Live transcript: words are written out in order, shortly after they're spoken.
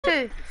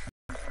you?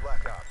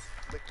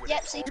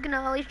 Yep, see. I'm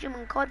gonna live stream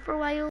on COD for a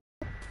while.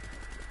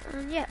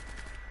 And yeah.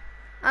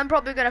 I'm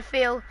probably gonna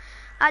fail.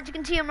 As you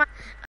can see,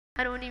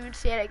 I don't even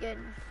say it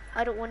again.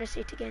 I don't want to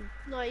say it again.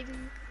 Not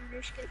even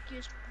risk it,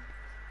 use.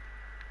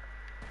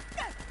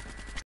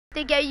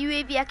 They get a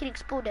UAV, I can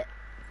explode it.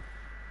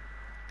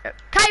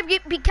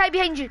 Kai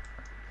behind you.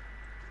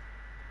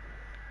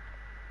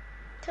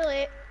 Too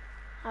late.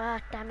 Ah,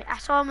 damn it. I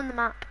saw him on the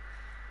map.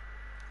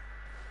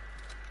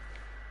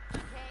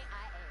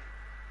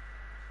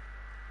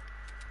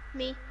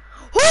 Me.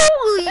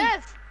 Holy!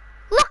 Bev!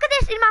 Look at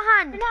this in my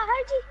hand. No,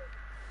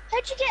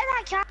 how'd you get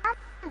that cam?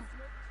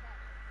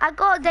 I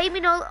got a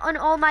diamond on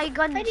all my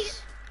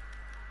guns.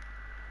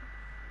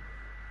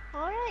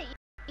 Alright.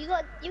 You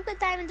got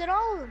diamonds on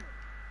all of them.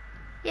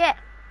 Yeah.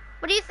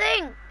 What do you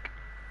think?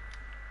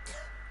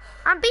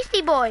 I'm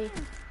Beastieboy.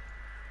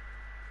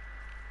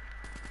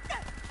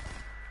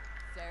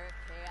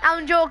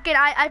 I'm joking.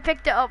 I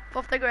picked it up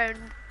off the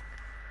ground.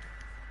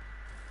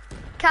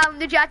 Cam,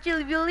 did you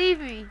actually believe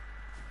me?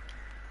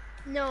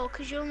 No,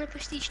 because you're only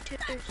prestige 2,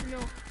 so no.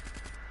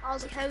 I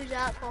was like, how is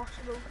that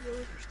possible? You're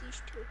only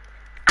prestige 2.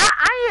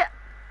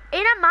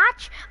 In a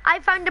match, I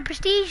found a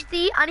prestige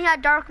 3 and he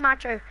had dark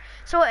matter.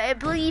 So I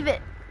believe it.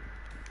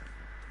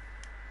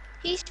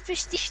 He's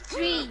prestige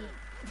 3.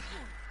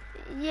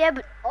 Yeah,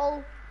 but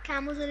all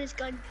camos on his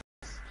gun.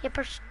 Yeah,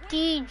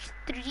 prestige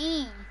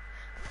 3.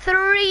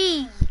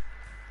 3.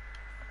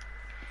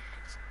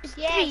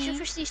 Yeah, it's your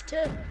prestige 2.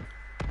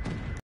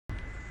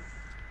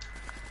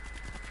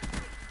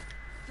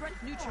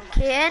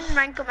 Can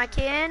rank up my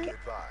can.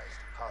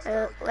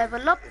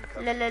 Level up.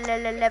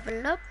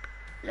 Level up.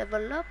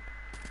 Level up.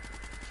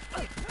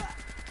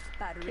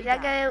 Did I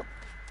go?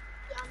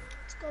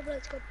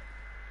 Let's go.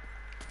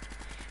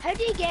 How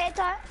do you get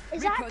that?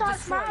 Is that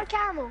dark matter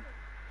camo?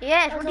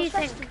 Yes, what do you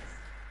think?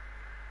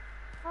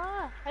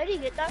 Ah, how do you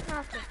get dark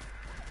matter?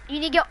 You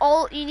need to get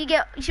all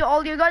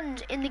your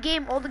guns in the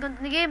game, all the guns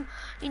in the game.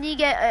 You need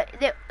to get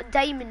the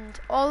diamond,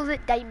 all the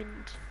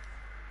diamond.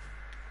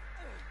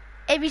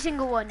 Every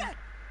single one.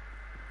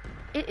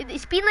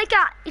 It's been like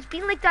that. It's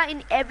been like that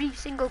in every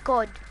single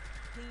COD.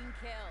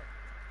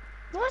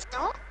 No, it's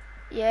not.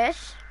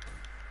 Yes.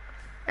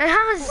 It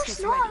has. No,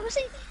 it's not.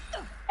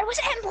 It was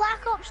in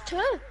Black Ops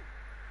 2.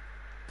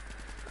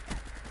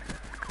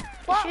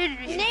 What?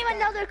 Name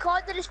another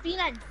COD that it's been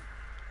in.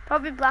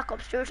 Probably Black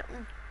Ops 2 or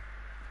something.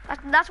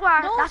 That's what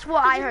I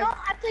heard. No,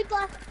 I played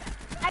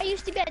I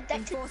used to be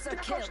addicted to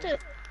Black Ops 2.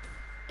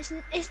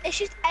 It's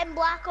just in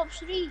Black Ops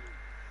 3.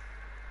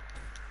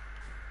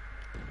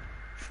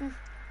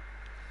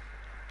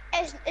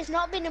 It's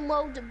not been in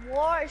World of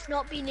War. It's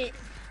not been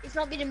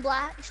in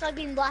Black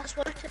Ops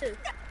 1 2.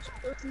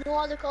 There's no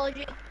other Call of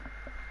Duty.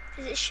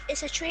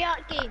 It's a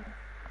Treyarch game.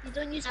 You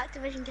don't use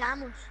Activision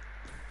camos.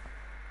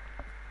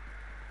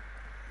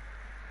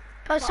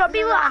 But some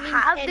people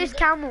have this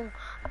camo.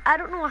 I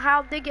don't know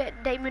how they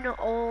get diamond on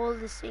all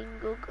the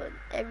single gun,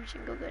 every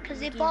single gun. Because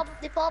they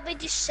probably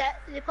just sit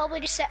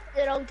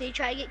there all day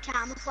trying to get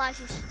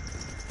camouflages.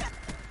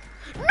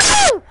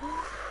 No!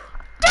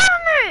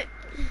 Damn it!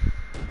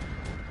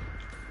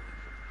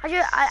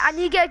 I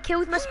need to get a kill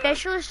with my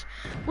specialist,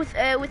 with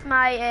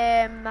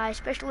my my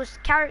specialist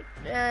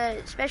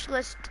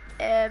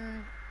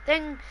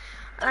thing,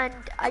 and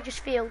I just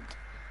failed.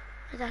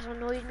 And that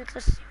annoys me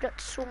because I got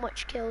so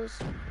much kills.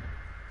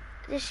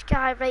 This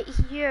guy right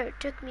here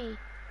took me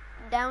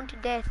down to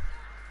death.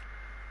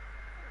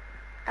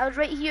 I was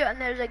right here and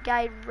there's a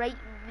guy right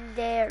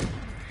there.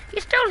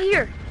 He's still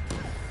here.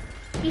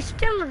 He's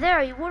still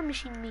there. He war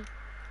machined me.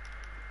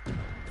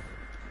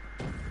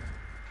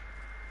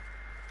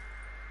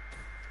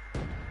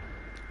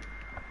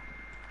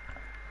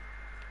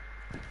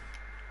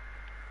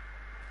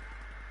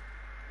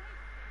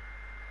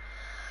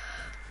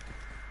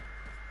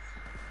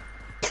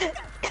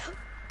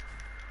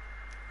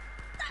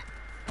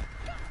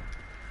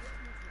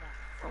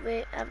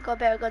 Wait, I've got a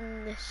better gun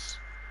than this.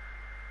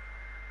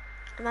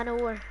 A man of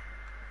war.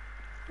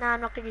 Nah,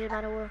 I'm not gonna use a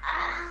man of war.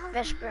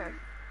 Vesper.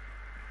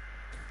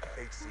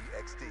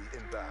 HCXD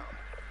inbound.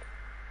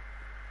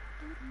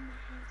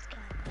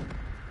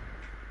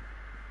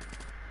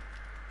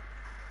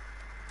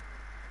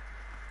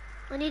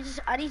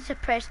 I need to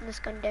suppress in this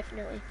gun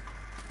definitely.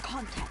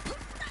 Contact.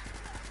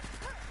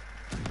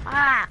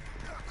 Ah.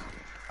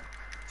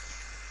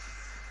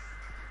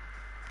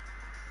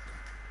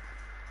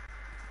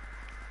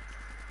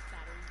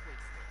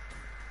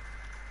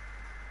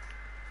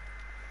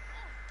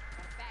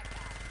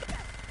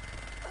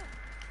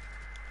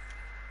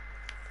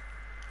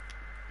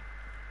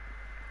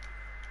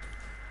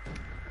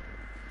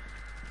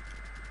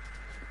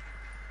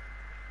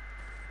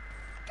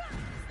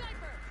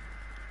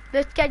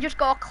 This guy just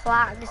got a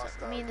clap,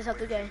 me and this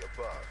other guy.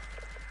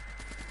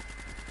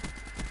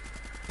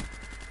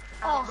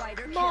 Oh,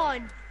 come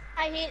on.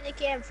 I hate the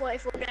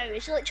KM44 now.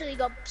 It's literally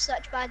got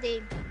such bad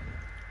aim.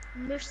 It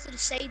moves to the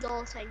side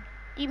all the time.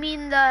 You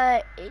mean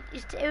the,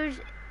 it's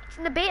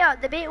in the beta.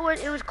 The beta was,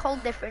 it was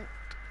called different.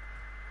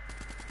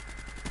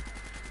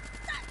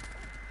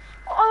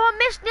 Oh, I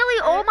missed nearly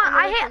all my.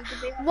 I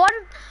hit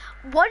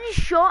one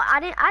shot. I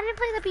didn't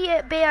play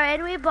the bear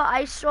anyway, but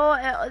I saw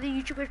other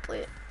YouTubers play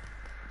it.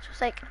 So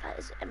it's like that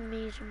is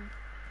amazing.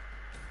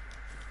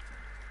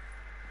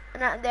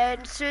 And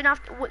then soon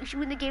after,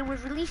 when the game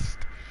was released,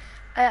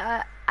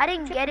 I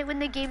didn't get it when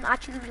the game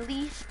actually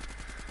released.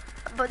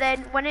 But then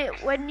when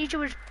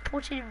YouTubers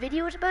posted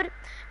videos about it,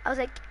 I was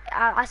like,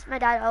 I asked my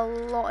dad a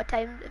lot of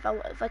times if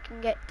I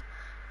can get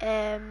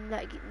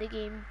the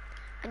game,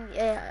 and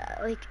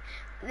like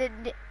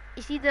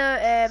you see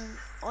the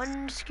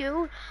on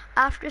school,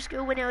 after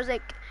school, when it was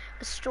like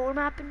a storm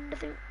happened, I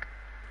think.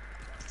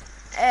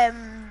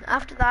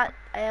 After that,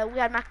 we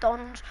had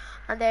McDonald's,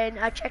 and then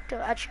I checked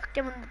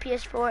him on the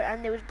PS4,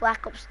 and there was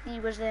Black Ops 3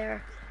 was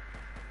there.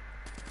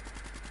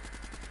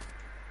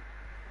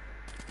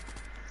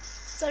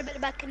 Sorry about the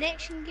bad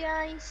connection,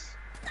 guys.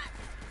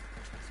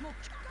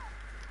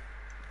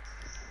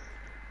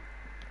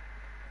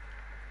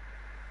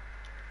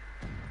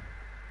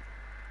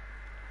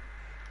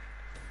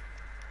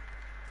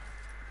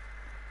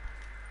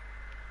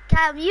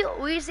 Cam, you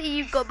always say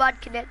you've got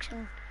bad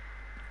connection.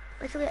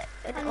 Literally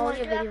in all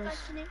your videos.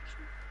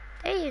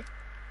 Hey.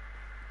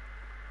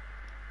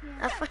 Yeah.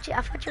 I thought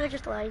you were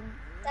just lying.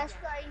 That's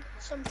why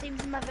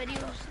sometimes in my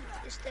videos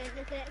it's the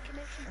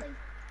connection thing.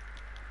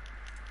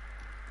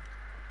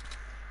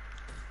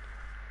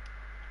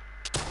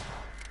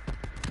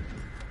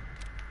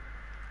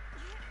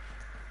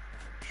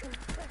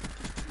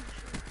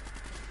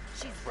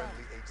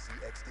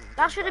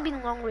 That should have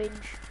been long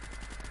range.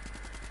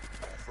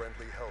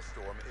 Friendly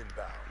Hellstorm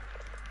inbound.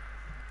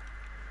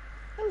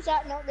 Who's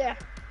that not there?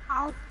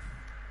 Ow.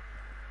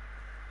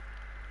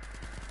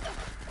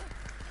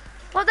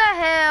 What the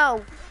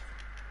hell?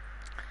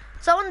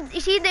 Someone, you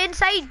see the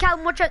inside,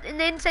 Calum, watch out, in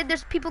the inside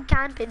there's people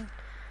camping.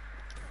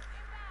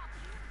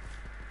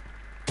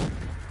 I'm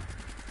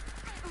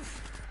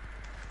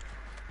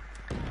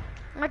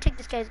gonna take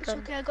this guy's gun.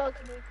 It's okay, I got a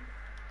grenade.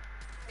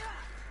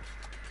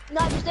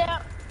 No, he's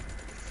there.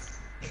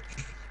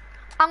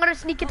 I'm gonna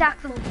sneak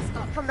attack them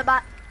from the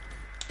back.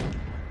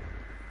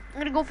 I'm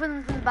gonna go for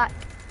them from the back.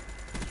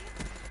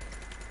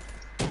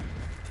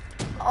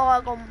 Oh,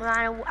 I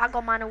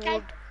got man of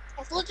wood.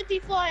 If loads of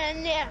people are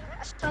in there,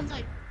 it sounds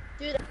like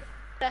do that.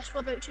 That's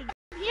what about to do.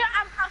 Here,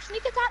 I'll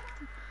sneak attack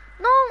them.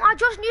 No, I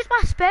just used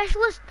my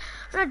specialist,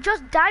 and I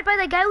just died by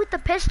the guy with the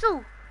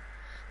pistol.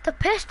 The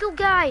pistol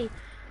guy.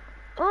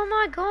 Oh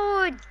my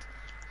god.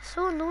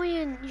 So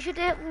annoying. You should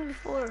have helped me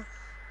before.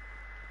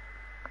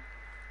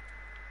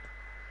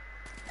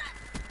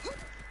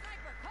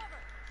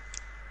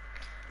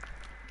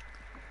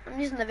 I'm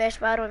using the vest,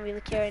 but I don't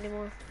really care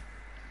anymore.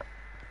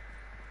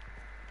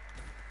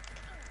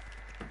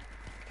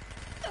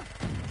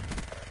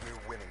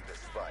 We're winning this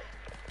fight.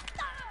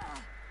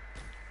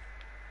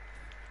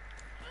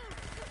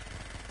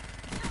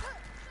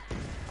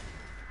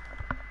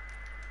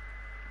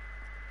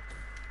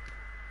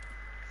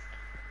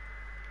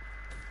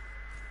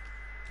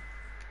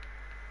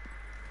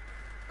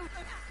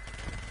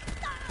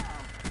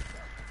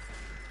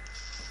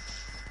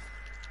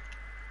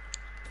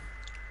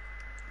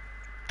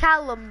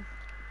 Callum.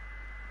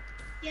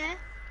 Yeah?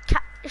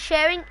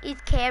 Sharing is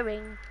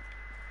caring.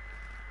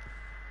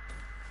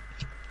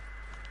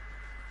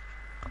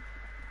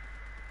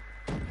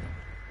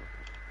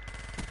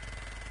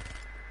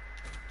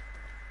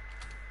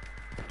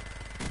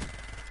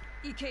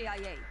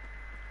 EKIA.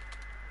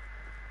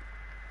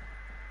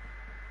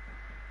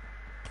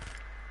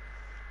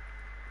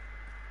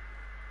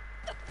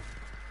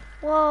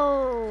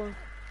 Whoa.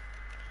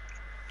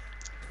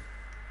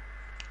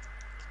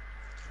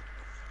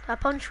 I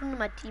punched one of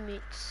my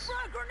teammates.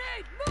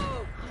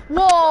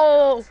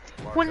 Whoa!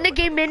 When the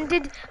game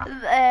ended,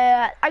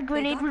 a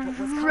grenade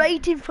was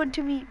right in front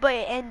of me, but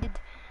it ended.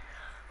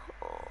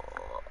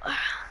 Oh.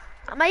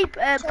 I might.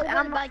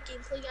 I'm bad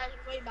gameplay, guys.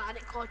 I'm very bad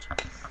at COD.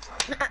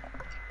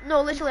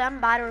 No, literally, I'm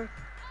better.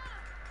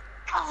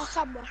 Oh,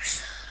 come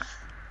worse.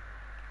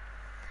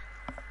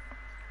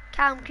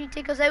 Cam, can you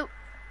take us out?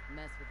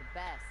 Mess with the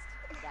best.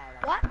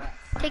 What?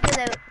 Take us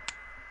out.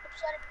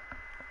 Sorry.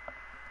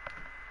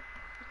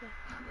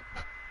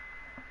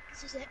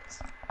 This is it.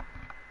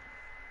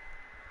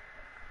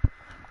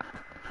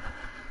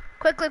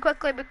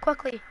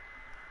 Quickly.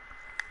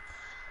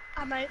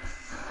 I'm out.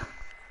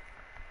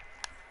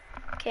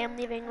 Okay, I'm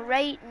leaving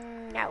right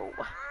now.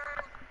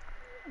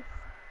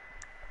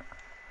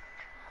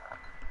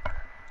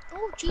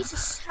 Oh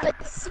Jesus! Had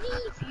 3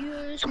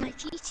 views on my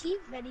GT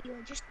video.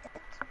 I just did.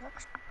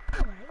 Looks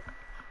alright.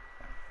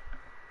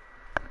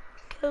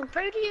 Cool. I'm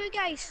proud of you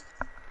guys.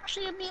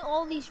 Actually, I made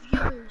all these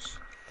views.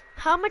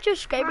 How much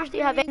subscribers do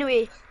you have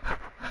anyway? I'm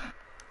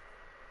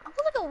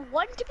gonna go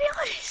 1 to be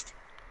honest.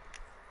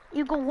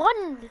 You go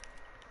 1.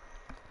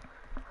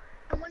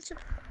 And once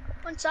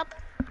up.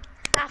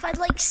 I've had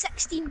like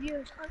 16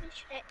 views. Let me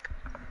check.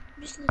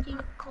 I'm just looking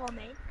at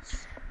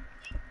comments.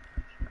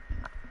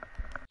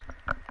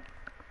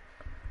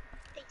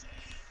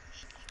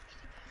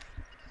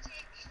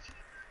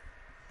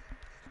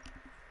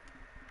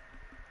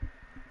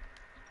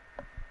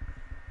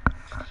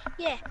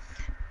 Yeah,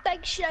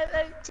 big shout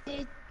out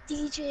to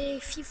DJ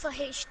FIFA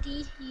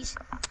HD.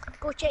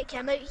 Go check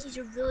him out. He's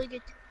a really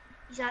good.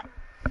 He's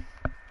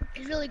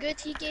really good.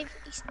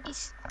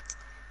 He's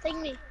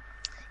thing me.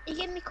 He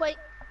gave me quite.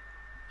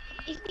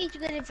 He gave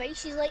me good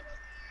advice. He's like,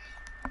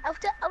 I'll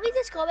read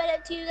this comment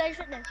out to you guys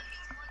right now.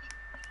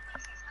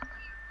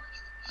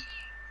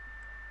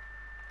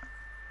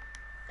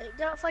 Right,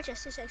 do not for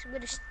just a second. I'm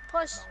gonna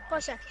pause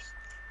this.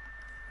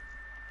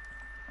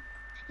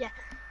 Yeah.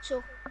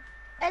 So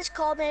his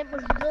comment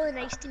was really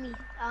nice to me.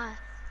 I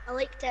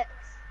liked it.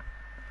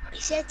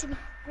 He said to me,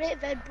 "Great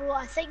vid, bro.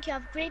 I think you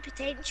have great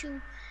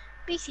potential.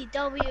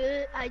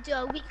 BTW, I do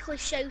a weekly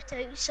shout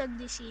out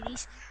Sunday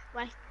series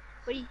where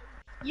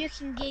you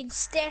can gain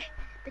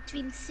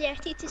between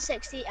 30 to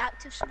 60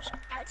 active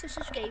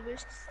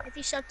subscribers if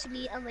you sub to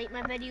me and like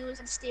my videos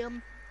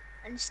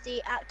and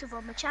stay active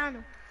on my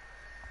channel."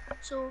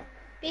 So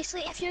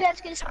basically, if you're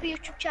actually going to support your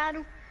YouTube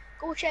channel,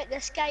 go check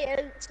this guy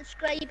out,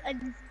 subscribe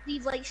and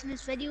leave likes in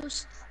his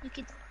videos. You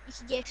could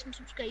get some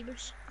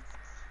subscribers.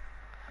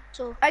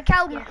 So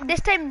Calvin, yeah.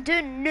 this time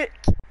do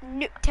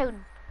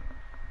Nuketown.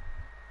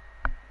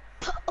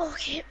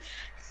 Okay.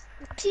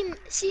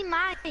 See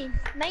mine.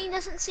 Mine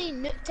doesn't say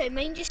Nuketown.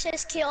 Mine just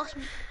says Chaos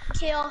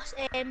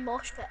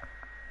Moshpit.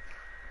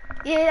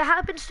 Yeah, it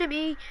happens to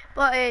me,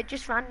 but it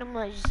just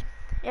randomizes.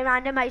 It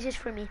randomizes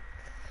for me.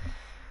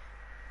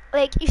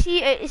 Like you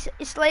see,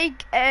 it's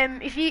like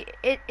if you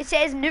it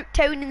says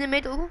Nuketown in the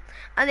middle,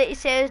 and it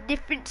says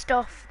different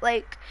stuff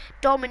like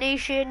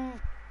domination,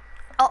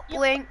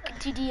 uplink,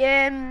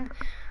 TDM,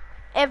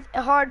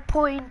 hard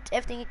point,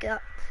 everything like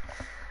that.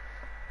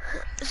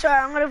 Sorry,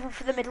 I'm gonna vote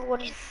for the middle one.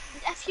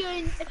 If you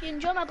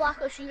enjoy my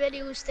Black Ops 3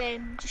 videos,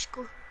 then just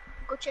go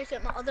check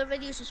out my other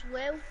videos as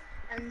well,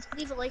 and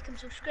leave a like and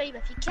subscribe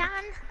if you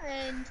can.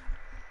 And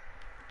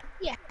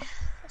yeah,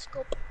 let's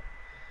go.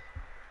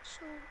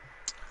 So,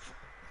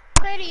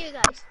 proud of you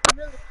guys. I'm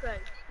really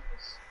proud.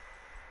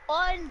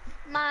 On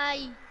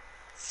my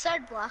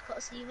third Black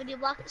Ops 3 video,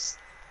 Black Ops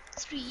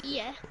 3,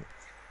 yeah,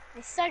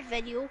 my third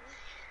video,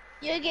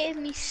 you gave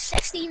me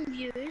 16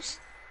 views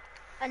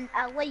and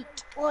a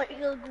like, or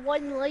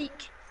 1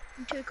 like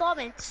and 2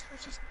 comments,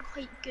 which is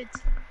quite good.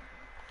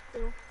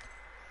 So,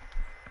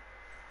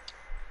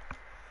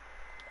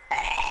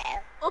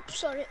 oops,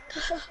 sorry.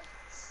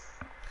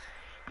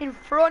 In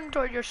front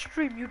of your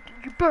stream, you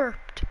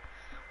burped.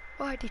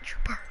 Why did you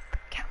burp,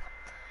 Callum?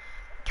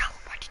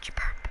 Callum, why did you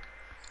burp?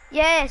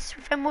 Yes,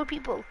 we found more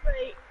people.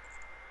 Right,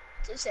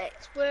 2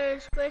 seconds.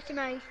 Where can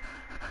I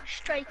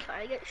striker?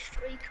 I get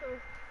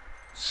striker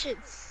soon.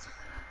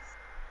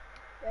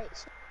 Right,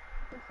 so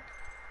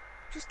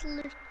just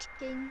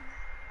looking.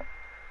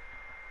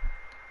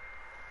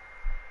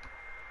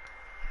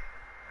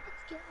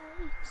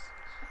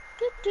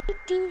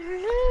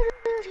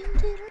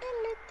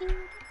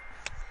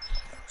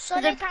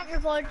 Sorry, I can't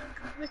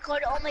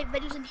record all my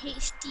videos in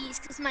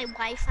HD because my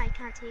Wi-Fi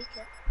can't take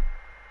it.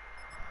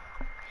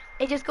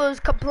 It just goes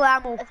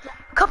kaplamo,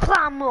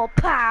 kaplamo,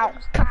 pow,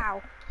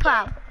 pow,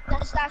 pow.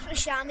 That's what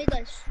Shammi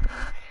does.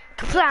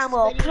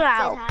 Kaplamo,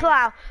 plow,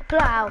 plow,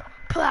 plow,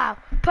 plow,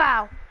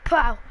 pow,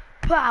 pow,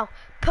 pow,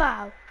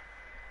 pow.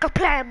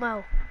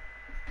 Kaplamo.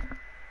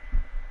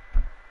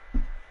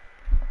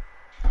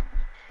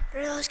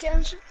 Let's get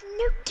on some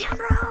Nuketown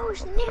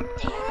Rose,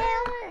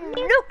 Nuketown.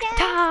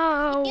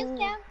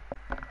 Nuketown.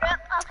 Right,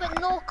 I've got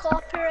no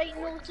copyright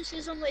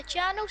notices on my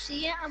channel, so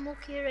yeah, I'm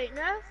okay right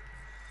now.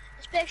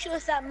 Especially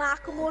with that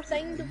Macklemore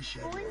thing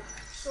going.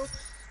 So,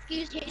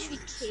 use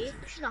HVK.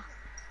 No,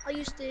 I'll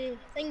use the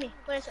thingy.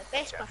 What is it?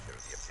 Vespa.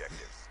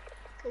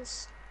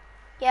 Because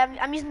yeah,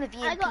 I'm using the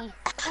VMP.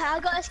 I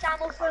got a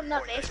camel from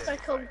that Vespa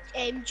called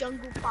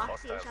Jungle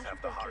Party.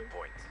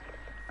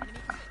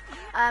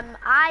 I'm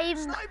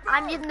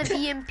using the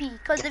VMP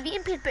because the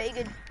VMP is pretty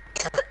good.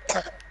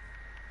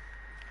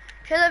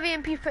 Sure, the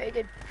VMP is pretty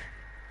good.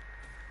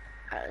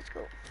 Alright, let's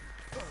go.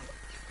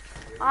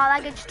 Oh,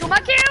 that guy just stole my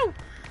kill!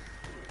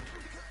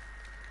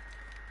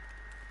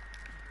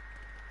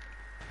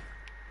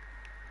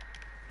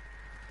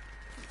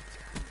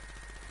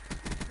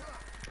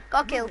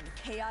 Got killed.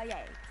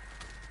 KIA.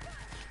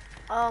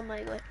 Oh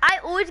my god. I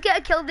always get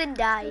a kill then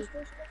die.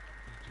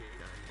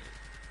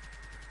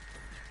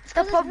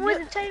 The problem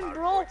with time,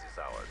 bro.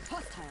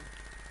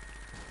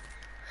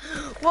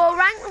 Well,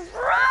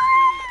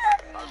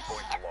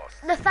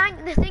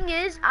 the thing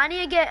is, I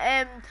need to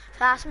get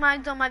fast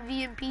mags on my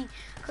VMP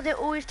because it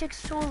always takes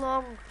so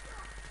long.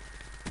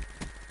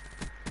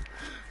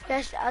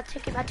 Yes, I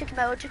took him out.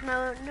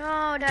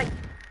 No, that.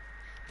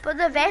 But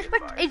the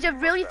Vespa is a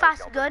really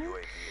fast gun,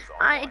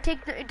 and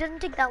it doesn't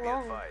take that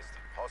long.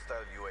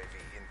 Hostile UAV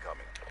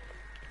incoming.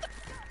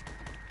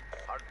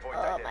 Hardpoint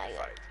Oh my identified.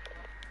 god.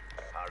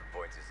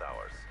 Hardpoint is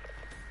ours.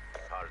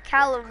 Hardpoint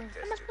Callum.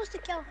 contested. Am I supposed to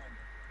kill him?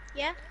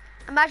 Yeah?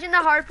 Imagine the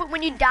hard point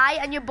when you die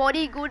and your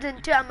body goes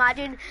into.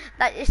 Imagine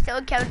that it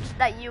still counts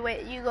that you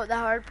got the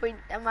hard point.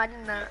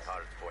 Imagine that.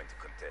 Hardpoint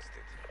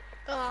contested.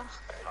 Oh.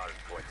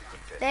 Hardpoint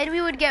contested. Then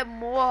we would get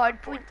more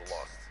hard Point points.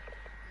 lost.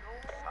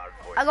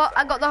 Hardpoint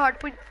I got the hard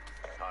point.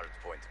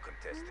 Hardpoint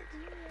contested.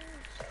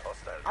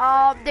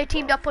 Hostile UAV They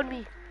teamed up inbound. on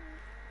me.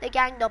 They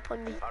ganged up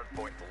on me.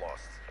 Hardpoint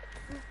lost.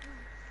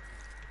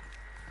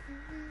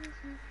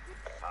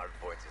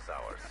 Hardpoint is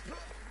ours.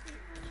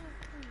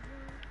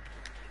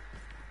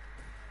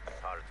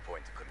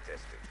 Hardpoint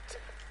contested.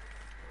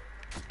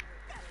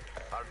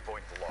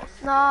 Hardpoint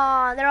lost.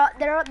 No,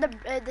 they're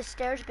at the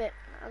stairs bit.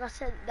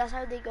 That's it. That's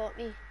how they got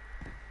me.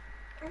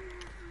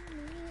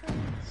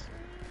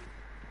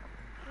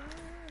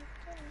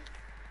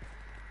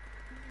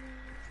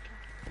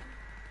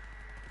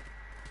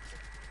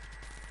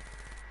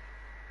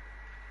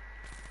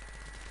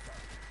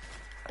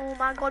 Oh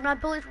my god, my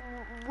bullet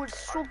was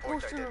so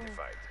close Hardpoint to them.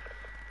 identified.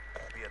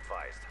 Be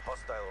advised,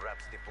 hostile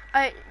wraps deployed.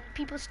 Alright,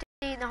 people stay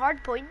in the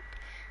hard point.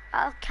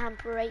 I'll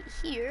camp right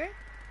here.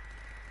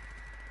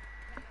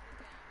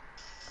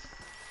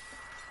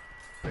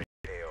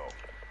 AO.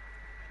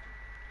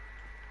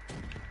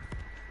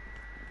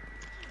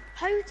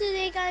 How do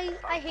they guys?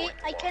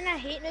 I kinda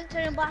hate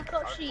Nuketown and Black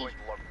Ops 3.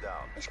 Hardpoint locked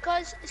down. It's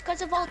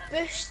cause of all the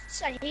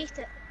boosts. I hate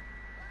it.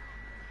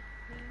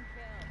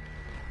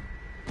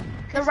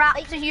 The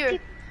raps are here.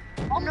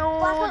 No,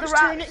 Black the Ops 2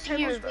 raps Nuketown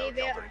here. was way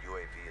better. Counter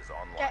UAV is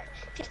online.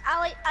 Cause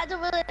I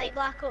don't really like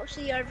Black Ops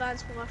 3 or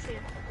Advanced Warfare.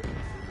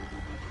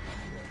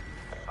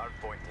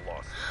 Hardpoint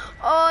lost.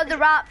 Oh, the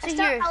raps are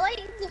here. I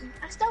like them.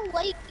 I still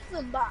like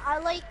them, but I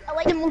like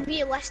the more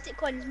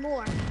realistic ones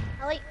more.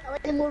 I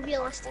like the more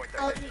realistic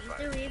Call of Duty.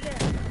 They're way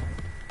better.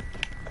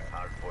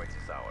 Hardpoint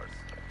is ours.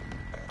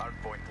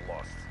 Hardpoint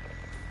lost.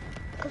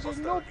 Cause there's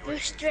no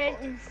boost or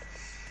anything.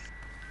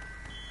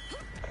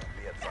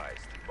 Be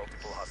advised,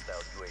 multiple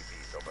hostile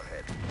UAVs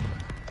overhead.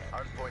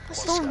 Hardpoint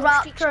Plus lost. Those the raps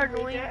streaks are are way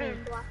annoying better me.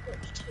 in Black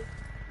Ops 2.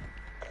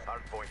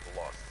 Hardpoint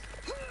lost.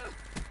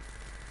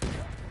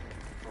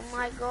 Oh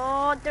my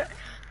god,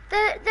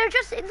 they're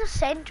just in the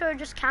center,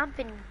 just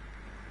camping.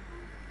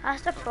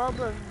 That's the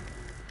problem.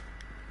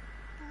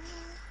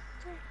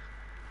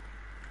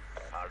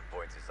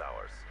 Hardpoint is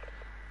ours.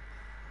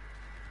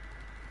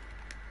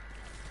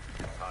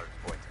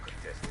 Hardpoint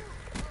contested.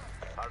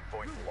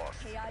 Hardpoint lost.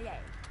 KIA.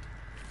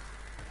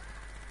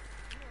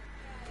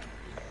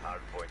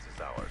 Hardpoint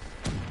is ours.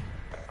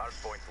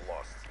 Hardpoint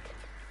lost.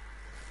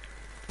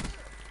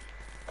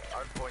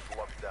 Hardpoint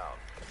locked down.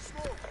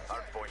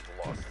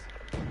 Hardpoint lost.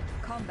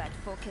 Combat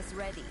focus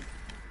ready.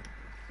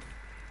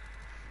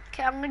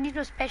 Okay, I'm gonna need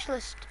a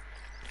specialist.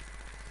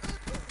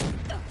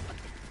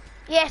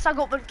 Yes, I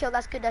got one kill.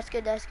 That's good. That's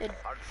good. That's good.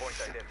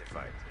 Hardpoint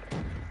identified.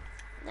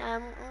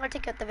 I'm gonna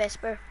take out the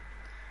Vesper.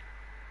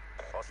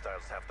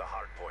 Hostiles have the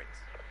hardpoint.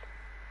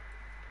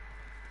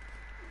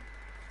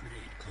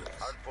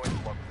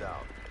 Hardpoint locked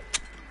down.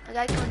 I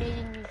got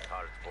grenading you.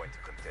 Hardpoint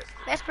contested.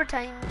 Vesper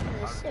time.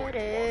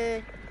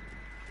 City.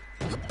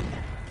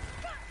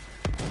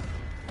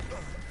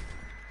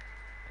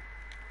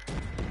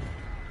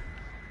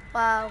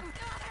 Wow.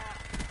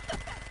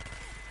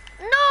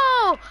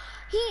 No!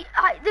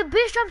 The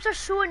base jumps are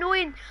so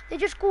annoying. They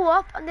just go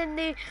up and then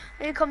they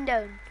come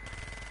down.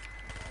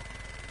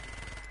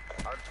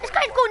 This Hardpoint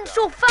guy's locked going down.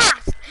 so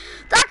fast.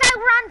 That guy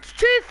ran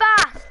too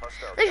fast.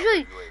 Hostile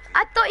Literally, counter UAV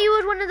I thought he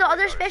was one of the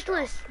other Radar is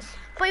down. specialists,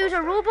 but he was a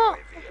Hostile robot.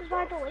 UAV This is why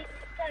I above. don't like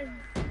Nuketown.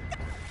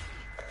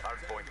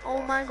 Hardpoint Oh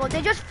lost. my god,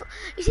 they just,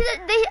 you see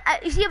that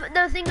they, you see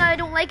the thing I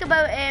don't like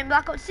about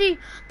Black Ops 3,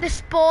 the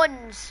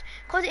spawns.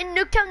 Cause in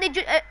Nuketown they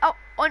just,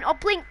 on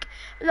uplink,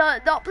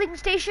 the uplink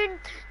station,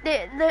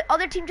 the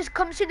other team just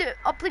comes to the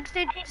uplink I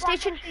hate Black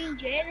station, Ops 3 in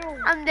general.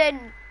 and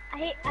then, I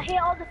hate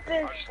all the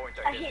boosts.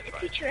 Hardpoint I hate the identified.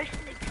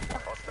 futuristic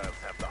stuff. Hostiles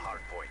have the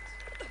hardpoint.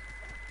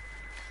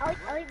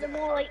 I like the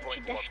more like Hardpoint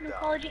traditional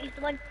locked Call of Duties,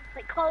 the one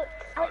like I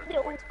like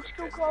the old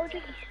school Call of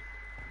Duties.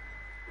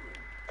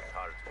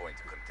 Hardpoint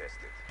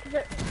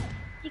contested.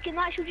 You can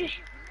actually just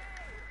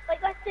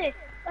like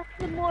that's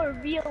the more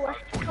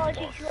realistic Call of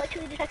Duty. You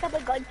literally just pick up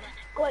a gun,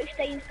 go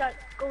outside and start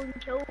going and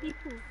kill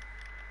people.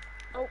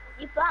 Oh,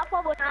 if that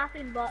won't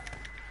happen, but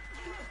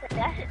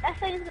that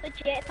sounds like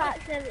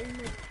jetpacks and everything,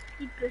 like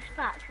the boost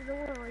packs. I don't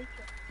really like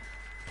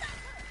it.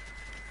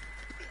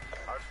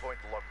 Hardpoint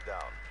locked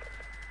down.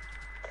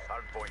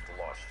 Hardpoint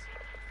lost.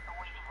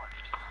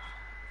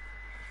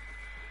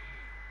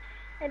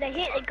 And I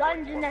hate the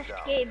guns in this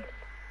game.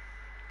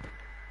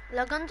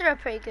 the guns are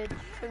pretty good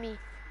for me.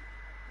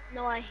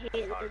 No, I hate the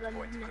guns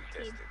Hardpoint in this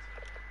game. contested.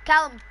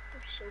 Callum,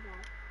 They're so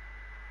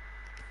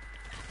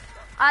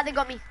bad. they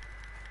got me.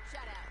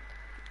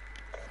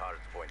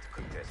 Hardpoint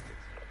contested.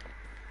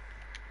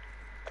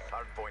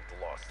 Hardpoint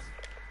lost.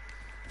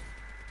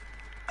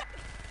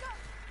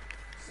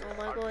 Oh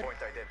my god.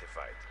 Hardpoint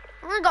identified.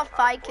 I only got 5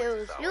 Hardpoint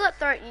kills. is You got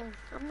 13.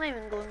 I'm not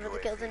even going for the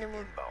kills UAV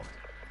anymore. inbound.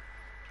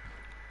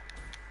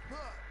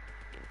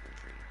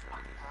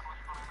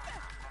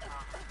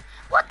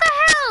 What the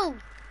hell?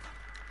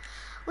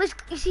 Let's,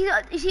 you see,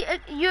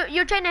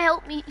 you're trying to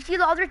help me. You see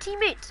the other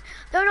teammates?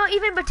 They're not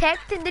even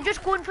protecting. They're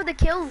just going for the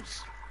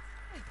kills.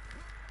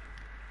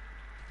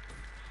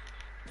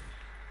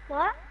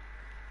 What?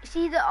 You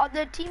see the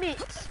other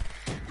teammates?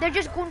 They're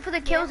just going for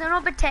the kills. They're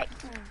not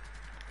protecting.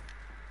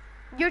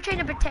 You're trying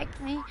to protect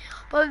me,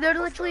 but they're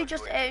literally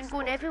just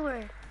going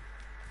everywhere.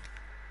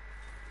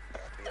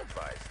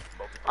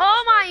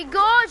 Oh my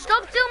god,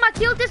 stop stealing my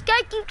kills. This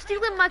guy keeps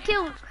stealing my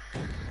kills.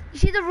 You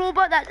see the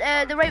robot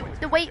that,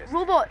 the white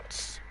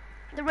robots?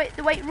 The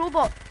white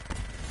robot.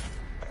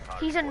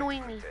 He's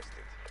annoying me.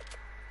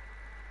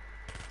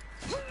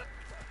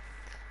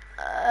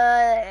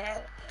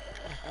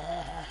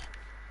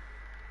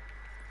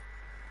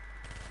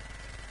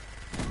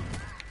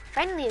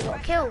 Finally, I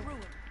got killed.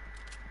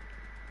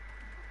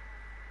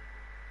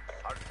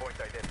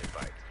 Hardpoint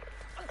identified.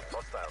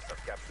 Hostiles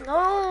have captured.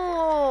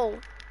 No.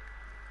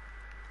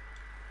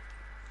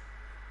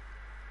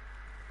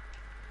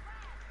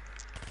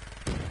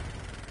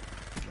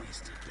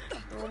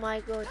 Oh my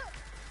god.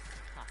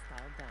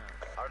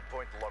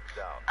 Hardpoint locked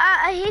down.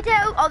 I hate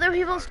how other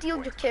people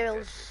steal your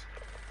kills.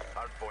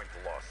 Hardpoint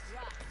lost.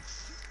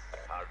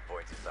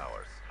 Hardpoint is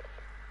ours.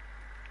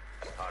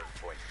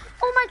 Hardpoint.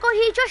 Oh my god,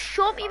 he just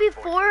shot me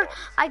before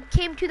I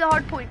came to the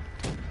hard point.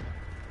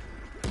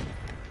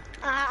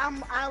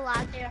 I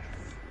lag there.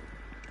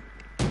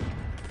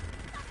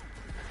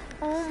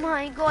 Oh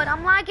my god,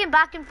 I'm lagging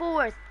back and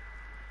forth.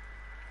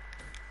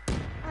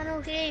 I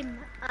know, game.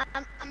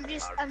 I'm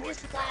just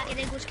lagging.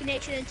 It goes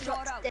connection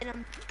interrupted, then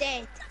I'm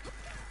dead.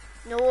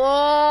 No,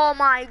 oh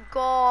my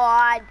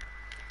god.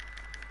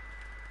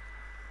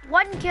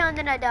 One kill and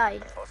then I die.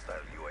 Hostile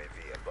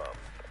UAV above.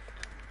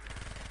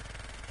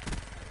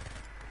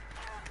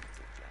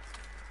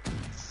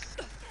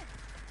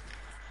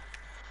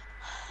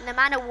 And the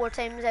man of war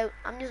time's out.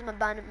 I'm using my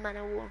man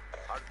of war.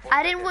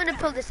 I didn't want to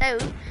pull this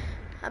out,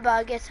 but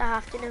I guess I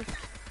have to now.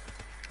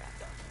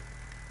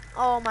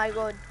 Oh my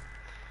god.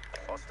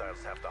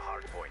 Hostiles have the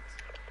hard point.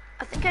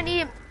 I think I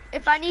need,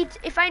 if I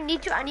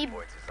need to, I need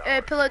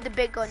pull out the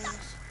big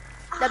guns.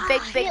 The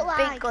big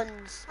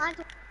guns. Black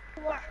Ops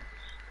 4.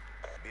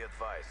 Be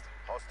advised.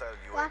 Hostile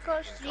UAV Black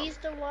Ops 3 incoming. is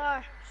the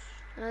worst.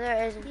 No,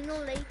 there isn't. You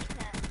don't like it.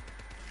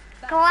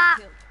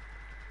 Clap.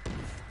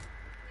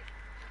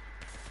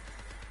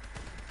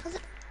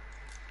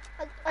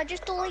 I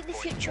just don't like the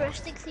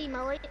futuristic theme.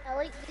 I like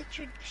the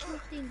traditional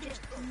theme,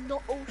 just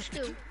not old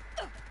school.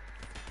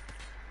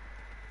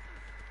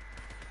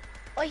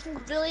 Or you can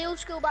go really old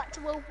school back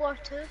to World War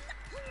II.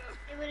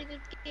 They were good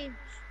games.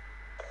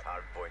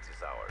 Hardpoint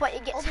is ours. But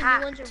it All gets the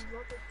new ones hacked. are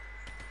rubbish.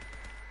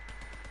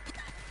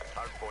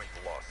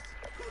 Hardpoint lost.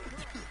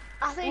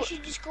 I think you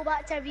should just go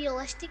back to a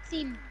realistic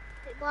theme,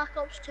 like Black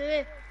Ops 2.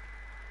 It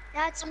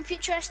had some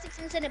futuristic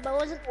things in it, but it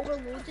wasn't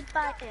overloaded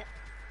by it.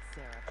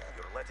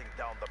 You're letting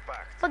down the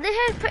pack. But this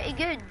is pretty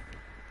good.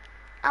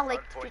 I like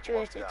Hardpoint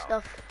futuristic locked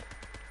down. stuff.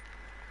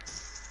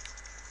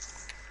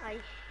 I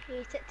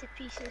hate it to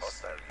pieces.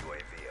 Hostile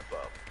UAV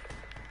above.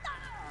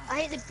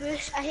 I hate the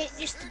boost. I hate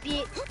just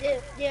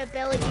the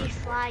ability to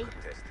fly.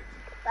 Tested.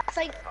 But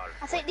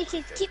I think they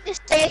can keep the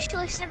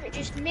specialist in it.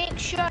 Just make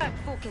sure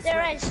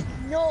there is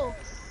no,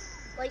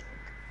 like,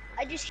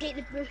 I just hate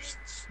the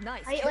boosts.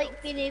 Nice I hate kill.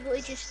 like being able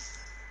to just,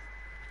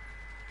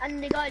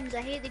 and the guns.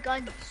 I hate the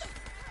guns.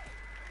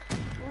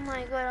 Oh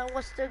my god,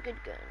 what's the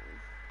good gun?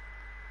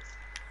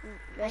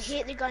 I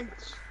hate the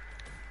guns.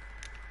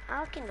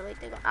 I kind of like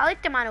the gun. I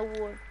like the man of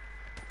war.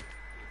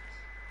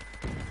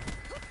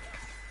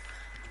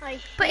 I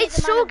But hate it's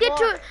the so Man of good War.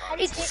 to, I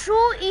just it's hate-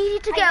 so easy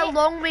to I get a hate-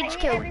 long range I hate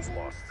kill. every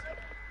single- Lost.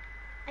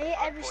 I hate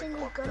every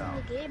single gun in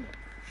the game.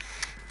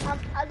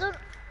 I don't.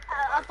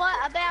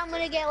 I bet I'm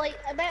gonna get like.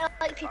 I bet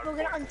like people are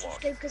gonna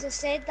unsubscribe because I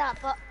said that,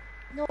 but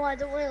no, I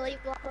don't really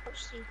like Black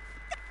Ops 3.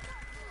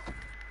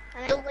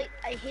 And I don't like.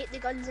 I hate the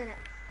guns in it.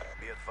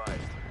 Be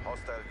advised.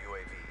 Hostile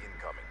UAV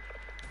incoming.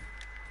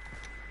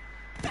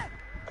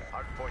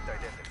 Hardpoint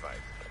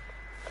identified.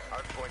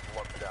 Hardpoint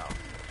locked down.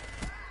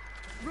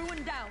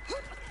 Ruin down.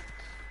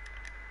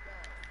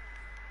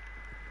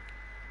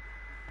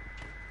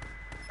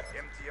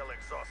 MTL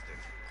exhausted.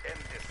 End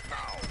this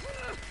now.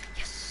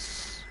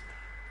 Yes.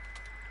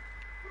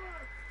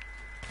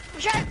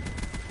 Shut.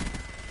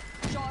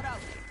 Shot out.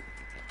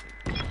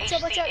 Watch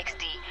out.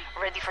 HCXD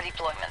ready for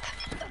deployment.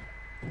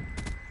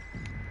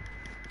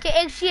 Okay,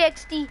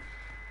 XGXD.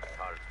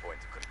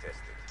 Hardpoint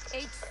contested.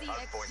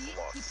 HCXD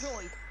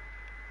deployed.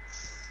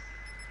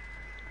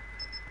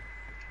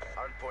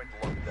 Hardpoint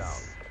locked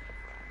down.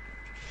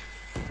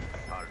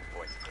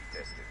 Hardpoint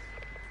contested.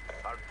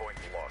 Hardpoint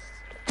lost.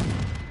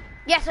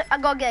 Yes, I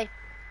got a guy.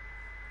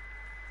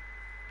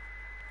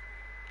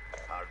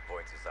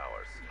 Hardpoint is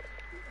ours.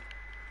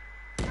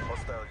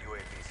 Hostile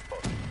UAV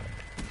spotted.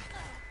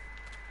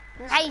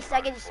 Nice, I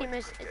get to see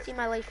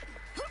my life.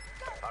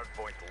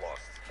 Hardpoint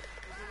lost.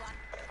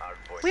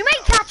 Hardpoint. We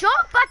might catch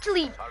up,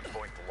 actually.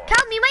 Hardpoint lost.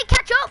 Tell me, we might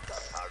catch up.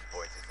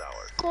 Hardpoint is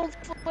ours. Go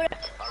for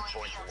it.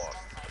 Hardpoint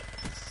lost.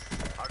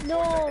 Hardpoint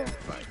No.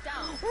 identified.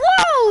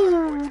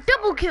 Whoa!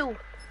 Double kill.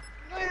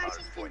 No, I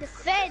can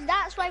defend.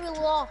 That's why we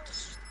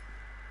lost.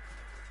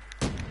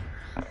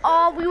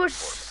 Oh, we were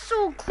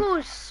so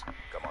close.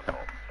 Come on home.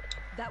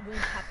 That won't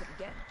happen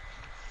again.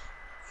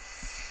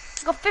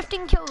 Got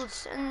 15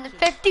 kills and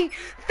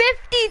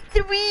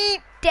 53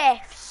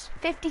 deaths.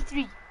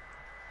 53.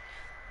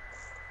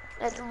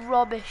 That's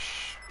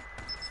rubbish.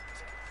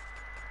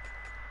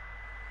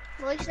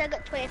 Well, at least I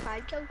got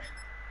 25 kills.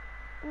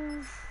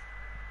 Oof.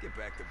 Get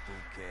back to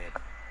boot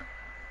camp.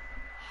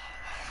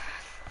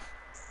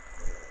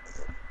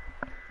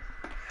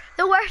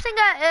 The worst thing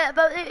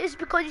about it is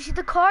because you see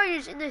the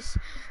cars in this,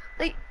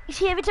 like you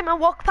see every time I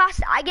walk past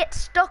it, I get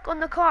stuck on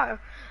the car.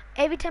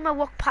 Every time I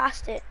walk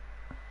past it,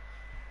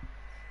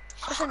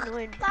 it's just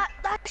annoying.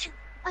 That's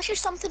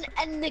just something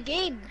in the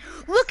game.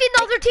 Look at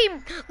the other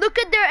team. Look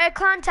at their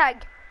clan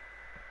tag.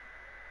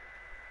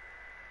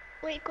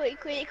 Quick.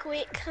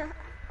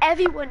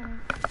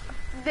 Everyone,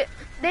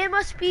 they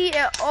must be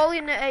all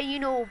in you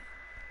know,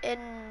 in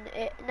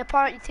a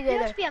party There together.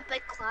 must be a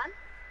big clan.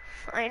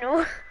 I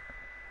know.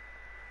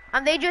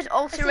 And they just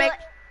also I feel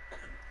wrecked.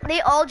 They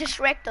all just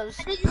wrecked us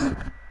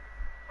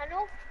I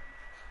know.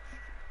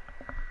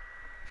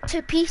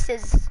 to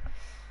pieces.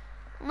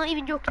 I'm not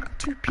even joking.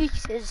 2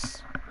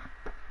 pieces.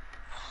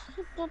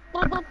 Oh,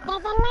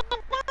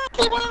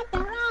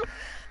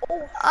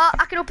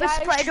 I can open guys.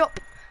 supply drop.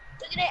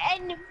 Look at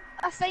it in.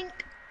 I think.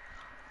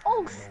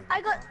 Oh,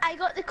 I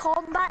got the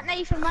combat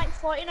knife from Rank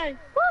 40 now.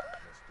 Whoop.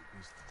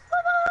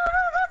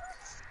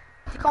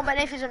 The combat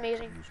knife is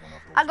amazing.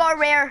 I got a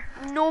rare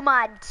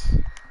nomad.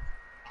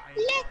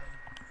 Let.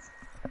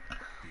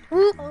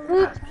 Whoop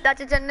whoop.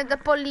 That is another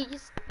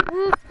police.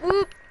 Whoop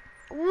whoop.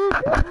 Whoop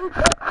whoop.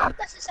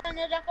 This is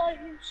another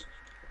police.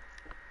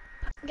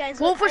 Guys,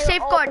 Vote look, for I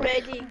safeguard.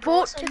 already got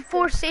Vote something.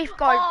 for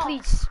safeguard, Oh.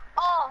 please.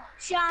 Oh,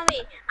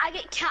 Shammi, I've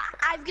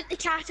got the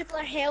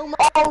caterpillar helmet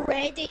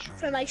already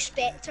for my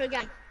Spectre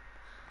gun.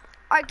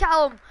 Alright,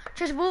 Callum,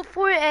 just vote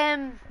for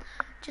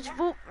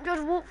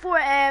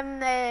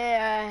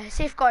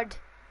safeguard,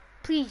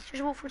 please.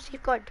 Just vote for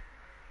safeguard.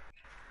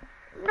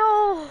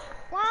 No,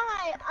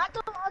 Why? I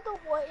don't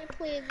want to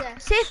play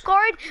this.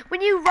 safeguard.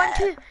 When you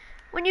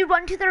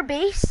run to their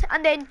base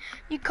and then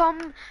you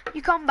come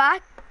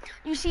back,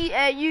 you see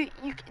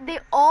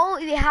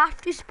they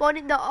have to spawn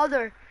in the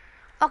other.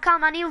 Oh,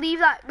 Callum, I need to leave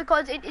that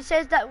because it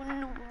says that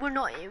we're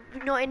not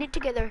in it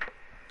together.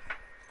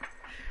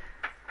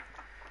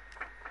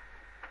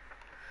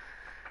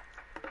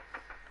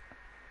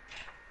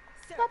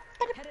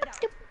 Head it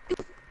out.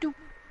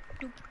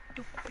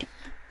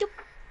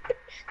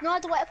 No, I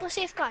don't want to play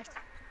safeguard.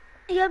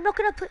 Yeah, I'm not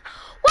gonna play.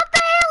 What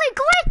the hell? It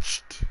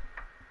glitched.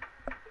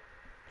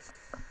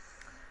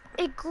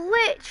 It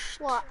glitched.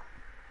 What?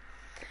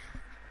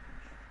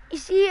 You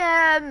see,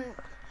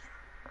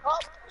 Oh,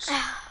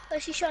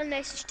 let's see Sean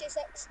message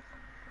 26.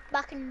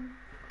 Back in.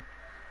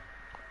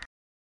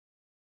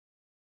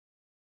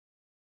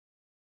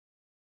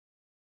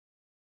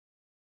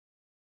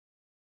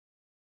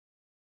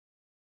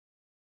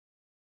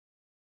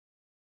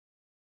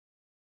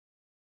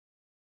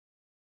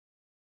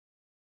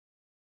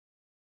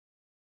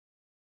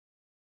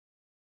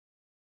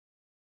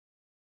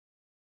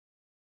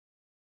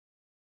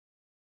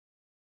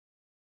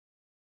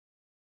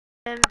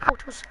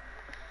 photos.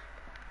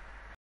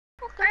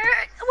 We're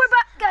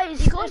back,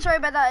 guys. Sorry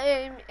about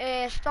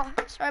that.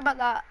 Sorry about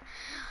that.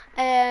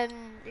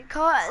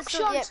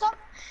 Sean, yeah. stop.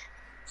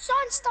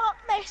 Sean, stop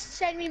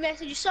sending me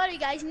messages. Sorry,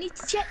 guys. I need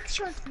to check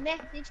Sean's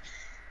message.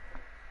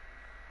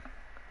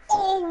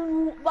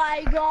 Oh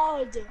my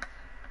god.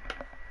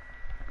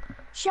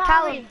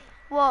 Callum, Shammi,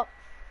 what?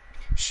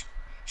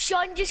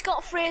 Sean just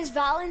got Freya's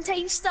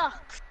Valentine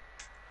stuff.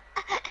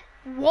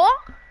 What?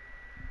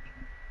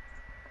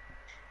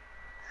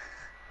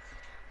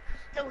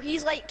 So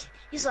he's like,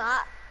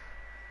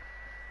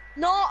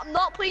 no, I'm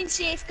not playing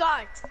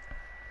safeguard.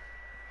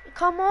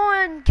 Come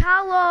on,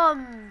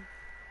 Callum.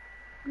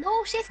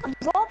 No, safeguard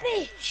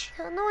rubbish.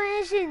 No,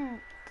 it isn't.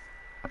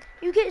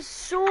 You get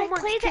so I much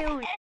played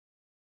kills. it.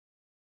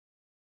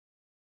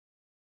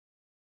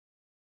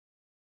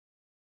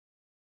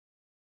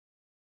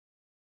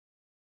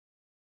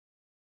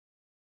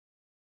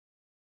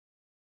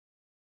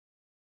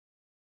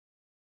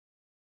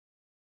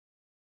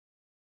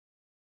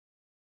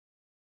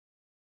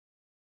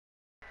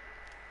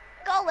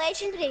 Got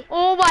legendary.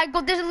 Oh my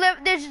god,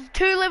 there's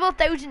 2 level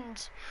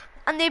 1000s,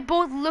 and they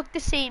both look the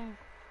same.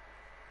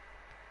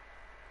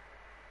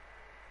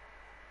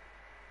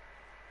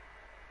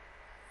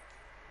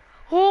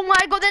 Oh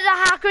my god, there's a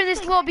hacker in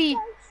this lobby.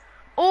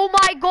 Oh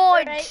my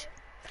god. Right.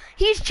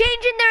 He's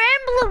changing their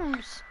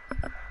emblems.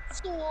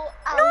 So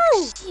I'll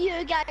No. see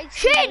you guys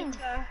Shane.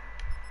 later.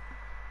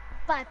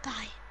 Bye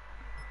bye.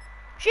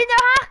 Shit,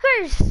 they're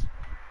hackers.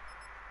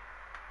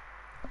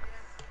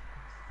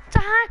 It's a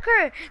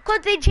hacker,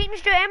 because they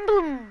changed their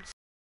emblems.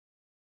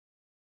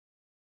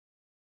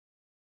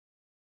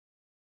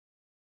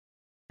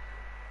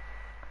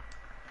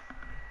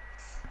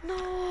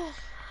 No,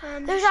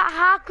 there's a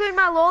hacker in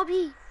my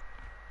lobby.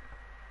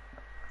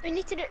 I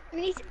need to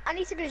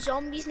do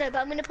zombies now,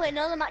 but I'm gonna play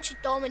another match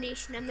of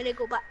domination. I'm gonna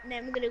go back, and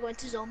then I'm gonna go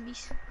into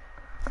zombies.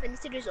 I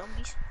need to do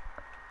zombies.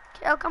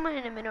 Okay, I'll come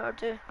in a minute or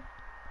 2.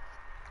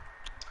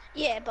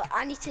 Yeah, but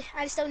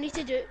I still need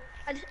to do it.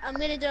 I'm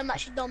gonna do a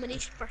match of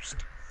domination first.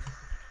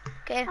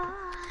 Okay.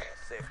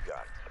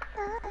 Safeguard.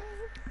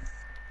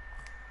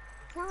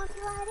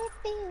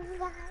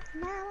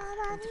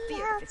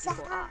 Fear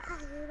 54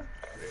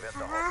 Prevent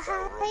the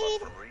hostile robots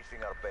from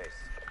reaching our base.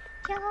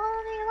 Tell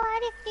me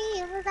what it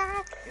feels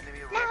like. Enemy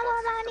Now robot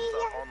I'm on systems the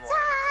are online.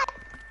 inside.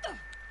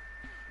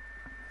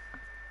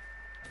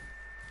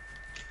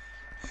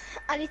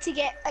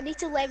 I need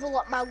to level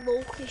up my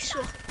locally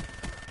so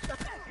I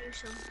can do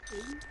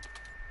something.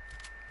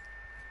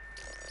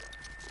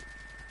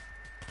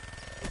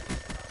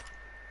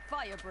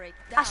 Fire break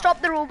I down.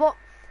 stopped the robot.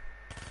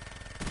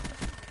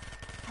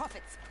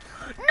 Profits.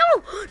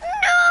 No!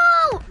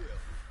 No!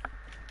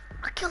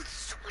 I killed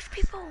so much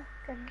people.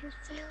 Can you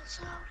feel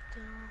so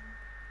dumb?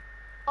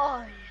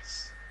 Oh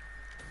yes.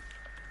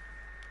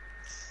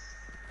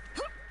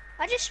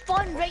 I just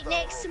spawned right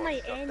next to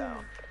my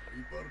enemy.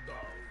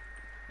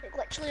 Like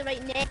literally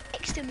right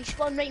next to me,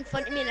 spawned right in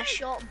front of me and I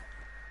shot him.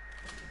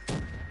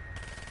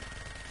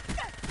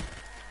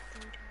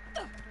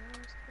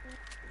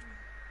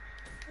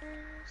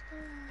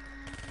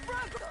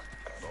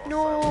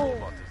 No.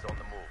 Robot is on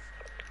the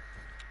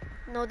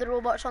move. No, the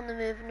robot's on the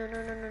move. No,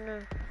 no, no, no,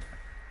 no.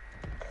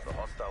 The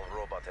hostile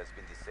robot has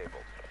been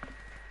disabled.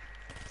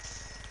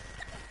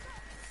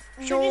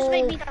 Should just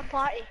make No. me a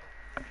party.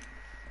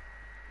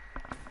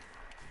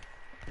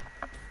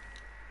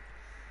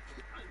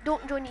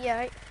 Don't join yet,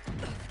 right?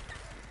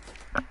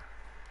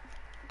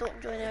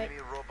 Don't join, right?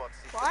 Enemy robot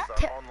systems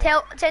What? are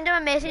online. Send him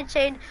a message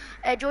saying,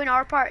 join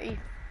our party.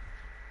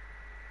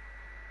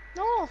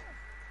 No.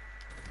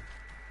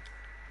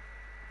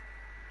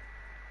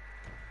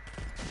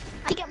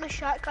 I get my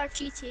shark card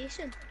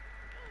cheatation.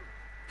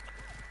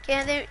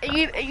 Okay, then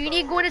you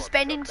need to go to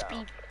spending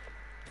speed.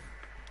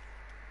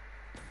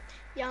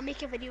 Yeah, I'll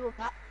make a video of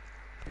that.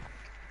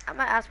 I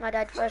might ask my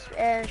dad first,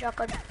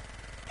 shotgun.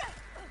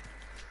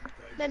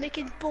 Then we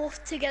can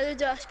both together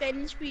do a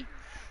spending spree.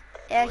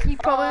 Yeah, he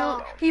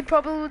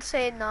probably would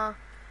say nah.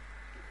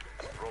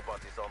 Robot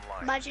is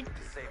online. Imagine.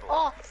 Disabled.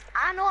 Oh,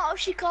 I know what we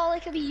should call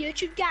like a wee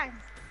YouTube gang.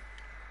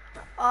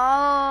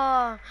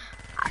 Oh,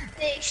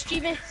 The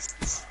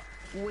extremists.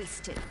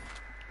 Wasted.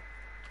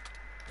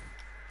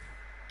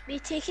 We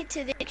take it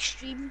to the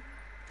extreme.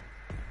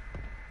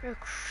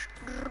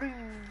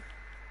 extreme.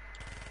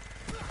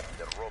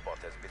 The robot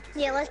has been disabled.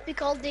 Yeah, let's be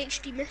called the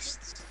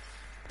extremists.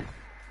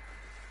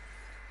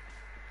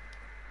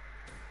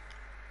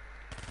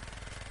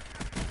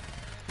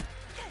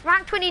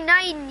 Rank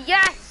 29,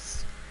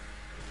 yes!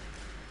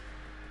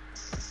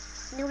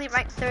 Nearly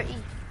rank 30.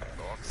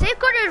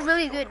 Safeguard is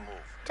really good.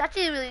 It's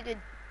actually really good.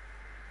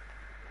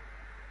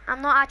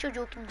 I'm not actually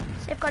joking.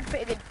 Safeguard's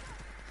pretty good.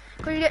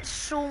 Because you get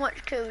so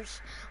much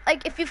kills.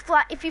 Like if you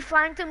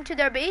flank them to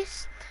their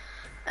base,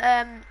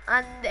 and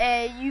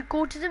you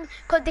go to them,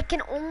 because they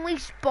can only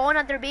spawn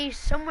at their base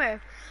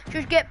somewhere. So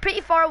you get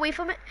pretty far away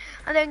from it,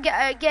 and then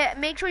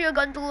make sure your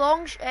gun's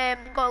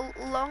got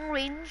long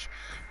range,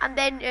 and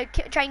then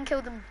try and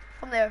kill them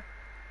from there.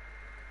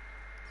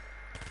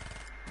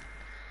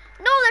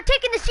 No, they're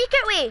taking the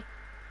secret way.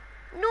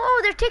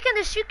 No, they're taking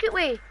the secret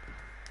way.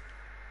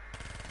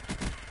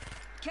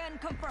 Can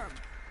confirm.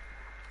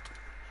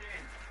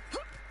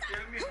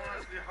 Tell me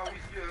honestly, how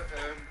is your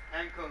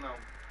ankle now?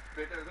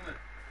 Better, isn't it?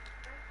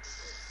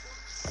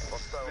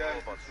 Hostile Yeah,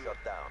 robot it's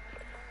shut down.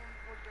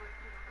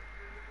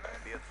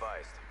 Be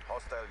advised,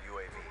 hostile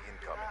UAV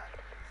incoming.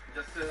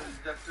 Just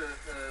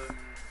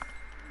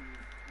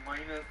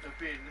minor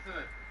pain, isn't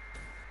it?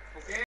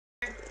 Okay.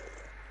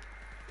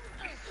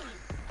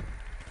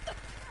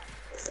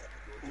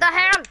 The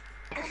hell?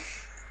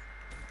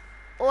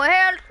 Oh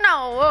hell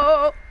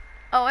no!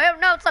 Oh hell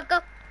no,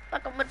 sucker!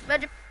 Sucker with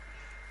magic.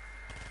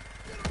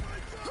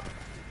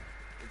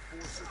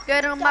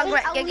 Get on my I'll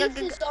grab. leave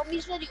the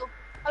zombies video.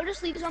 I'll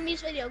just leave the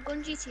zombies video. Go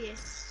on GTA.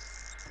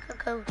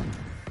 Go.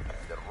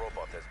 The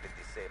robot has been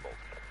disabled.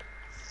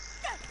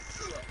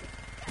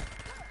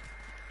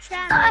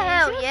 Shammi,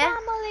 hell is your yeah.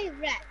 family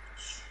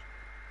rich?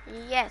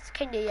 Yes,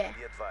 kinda yeah.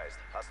 Be advised,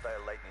 hostile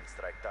lightning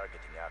strike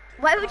targeting active.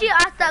 Why would you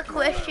ask that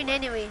question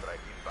anyway? Strike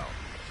inbound.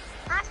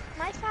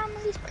 My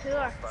family's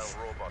poor.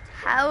 Hostile robot is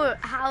on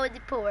How are they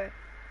poor?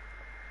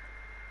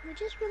 We're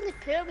just really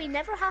poor. We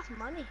never have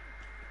money.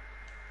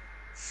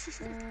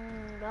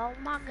 Oh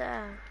my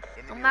god.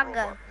 enemy Oh my robot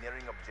god.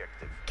 nearing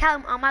objective.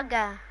 Calm, oh my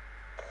god.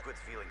 Good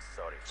feeling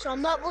sorry for So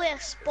I'm not really a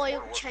yourself. spoiled There's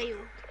more work to child.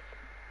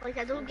 do. Like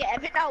I don't get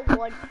everything I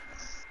want.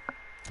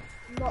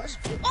 I'm not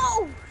spoiled.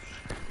 Oh!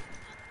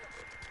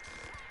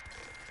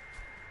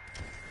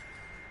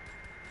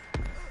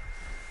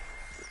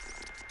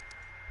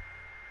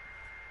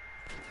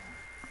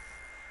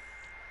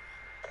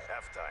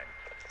 Halftime.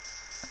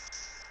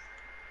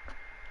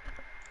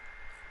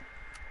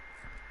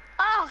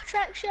 Oh,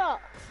 track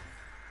shot.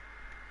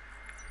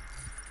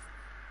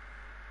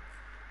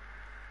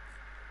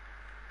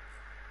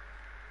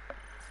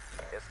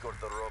 Escort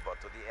the robot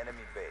to the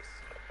enemy base.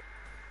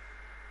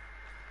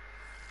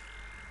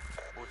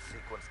 Boot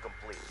sequence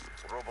complete.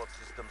 Robot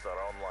systems are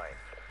online.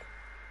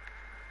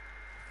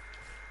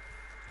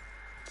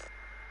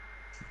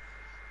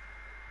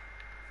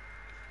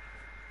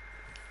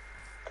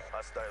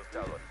 Hostile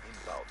Talon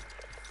inbound.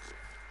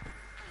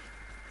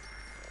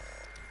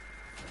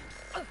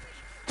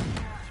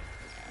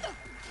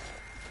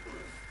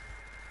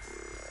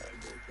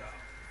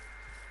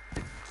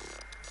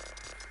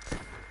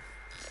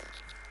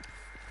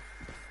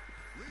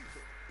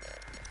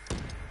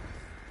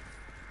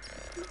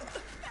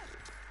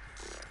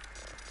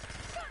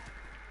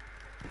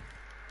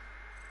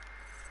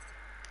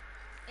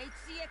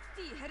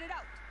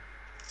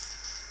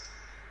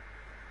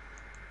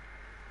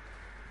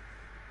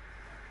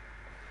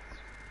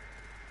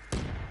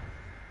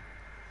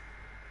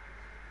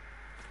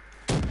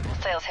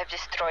 Hostiles have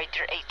destroyed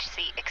your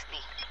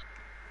HCXD.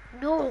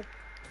 No.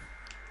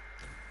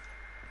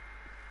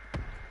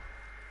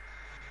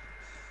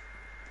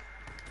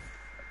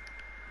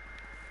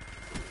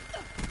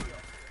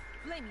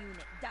 Flame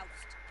unit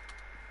doused.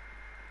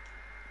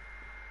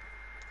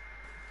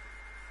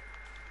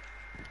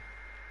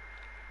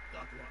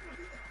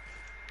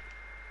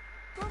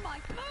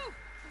 Thermite, move!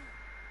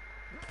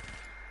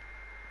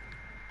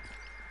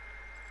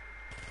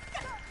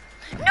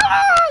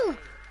 No!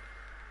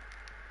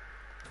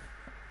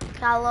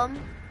 Callum,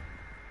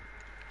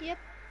 Yep.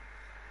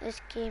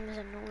 this game is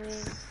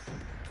annoying.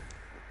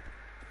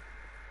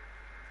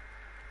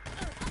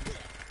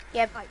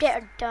 Yeah,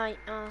 better die,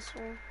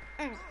 asshole.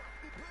 What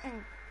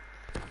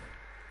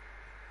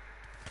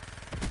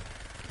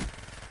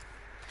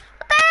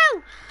the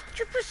hell?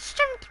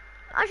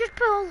 I just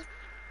put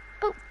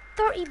about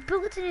 30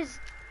 bullets in his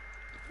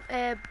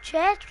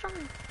chest or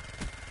something.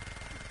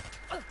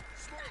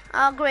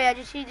 Oh great,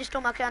 he just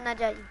stole my car and I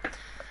died.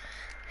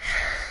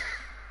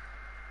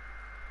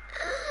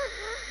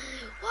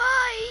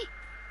 Why?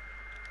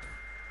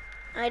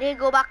 I didn't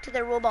go back to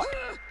the robot.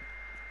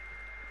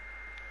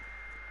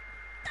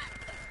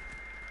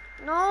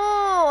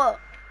 No!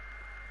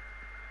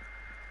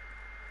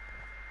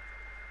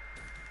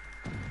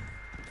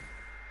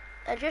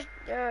 They're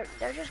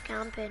just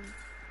camping.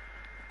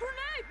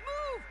 Grenade,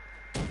 move!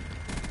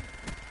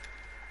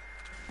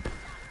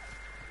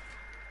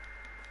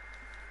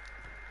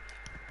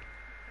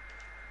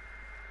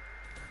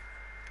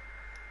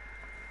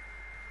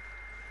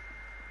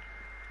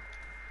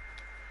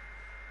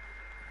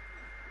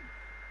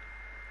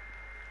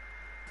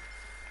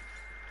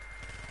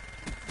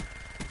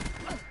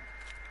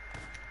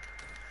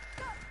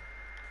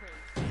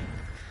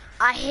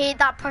 I hate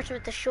that person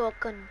with the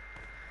shotgun.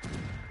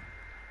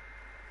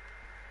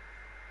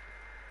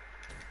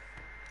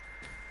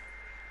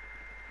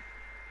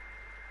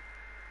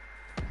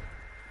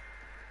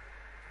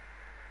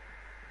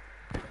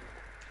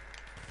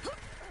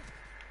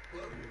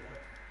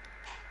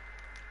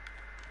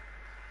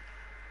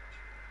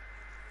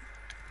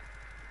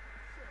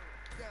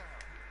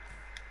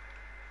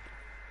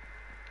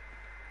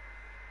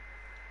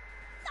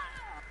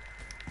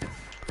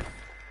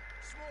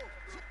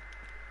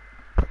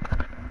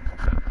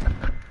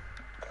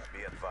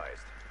 Be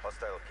advised.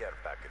 Hostile care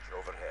package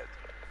overhead.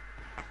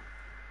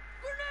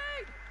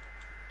 Grenade!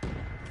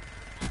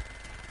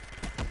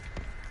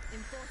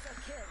 Enforcer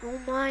kill. Oh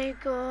my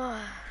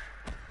god.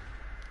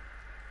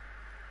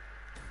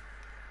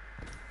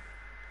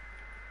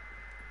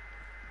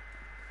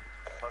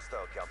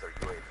 Hostile counter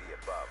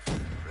UAV above.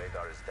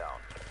 Radar is down.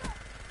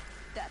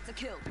 That's a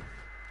kill.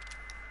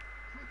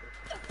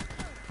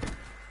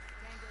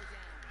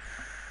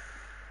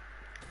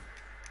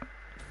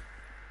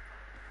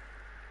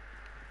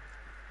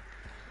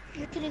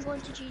 You're gonna go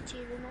into GT,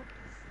 remember?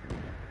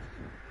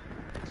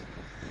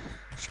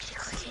 Just gonna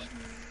click in.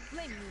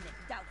 Flame unit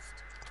doused.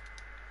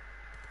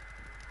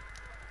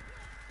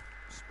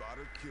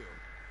 Spotter kill.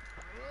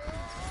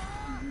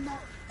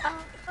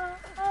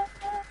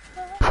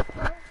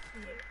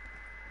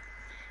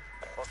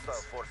 Hostile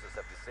forces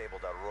have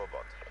disabled our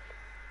robot.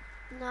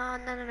 No,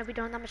 we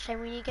don't have that much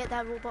time. We need to get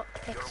that robot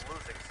You're fixed.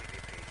 losing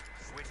CVP.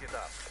 Switch it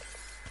up.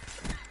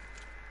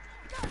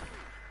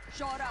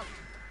 Shot out.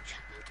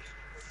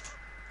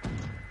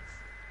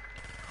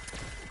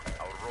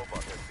 Our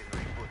robot has been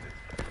rebooted.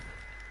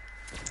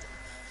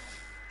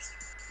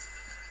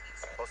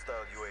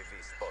 Hostile UAV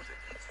spotted.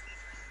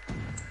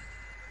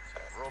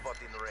 Robot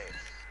in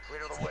range.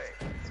 Clear the way.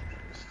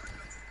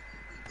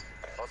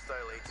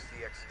 Hostile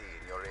HCXD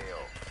in your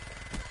AO.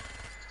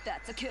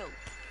 That's a kill.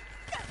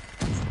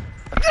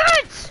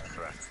 Yes!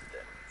 Trust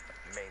them.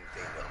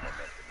 Maintain your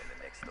momentum in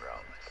the next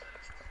round.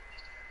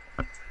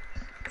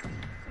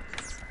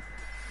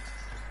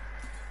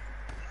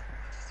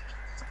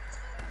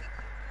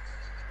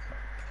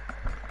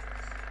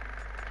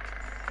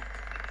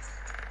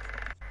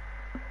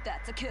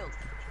 That's a kill.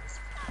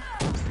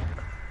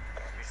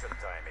 Mission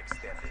time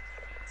extended.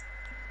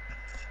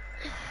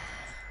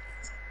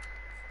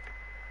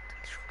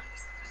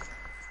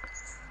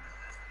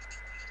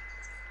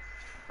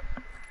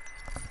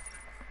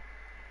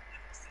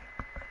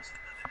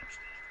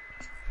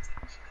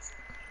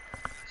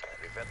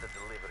 Prevent the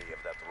delivery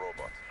of that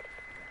robot.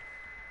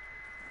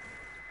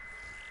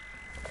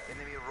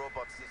 Enemy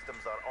robot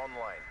systems are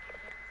online.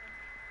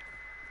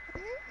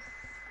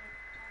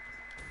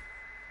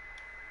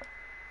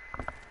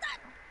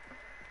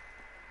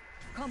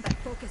 Combat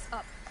focus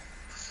up.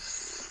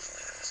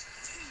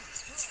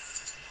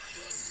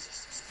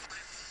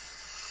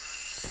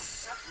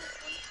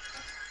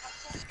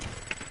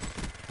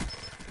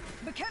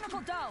 Mechanical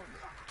down.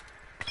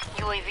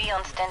 UAV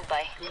on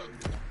standby.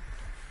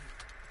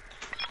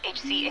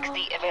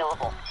 HCXD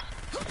available.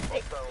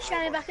 Wait,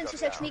 Shammi, back into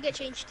section, you get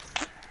changed.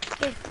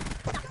 Okay.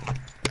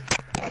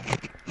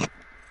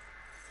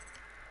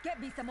 Get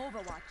me some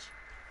Overwatch.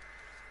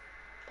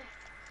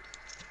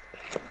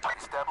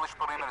 Establish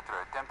perimeter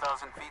at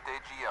 10,000 feet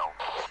AGL.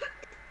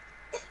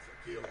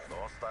 The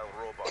hostile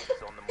robot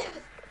is on the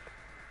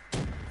move.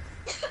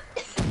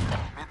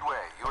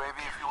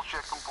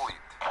 check complete.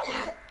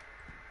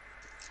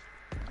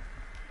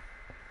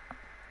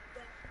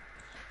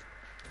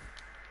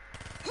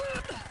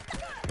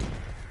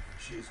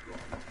 She's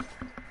gone.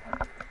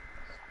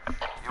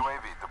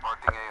 UAV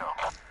departing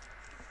AO.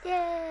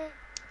 Yay!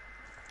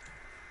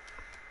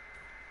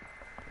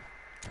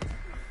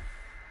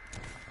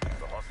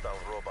 The hostile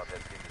robot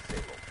has been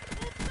disabled.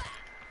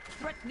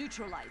 Threat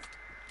neutralized.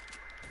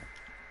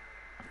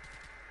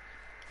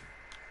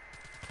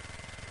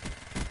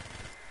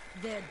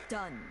 They're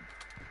done.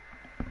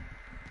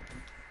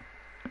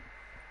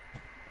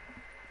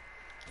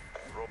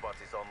 Robot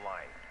is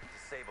online.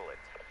 Disable it.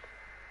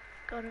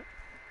 Got it.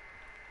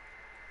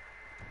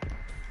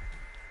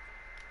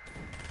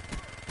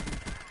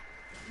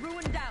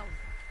 Ruin down.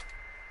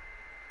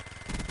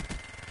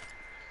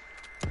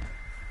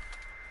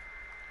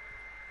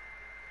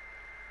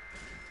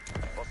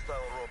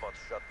 Hostile robot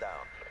shut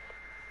down.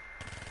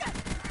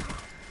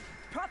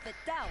 Prophet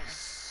down.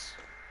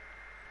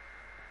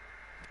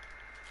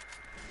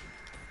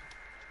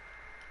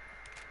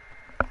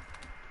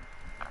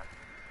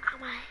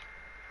 Am I?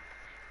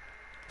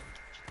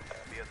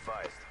 Be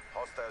advised.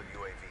 Hostile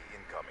UAV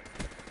incoming.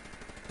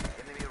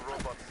 Enemy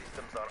robot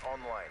systems are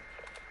online.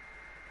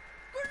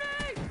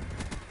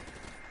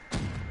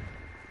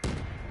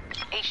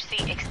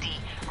 HCXD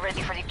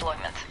ready for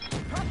deployment.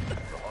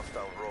 The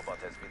hostile robot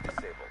has been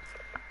disabled.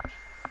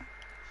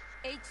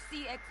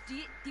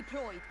 HCXD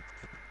deployed.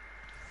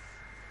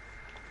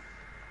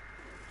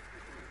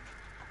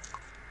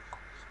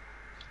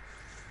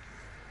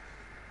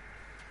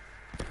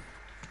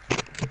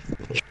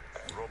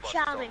 Robot is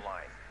Shammi.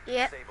 online.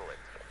 Yep. Disable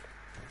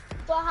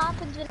it. What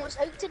happened when it was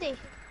out today?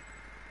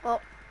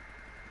 Well,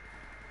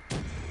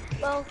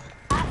 Well,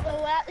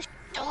 we're at the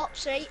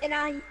shops, right?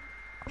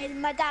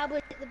 And my dad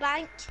was at the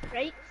bank,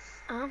 right?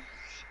 um,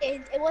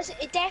 And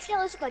it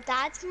definitely wasn't my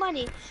dad's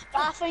money,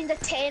 but I found a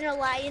tenner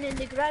lying in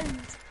the ground.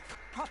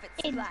 Prophet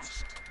And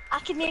splashed. I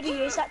could maybe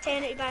use that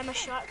tenner to buy my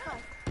shark card.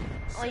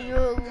 oh,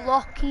 you're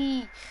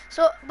lucky.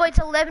 So, but it's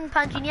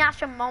 £11. You need to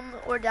ask your mum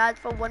or dad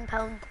for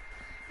 £1.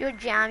 You're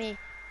jammy.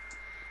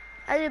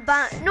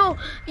 No,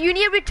 you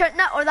need to return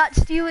that or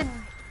that's stealing.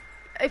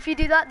 If you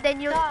do that,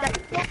 then you're. No, That,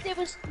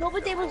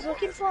 nobody was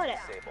looking for it.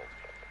 Disabled.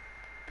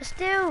 but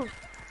still,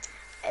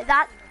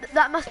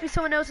 that must be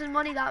someone else's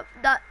money.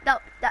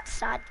 That's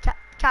sad,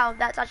 Cal.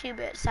 That's actually a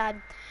bit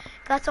sad.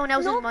 That's someone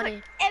else's No,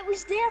 money. but it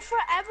was there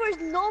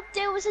forever.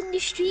 Nobody was in the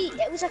street.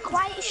 It was a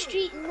quiet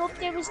street and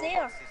nobody was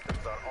there. Robot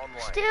systems are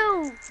online.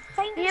 Still,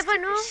 Find you this never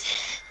know.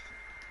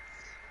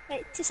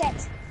 Right, 2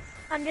 seconds.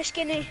 I'm just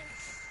gonna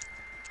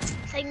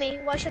like me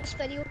watch this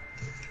video.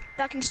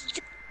 So I can.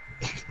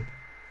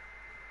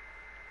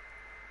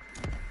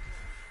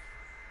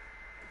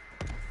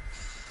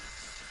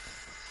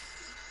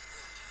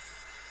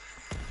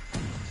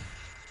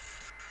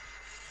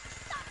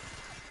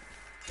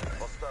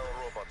 Hostile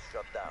robot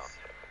shut down.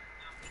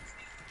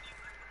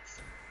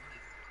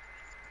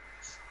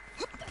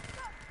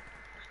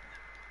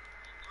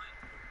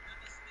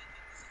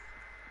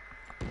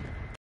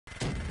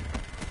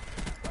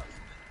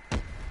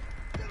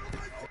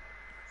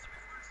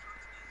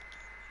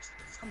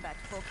 Combat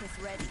focus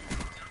ready.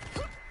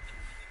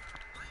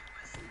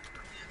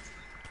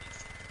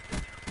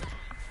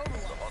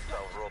 The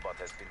hostile robot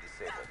has been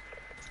disabled.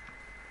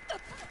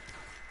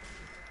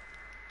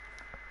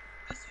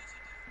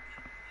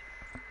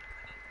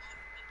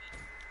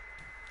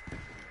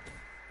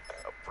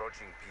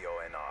 Approaching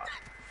PONR.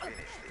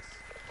 Finish this.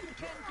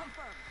 Can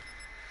confirm.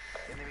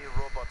 Enemy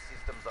robot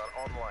systems are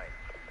online.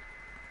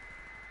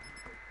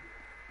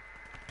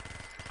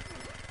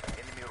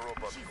 Enemy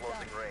robot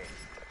closing range.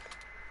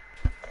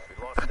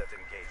 We lost that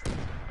engagement.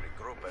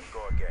 Regroup and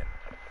go again.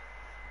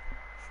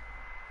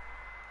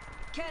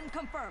 Can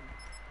confirm.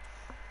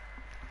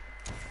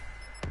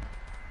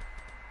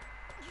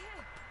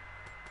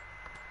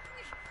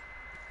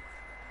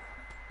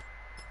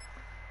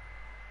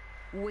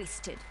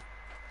 Wasted.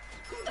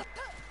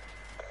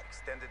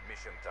 Extended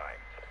mission time.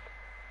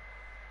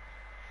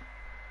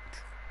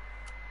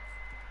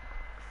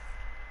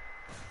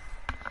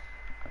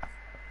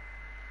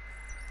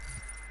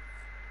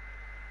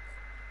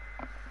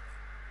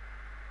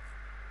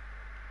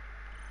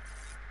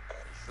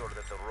 Ensure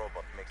that the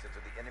robot makes it to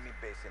the enemy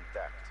base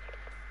intact.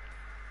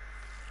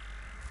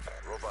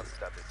 Robot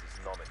status is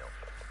nominal.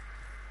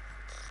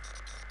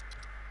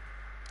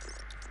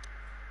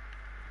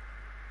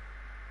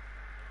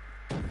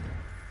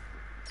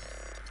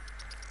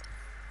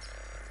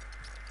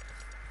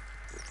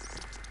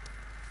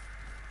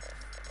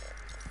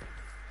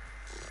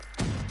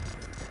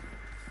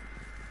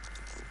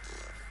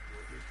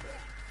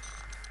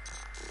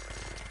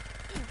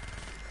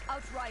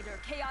 Outrider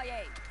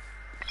KIA.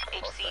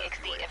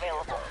 HCXD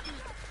available.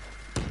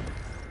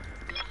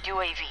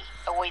 UAV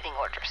awaiting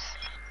orders.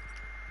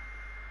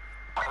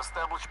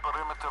 Establish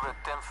perimeter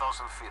at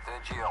 10,000 feet,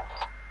 AGL.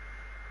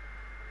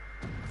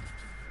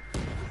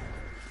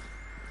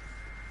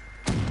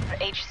 The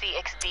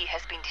HCXD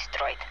has been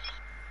destroyed.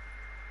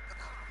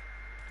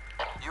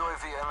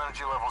 UAV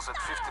energy levels at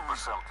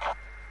 50%.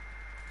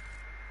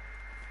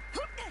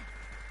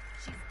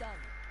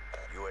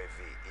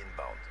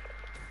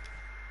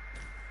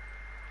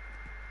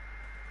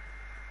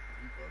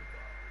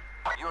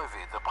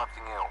 UAV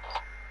departing AO.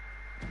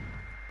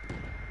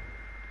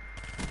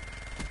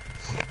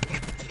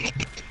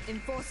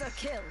 Enforcer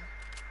kill.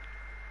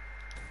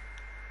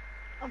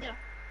 I'm there.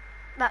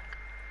 Back.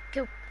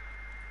 Cool.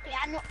 Yeah,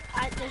 I know.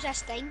 There's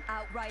this thing.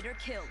 Outrider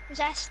kill. There's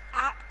this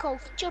app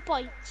called Feature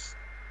Points,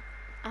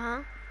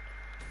 Uh-huh.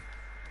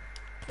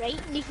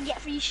 right? And you can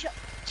get free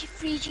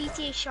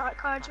GTA shark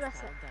cards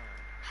with it.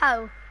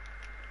 How?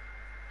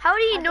 How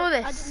do you know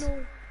I this? don't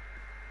know.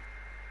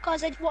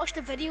 Cause I watched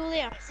the video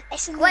there.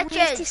 It's in the Glitches.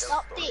 latest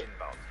update.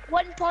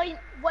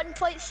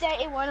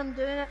 1.31. I'm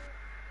doing it.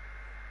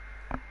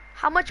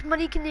 How much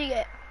money can you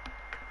get?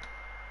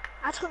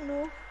 I don't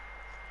know.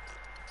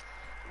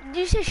 Do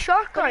you say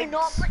shark But cards? you're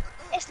not.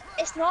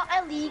 It's not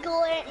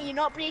illegal. You're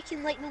not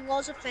breaking like the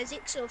laws of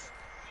physics of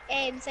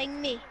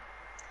thingy,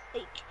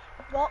 like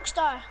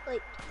Rockstar.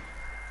 Like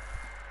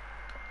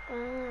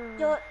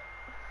you're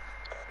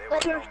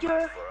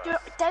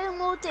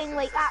downloading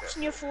like apps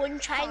on your phone,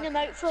 trying them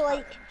out for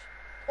like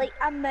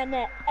a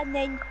minute, and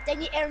then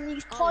you earn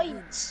these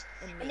points,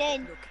 and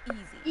then Look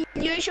easy. you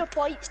can use your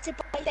points to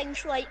buy things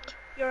for like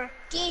your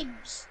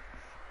games.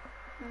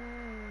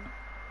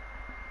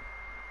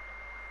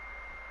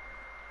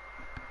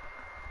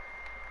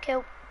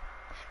 Kill.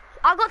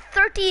 I got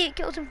 38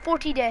 kills and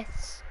 40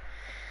 deaths.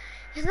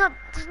 It's not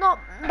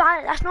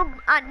bad. That's not,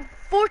 and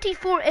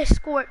 44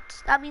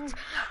 escorts. That means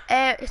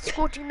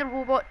escorting the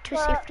robot to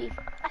safety.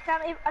 I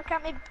can't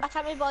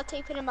be bothered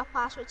typing in my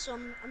password, so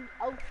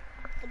I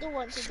don't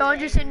want to. So do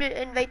just it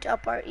anyway. invite to a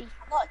party.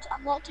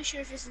 I'm not too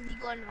sure if it's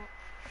legal or not.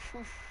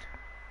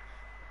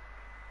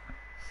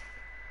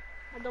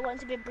 I don't want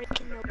to be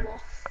breaking the law.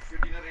 Your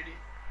dinner ready?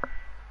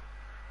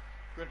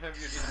 Go and have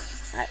your dinner.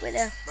 Right, wait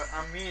there. But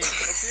I'm mean,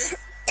 okay?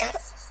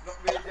 No,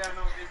 wait there,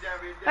 no, wait there,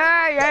 wait there.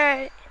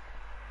 Alright.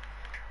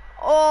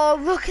 Oh,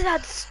 look at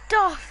that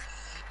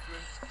stuff.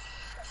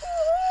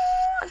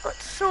 Oh, I've got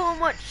so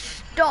much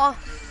stuff.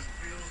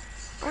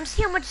 I want to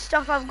see how much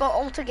stuff I've got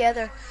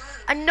altogether.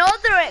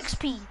 Another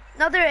XP.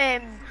 Another,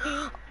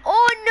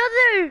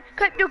 another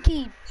crypto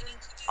key.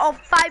 Oh,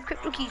 5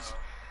 crypto keys.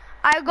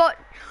 I got,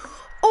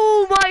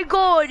 oh my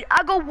god.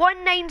 I got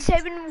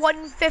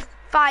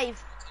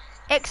 197155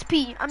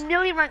 XP. I'm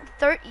nearly ranked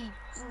 30.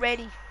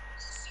 Ready.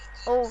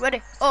 Oh,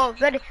 ready. Oh,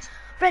 ready.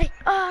 Ready.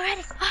 Oh,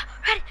 ready. Oh,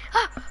 ready.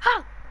 Oh,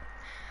 oh.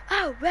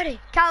 Oh, ready.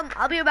 Calm.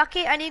 I'll be back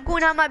here. I need to go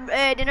and have my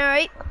dinner,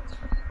 right?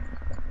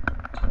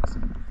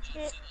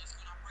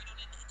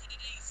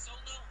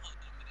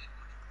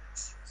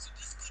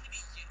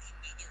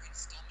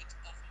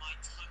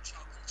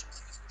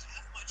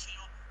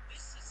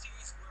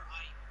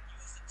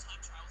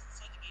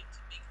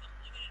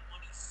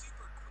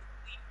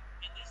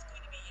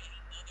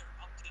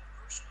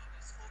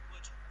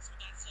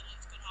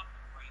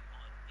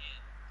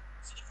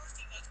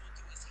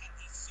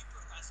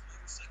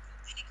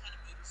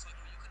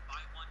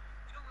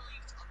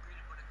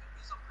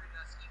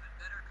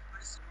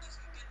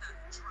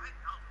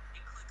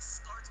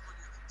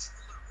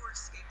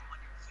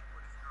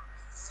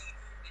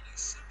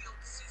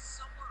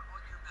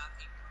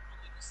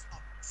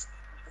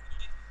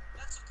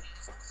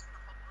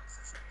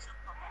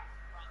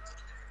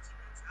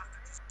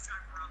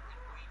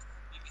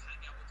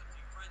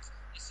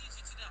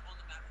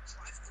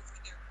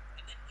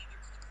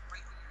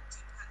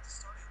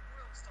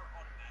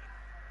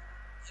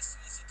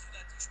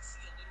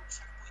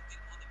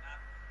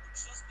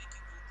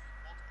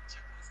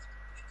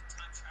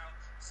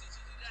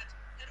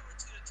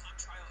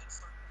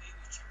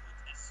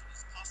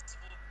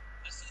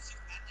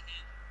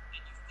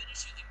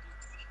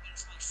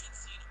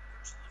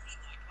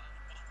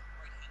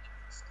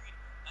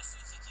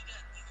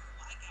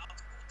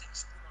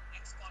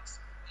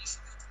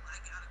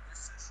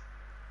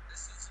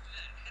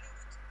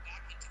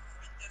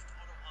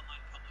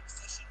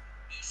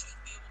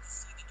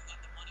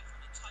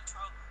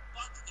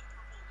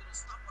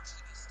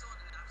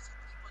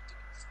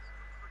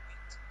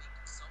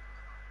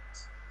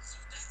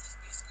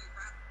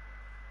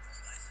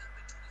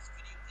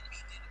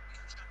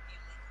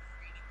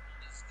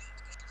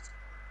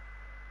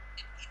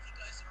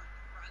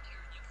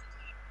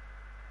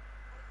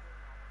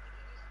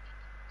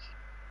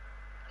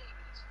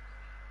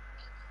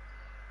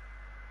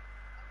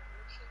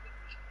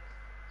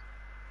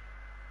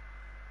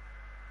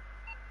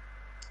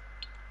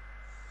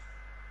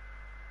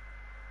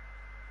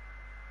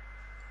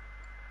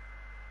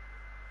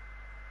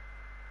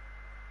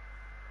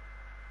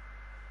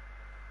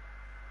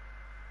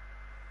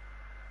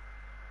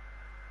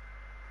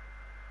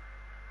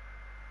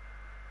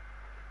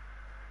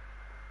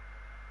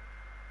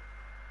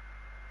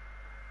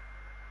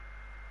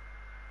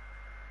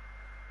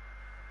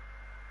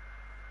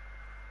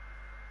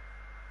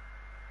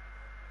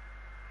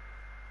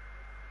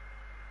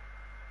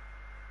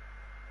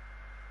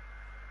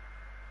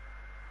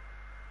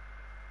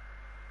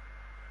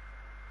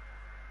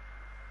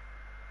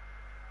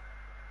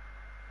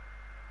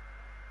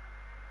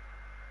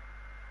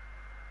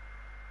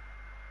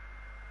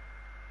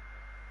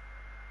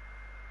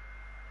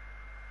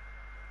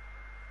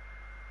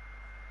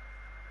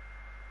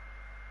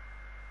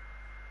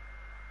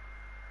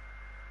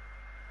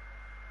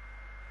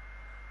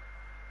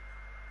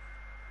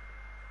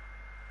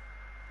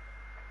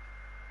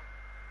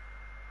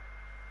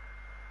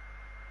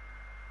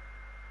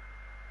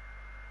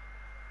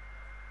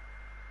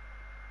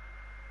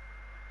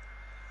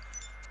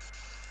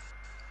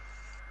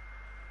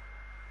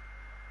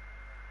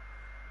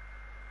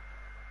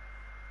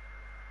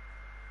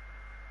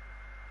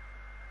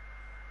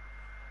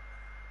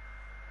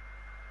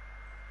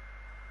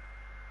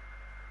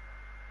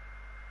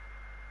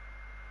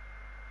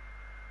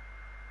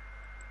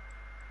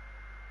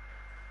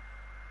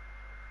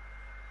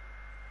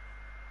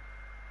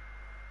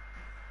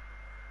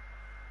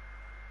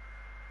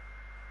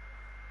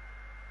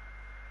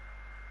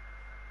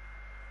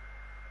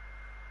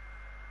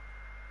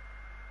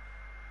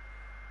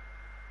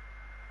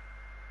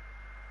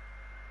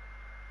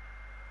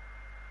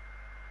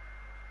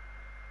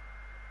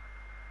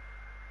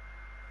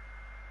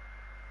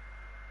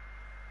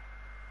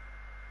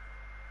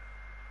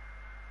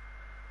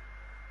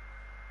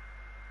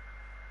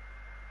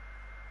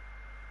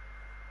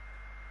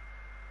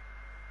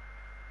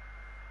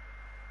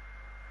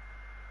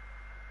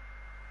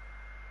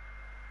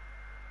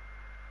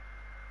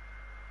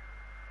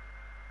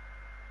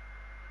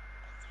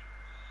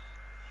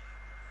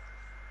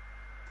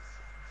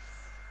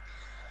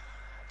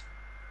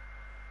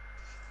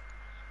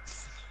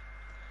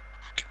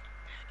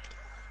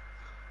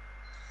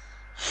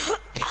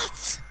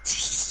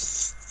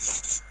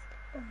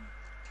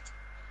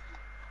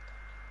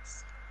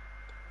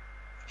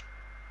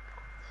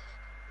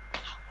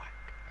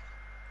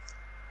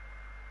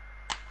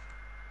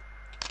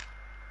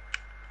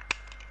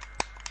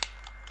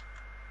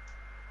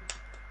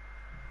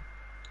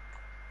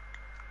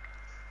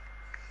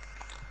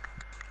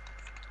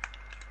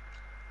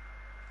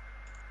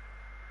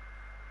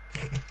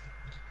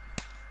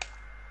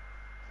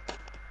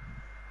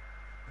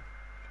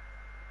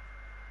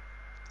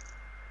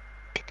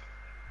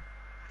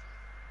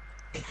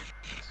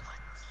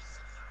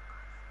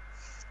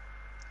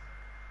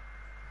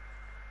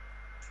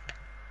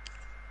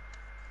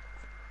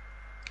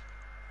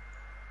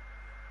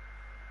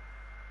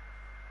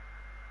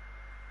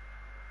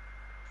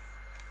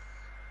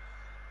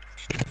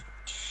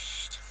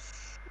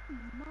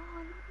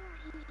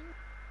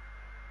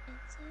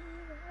 see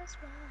that's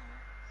why.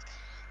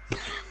 Get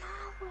out of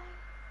my way.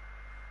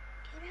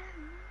 Get out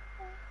of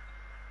my way.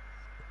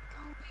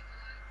 Don't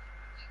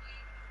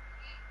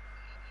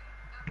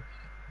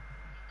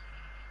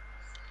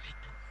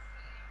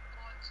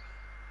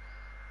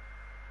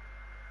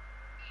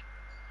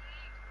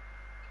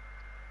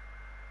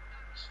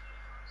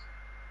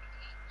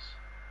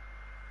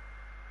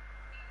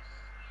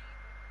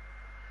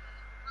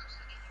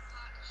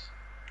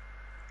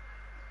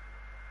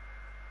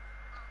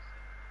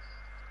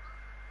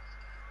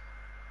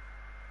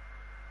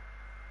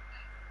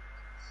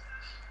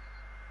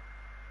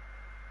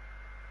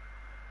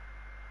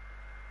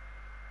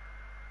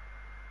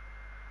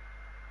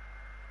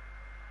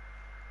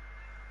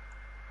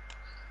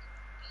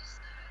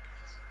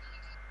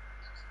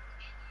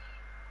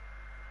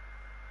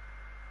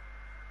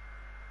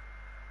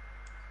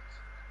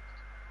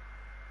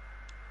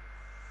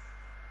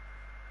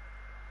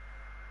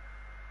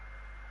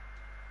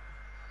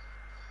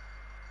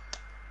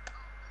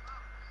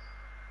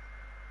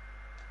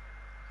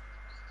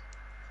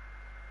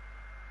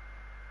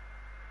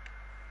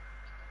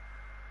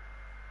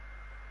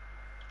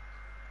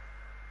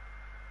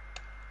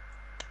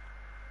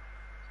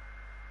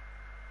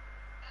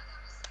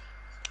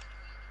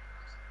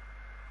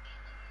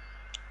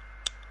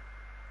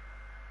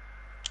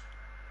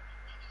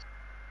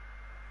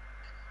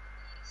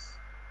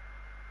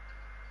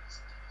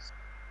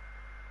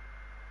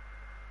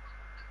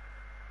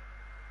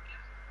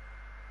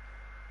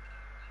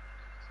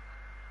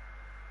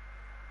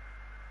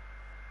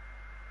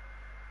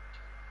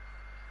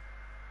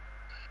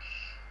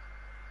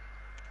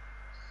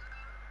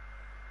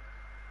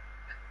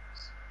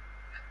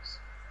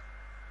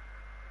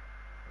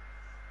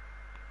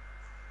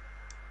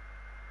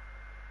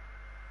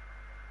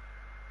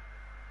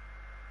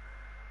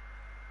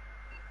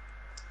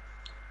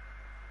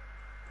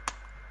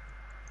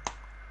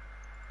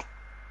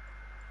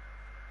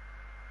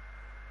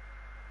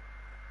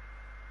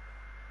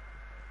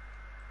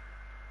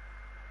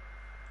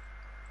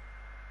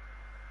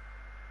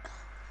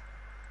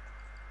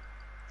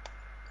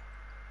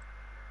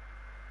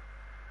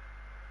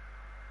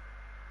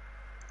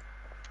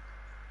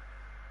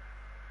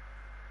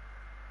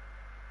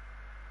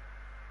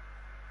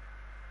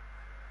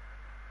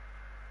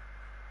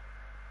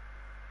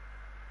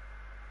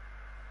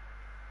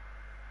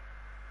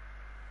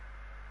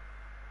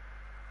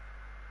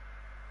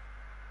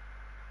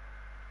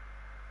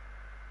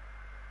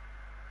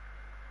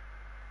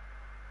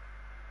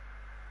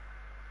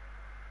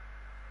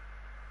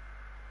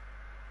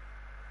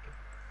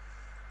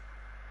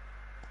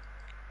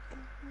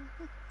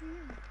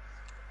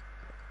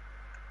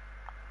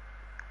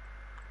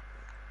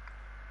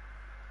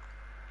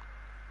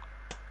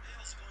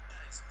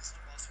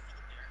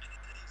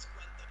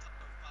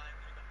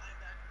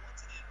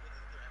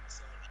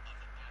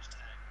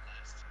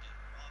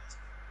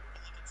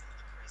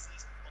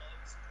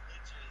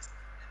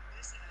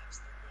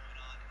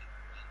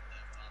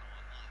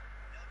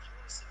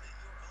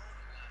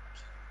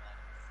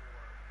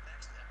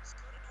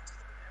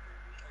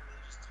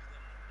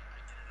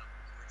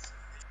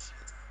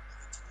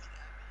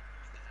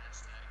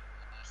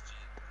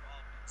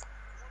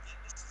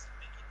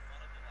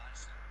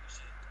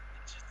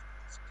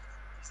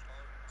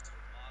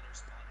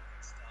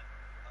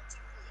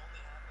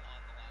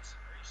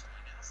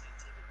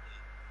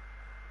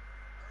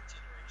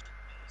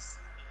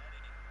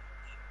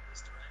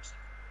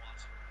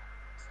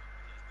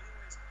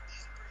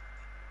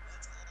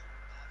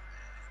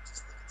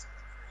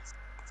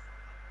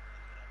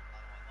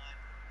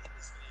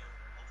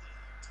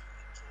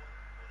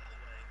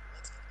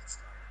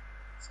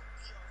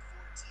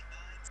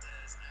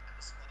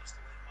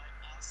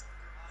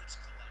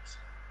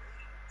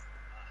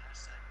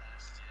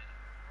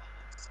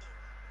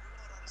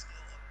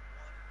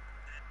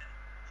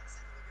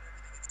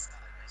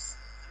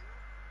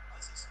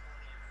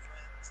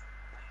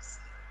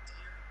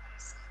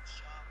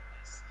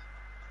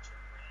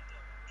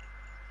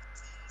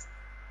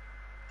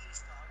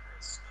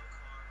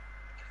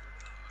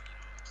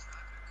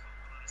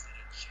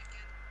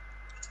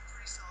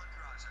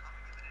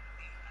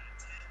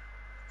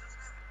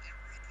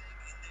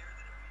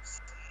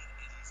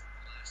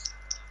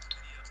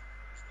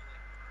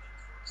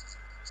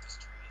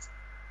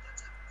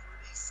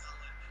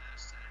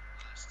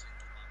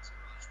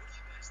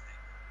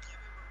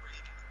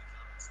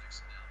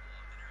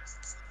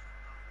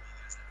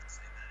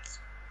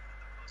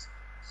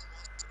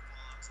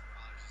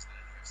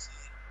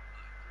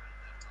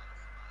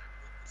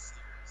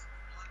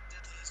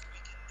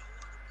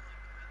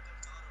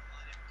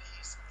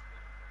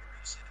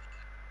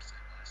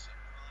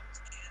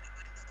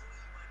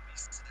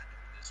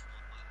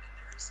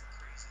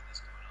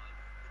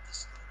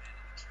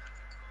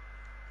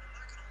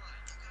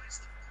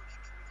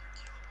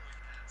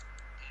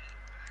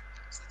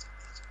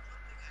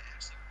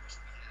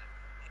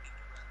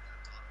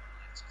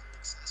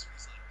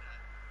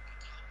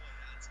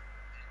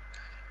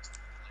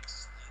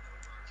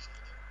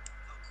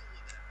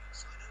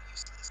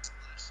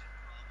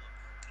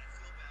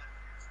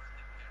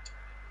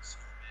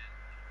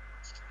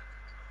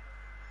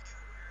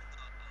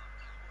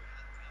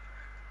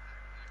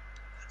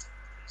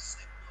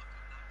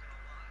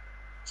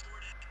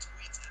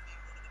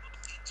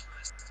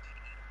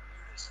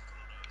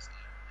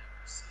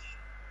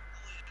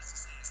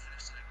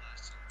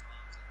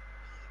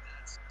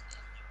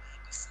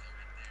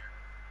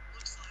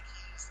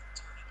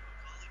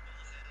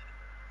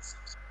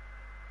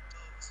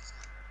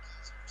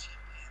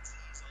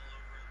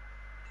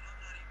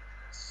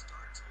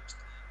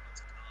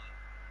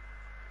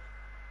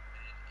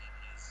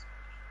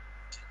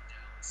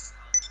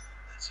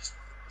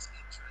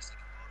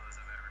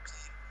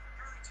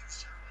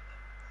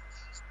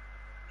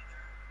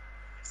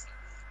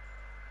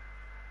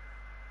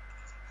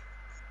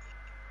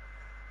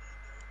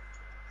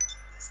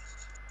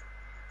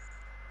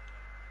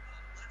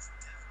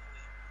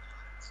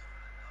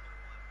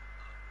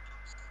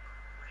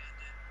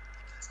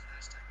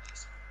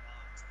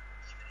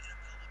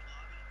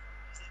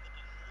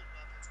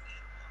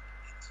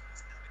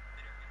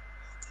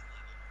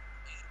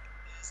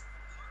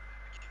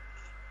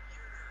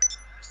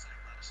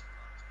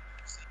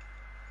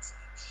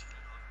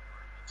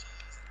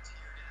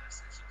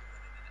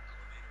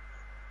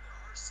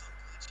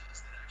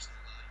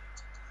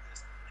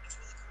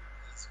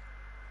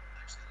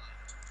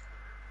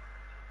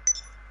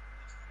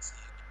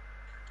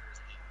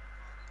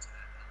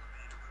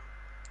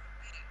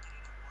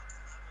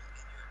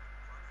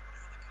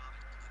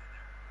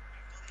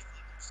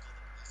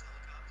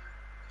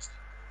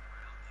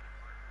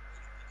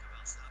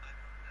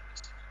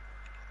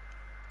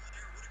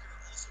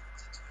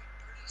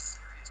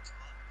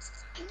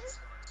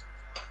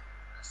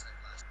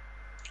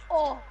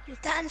Oh, you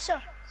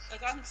dancer. A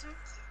dancer?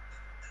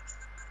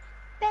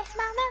 Best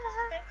man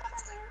ever.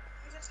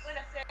 Is it like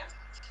a fair?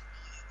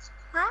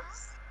 Huh?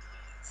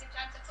 St.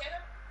 John's a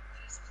tailor?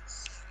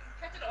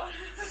 Cut it on.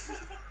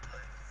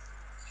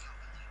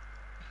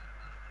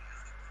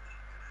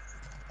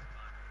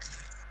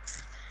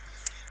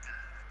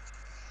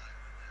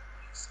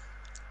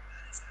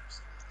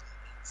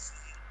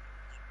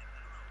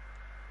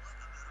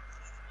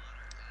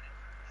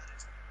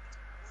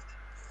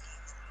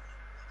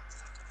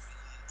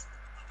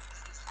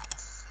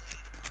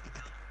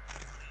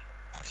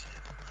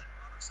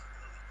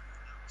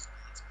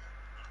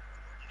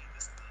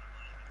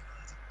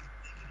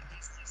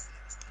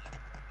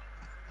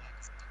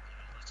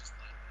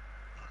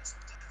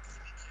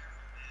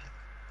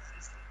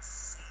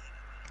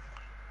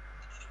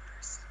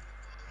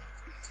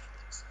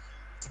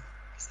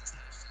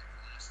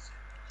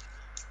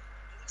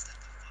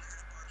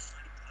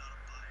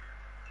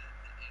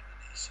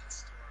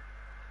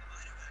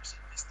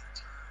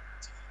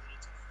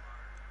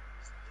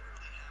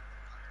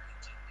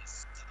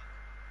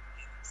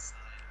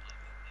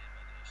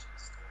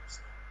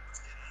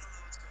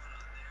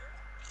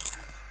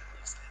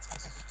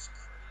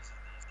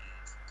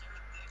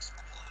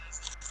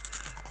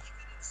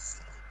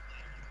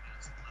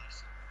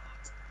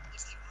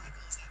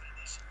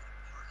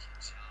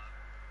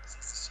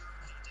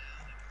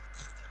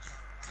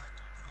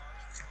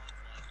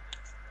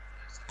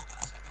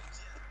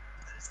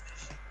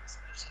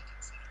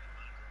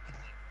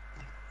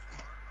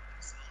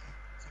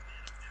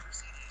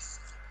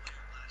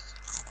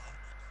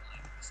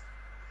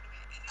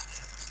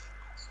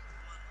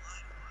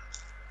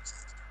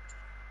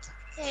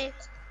 Hey.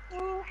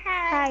 Oh,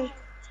 hi.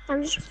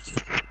 I'm just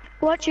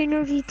watching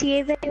your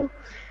GTA video.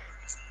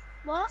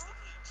 What?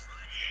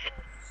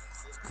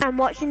 I'm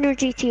watching your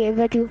GTA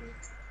video.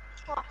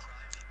 What?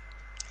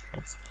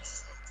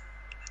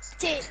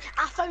 Dude,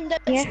 I found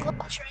out this Yeah.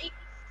 glitch, right?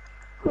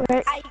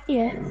 Right. I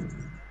Yeah.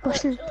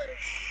 Listen.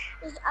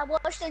 I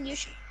watched on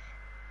YouTube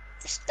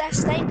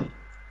this thing,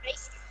 right?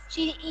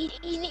 So you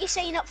need to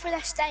sign up for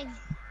this thing,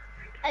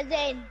 and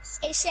then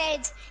it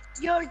said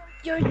your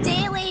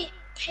daily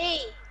pay.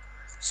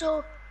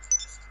 So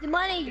the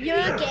money you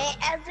get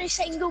every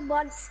single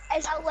month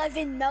is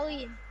 11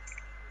 million.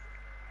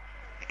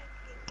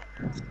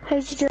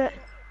 How'd you do it?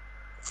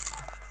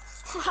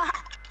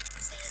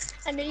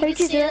 And then you How'd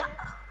can you see do it?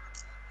 that.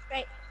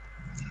 Right.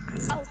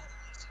 Oh.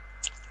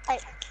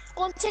 Right.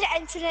 Go onto the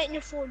internet on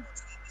your phone,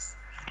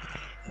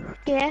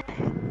 Yeah.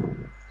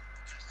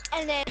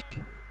 and then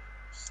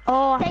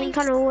Oh, I think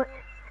I know it.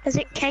 Is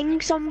it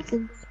King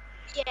something?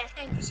 yeah,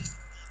 and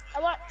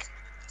it work.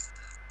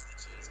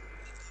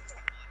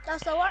 Does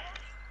that work?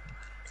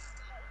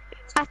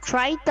 I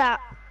tried that.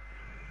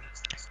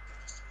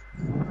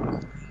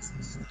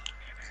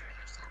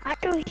 I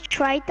actually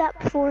tried that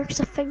before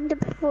because I found it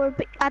before,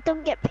 but I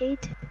don't get paid.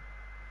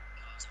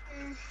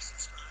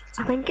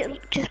 I think it'll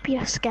just be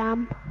a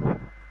scam.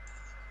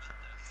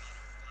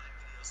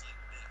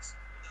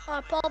 Oh,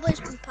 it probably has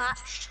been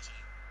patched.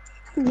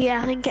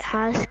 Yeah, I think it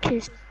has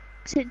because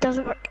it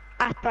doesn't work.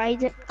 I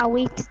tried it. I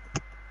waited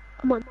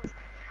a month.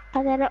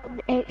 I did it on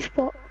the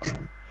Xbox.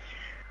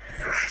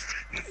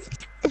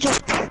 It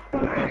just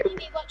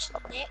Maybe watching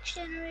the next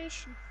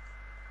generation.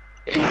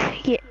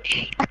 yeah,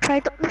 I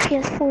tried it on the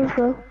PS4 as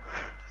well.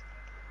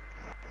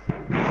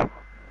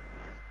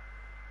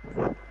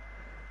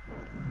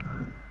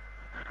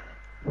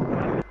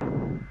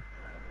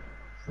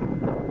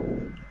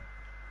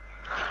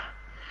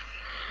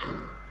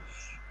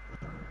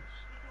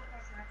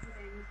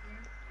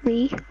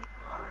 Me?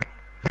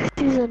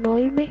 She's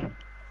annoying me.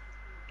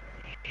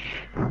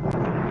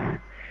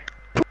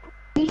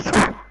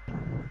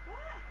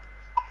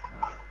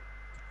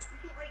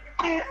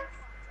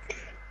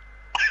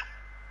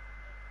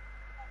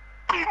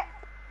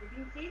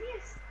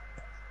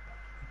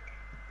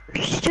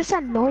 She just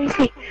annoys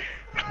me.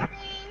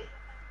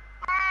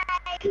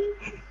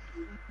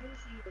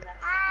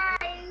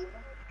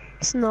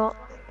 It's not.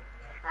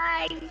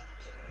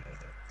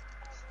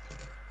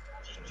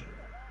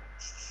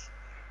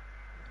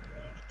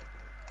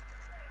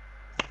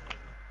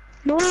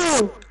 No!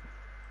 You're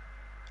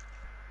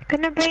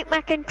gonna break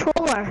my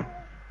controller.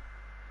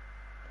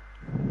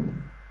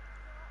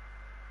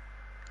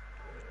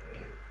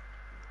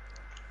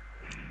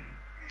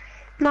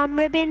 Mum,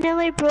 Ruby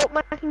nearly broke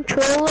my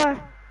controller.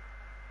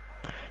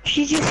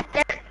 She just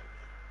hit it.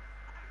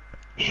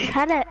 She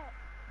hit it.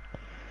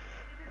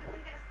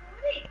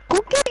 Go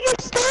get your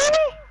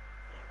story!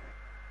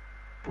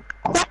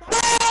 Quick,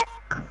 quick!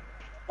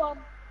 Bum,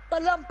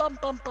 bum, bum,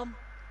 bum, bum,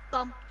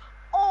 bum.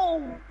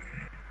 Oh!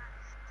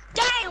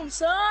 Damn,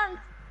 son!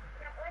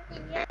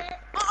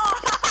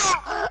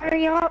 Oh!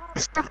 Hurry up,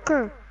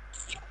 sucker.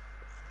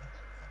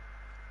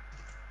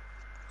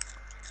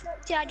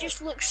 See, I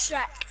just look sick.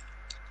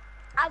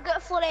 I've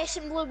got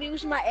fluorescent blue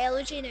wheels in my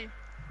allergy now.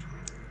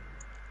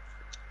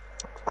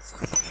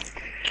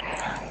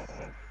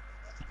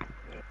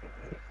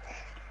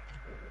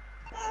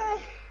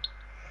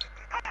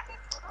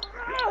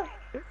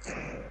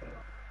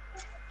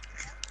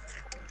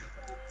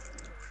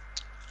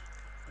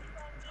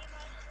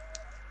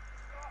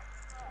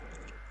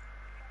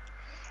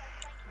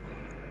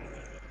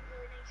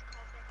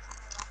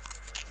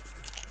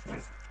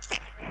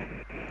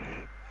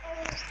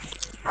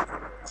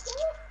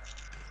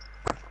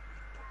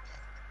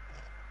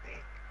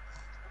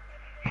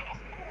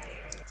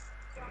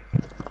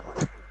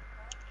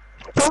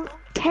 Don't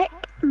kick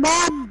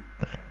Mum.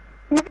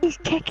 Ruby's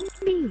kicking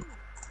me.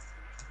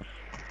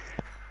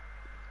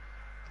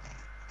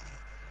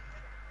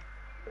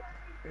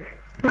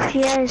 She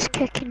is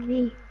kicking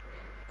me.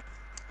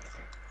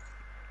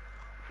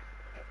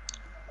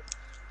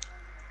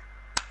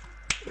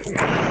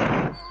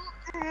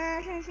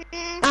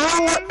 I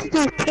want to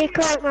do take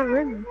her out of my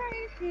room.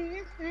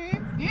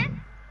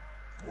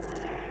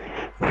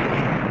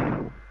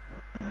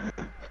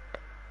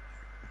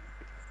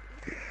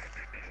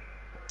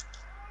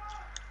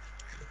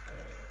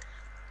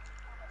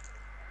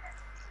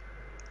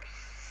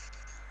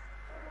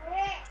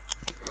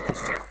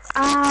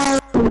 Ow,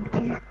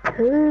 you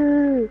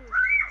poo.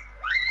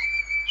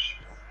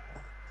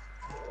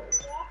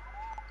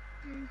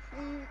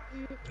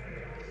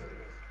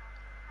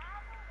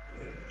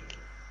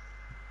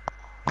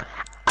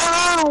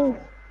 Ow!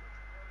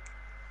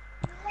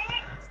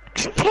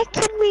 She's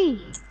kicking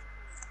me!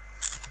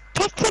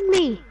 Kicking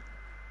me!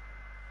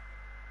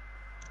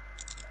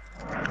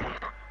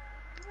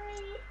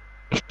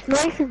 It's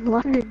not even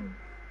London.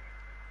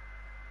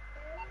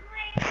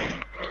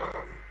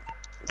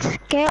 Just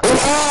get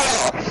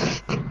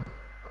lost!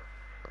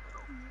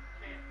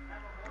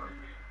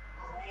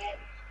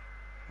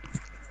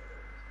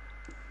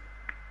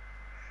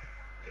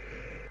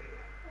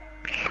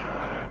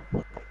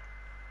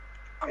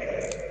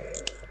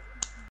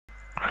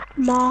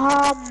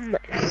 Mom,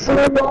 it's so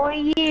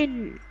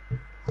annoying.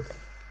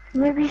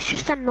 Maybe it's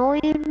just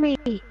annoying me.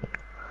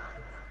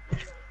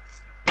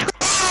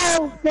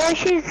 Oh, there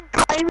she's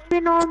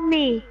climbing on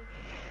me.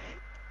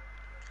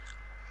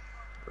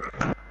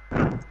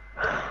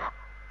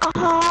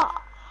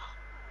 Ah.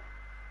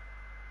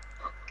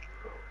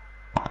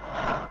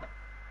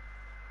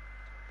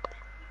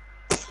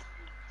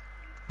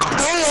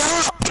 Hurry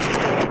up.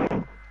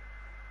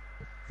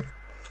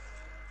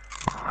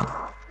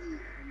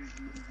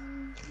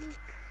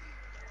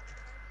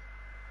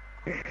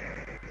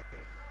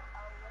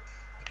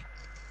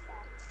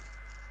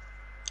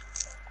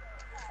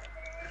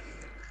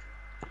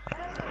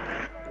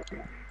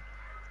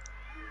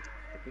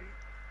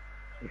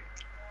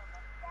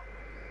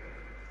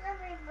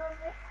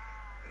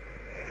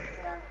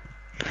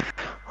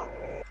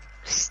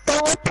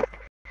 Stop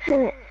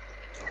it.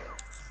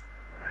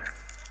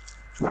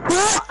 What?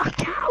 I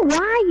can't.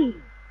 Why?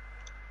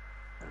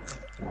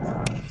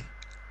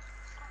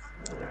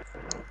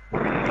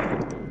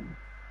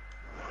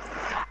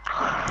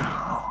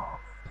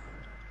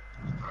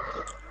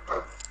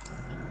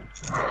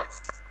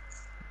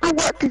 I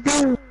know what to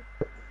do.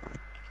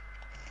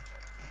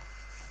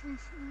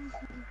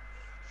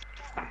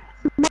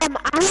 Mom,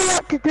 I know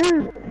what to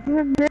do.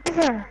 Remove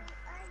her.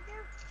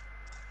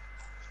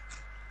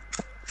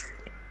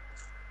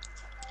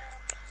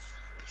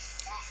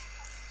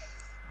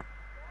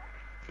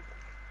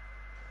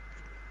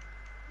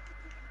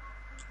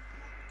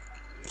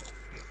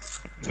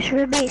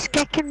 Ruby's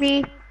kicking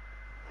me.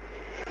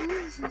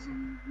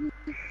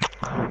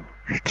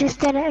 Just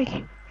did it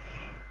again.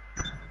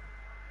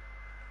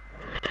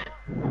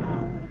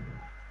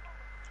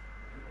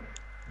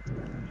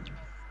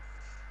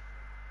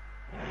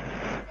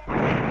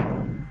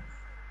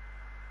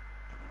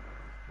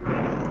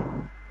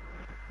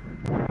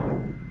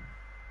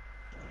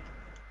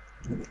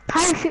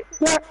 How does it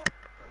work?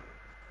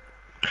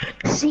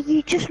 So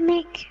you just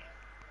make...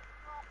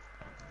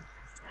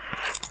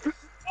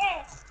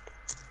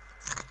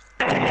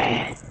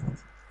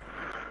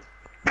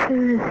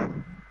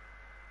 too.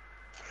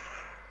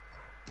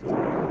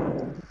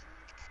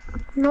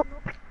 Nope.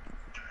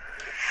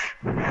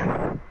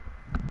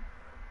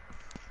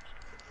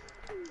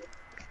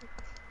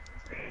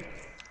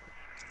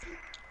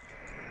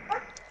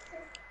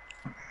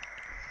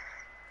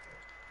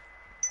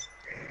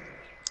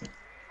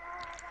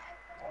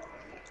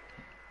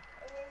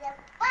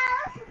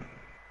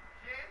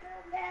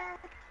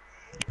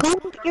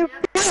 Go get your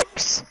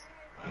books.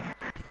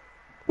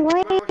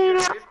 Why No, are you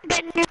not Shammi.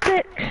 getting your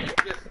books?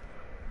 Yes.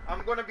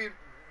 I'm gonna be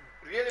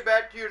really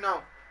bad to you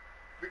now.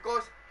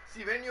 Because,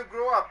 see, when you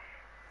grow up,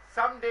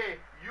 someday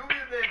you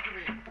will learn to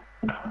me.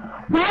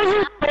 What are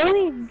you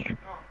doing?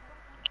 No.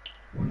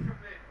 What's your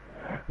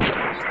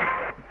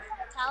plan?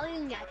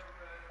 Italian guy.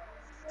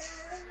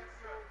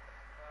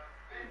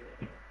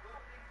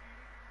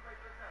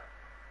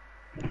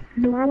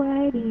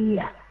 No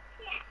idea.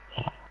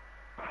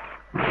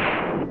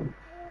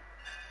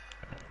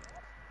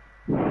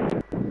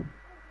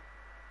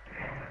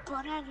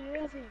 What are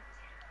you doing?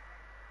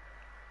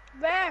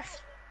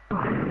 Where's?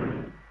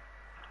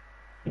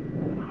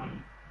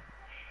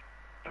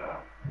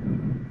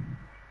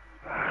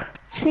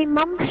 See,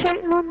 Mum's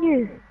shouting on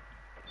you.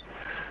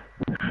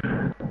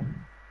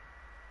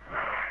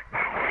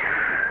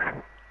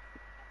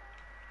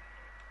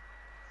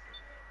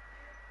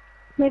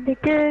 Maybe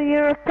do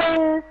your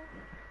thing.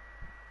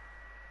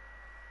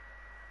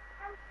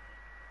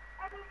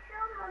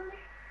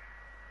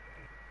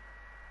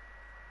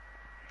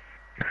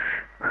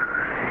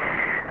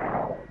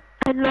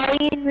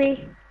 Annoying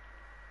me.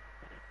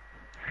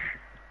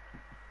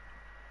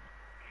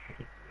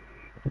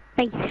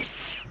 Nice.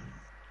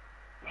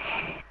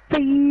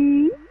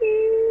 Bye.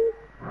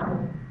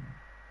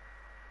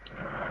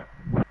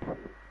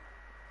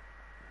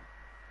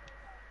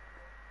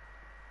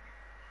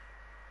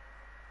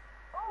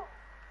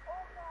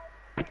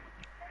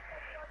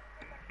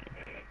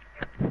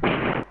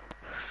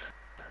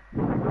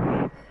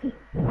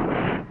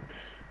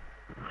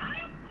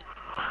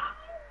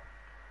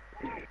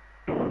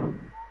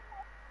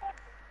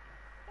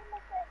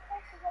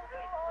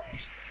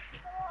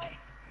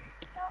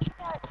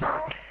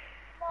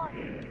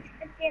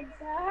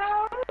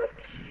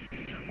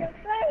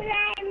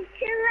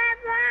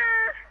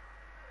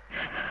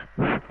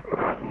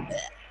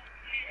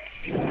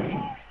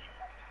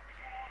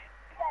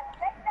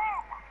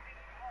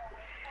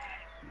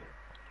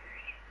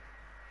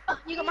 Oh,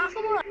 you got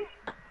Macklemore?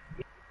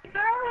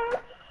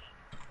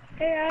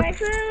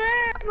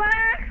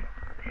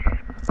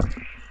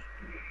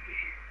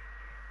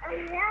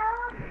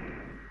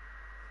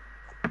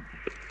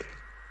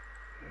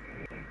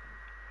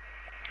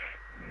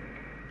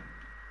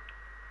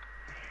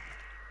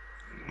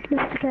 This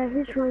guy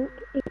is rank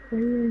 8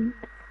 million.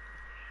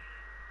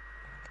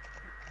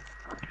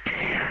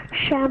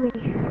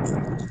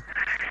 Shammi.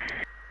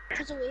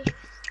 He's away.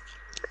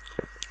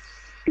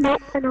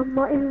 Nope, and I'm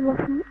not even with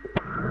him.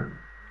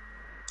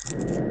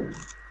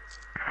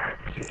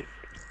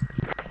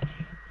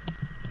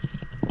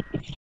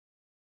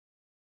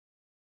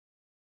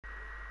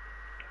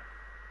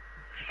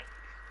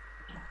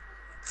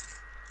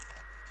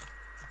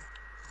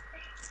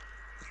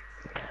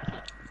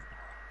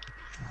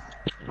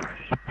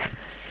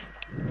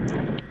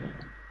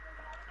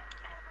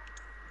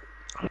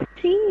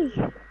 See,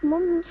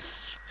 Mum's.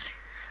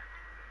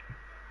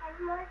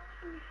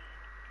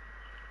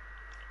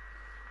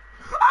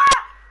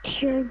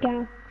 Tear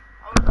gas.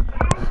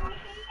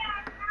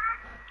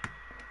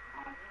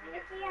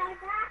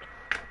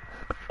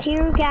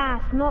 Tear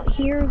gas, not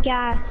tear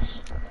gas.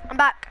 I'm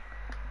back.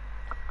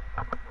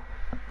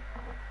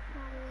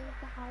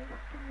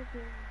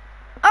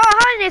 Oh,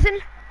 hi Nathan.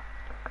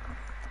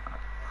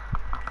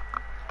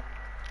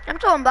 I'm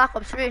throwing back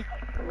up through.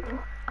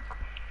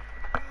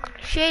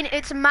 Shane,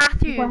 it's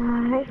Matthew.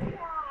 Why?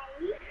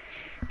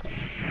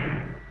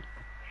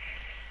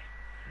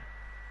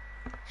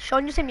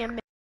 Sean, you sent me a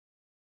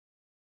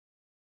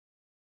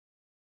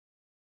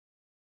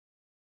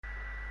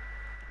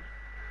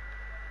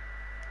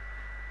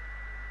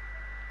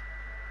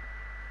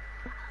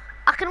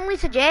I can only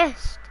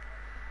suggest.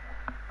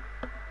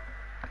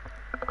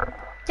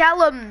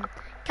 Callum,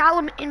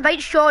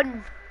 invite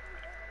Sean.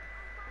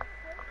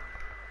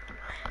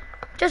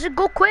 Just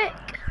go quick.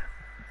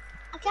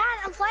 I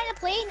can't, I'm flying a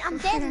plane, I'm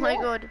dead Oh my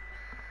low. god.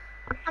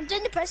 I'm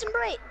doing the prison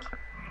break.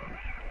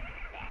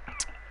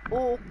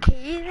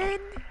 Okay then.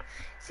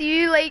 So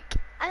you like,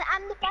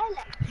 I'm the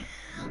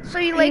pilot. so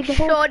you like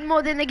Sean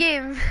more than the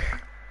game?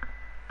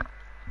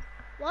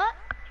 What?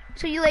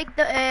 So you like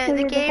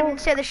the game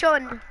instead of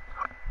Sean?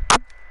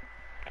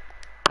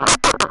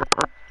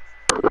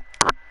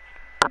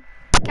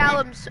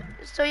 Callum,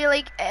 so you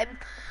like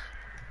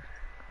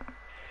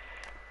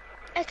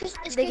It's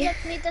because The-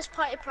 I've made this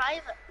party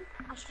private.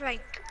 I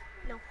think.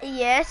 No.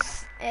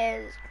 yes,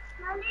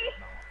 Mommy?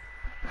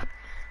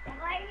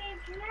 Why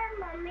did you,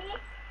 Mommy?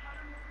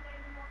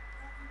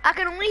 I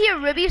can only hear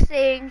Ruby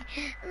saying,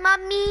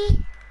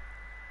 "Mommy."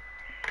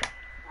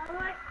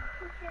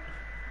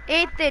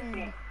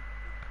 Ethan.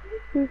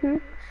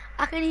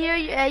 I can hear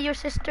your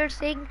sister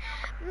saying,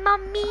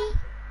 "Mommy."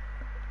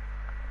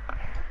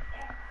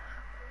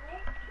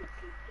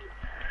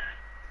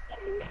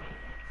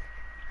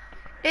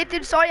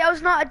 Nathan, sorry, I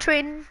was not a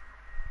train.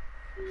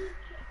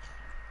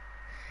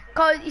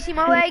 Cause you see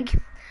my leg,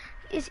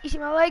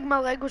 my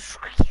leg was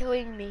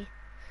killing me.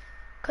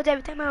 Cause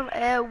every time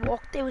I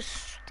walked, it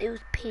was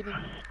paining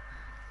me.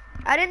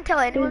 I didn't tell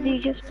anyone. He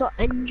just got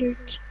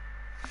injured.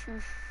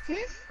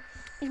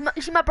 You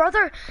see my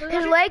brother,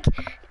 his leg.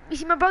 You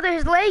see my brother,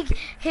 his leg.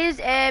 His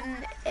I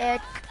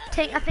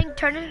think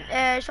turning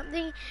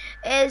something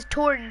is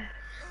torn,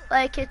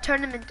 like a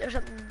tournament or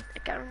something. I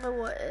can't remember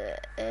what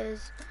it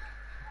is.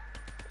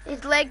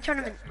 His leg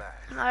tournament.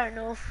 I don't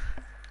know.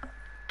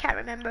 Can't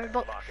remember,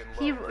 but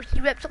he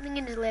ripped something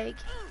in his leg.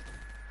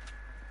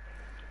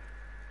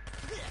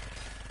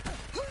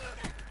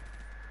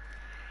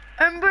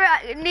 Remember,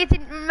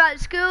 Nathan, at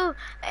school,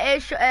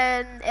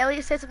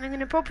 Elliot said something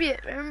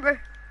inappropriate. Remember?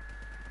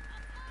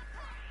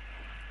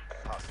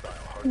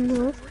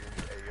 No.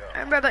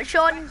 Remember about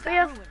Sean?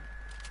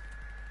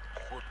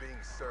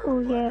 Oh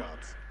yeah.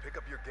 Pick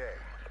up your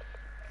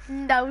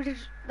game.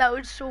 That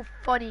was so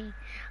funny.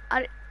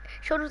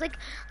 Sean was like,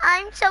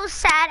 "I'm so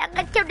sad. I'm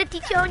gonna tell the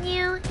teacher on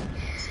you.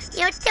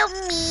 You're so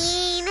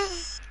mean."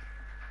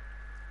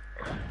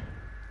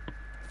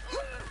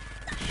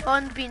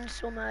 Sean's being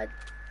so mad.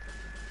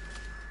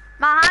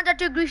 My hands are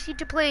too greasy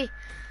to play.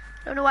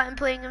 I don't know why I'm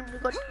playing them.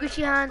 We've got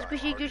greasy hands,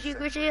 greasy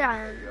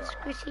hands,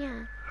 greasy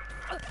hands.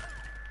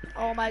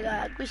 Oh my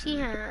god, greasy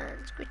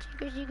hands,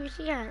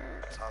 greasy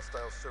hands.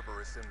 Hostile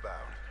Cerberus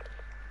inbound.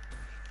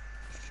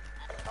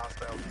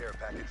 Hostile care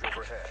package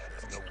overhead.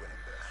 There's no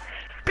winning this.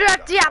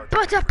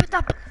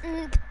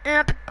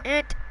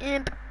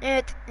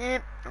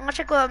 I'm gonna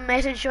check what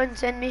message Sean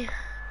sent me.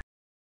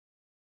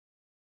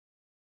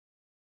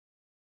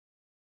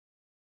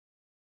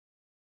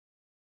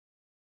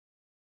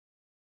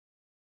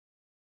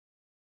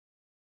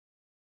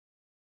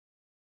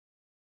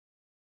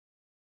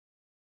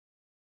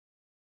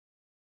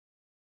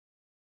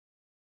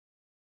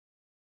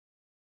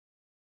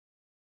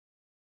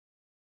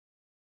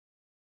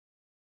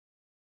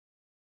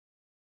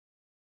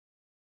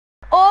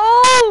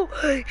 Oh,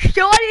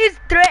 Sean is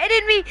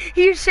threatening me.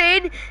 He's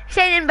saying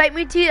invite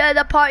me to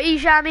the party,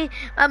 Shammi.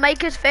 My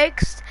mic is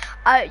fixed.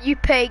 You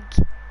pig.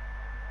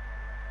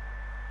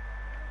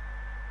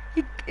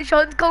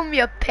 Sean's calling me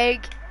a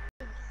pig.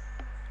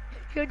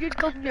 Sean just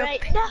called me a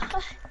pig.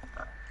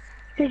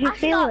 Did you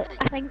feel it?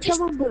 I think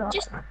someone blew up.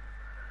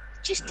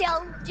 Just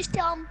tell him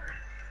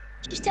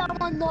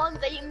I'm not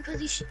inviting him because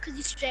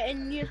he's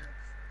threatening you.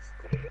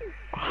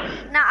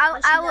 Now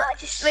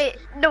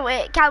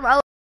wait, Callum.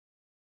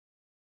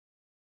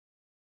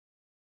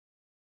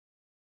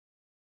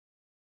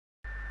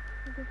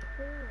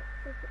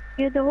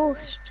 You're the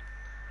host.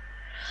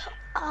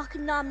 Oh,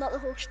 no, I'm not the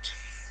host.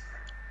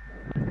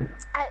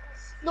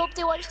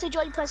 Nobody wants to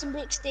join Prison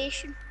Break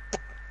Station.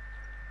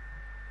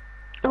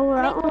 Oh,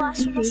 I that might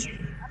one's easy.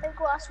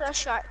 go ask for a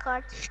shark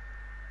card.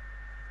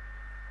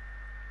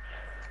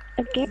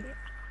 Again?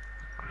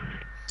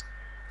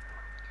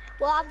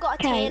 Well, I've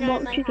got a Okay, tenner what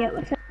in my would you get hand.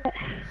 with it?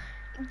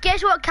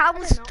 Guess what?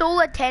 Callum stole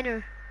a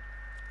tenner.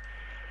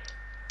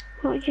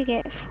 What would you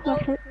get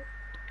with it?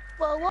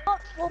 Well,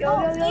 what?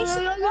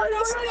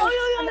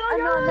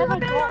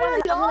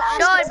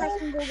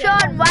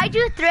 Sean, why'd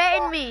you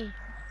threaten me?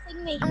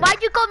 And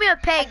why'd you call me a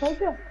pig? I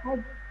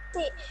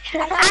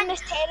found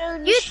this tenner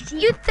in the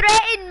street. You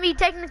threatened me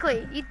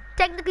technically. You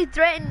technically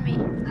threatened me.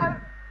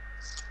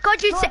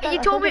 God, you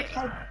told me.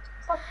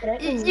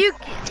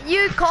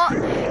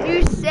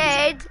 You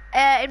said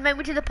invite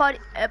me to the party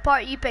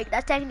you picked.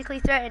 That's technically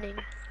threatening.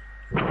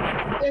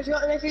 There's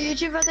not like a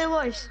YouTube video,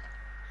 boys.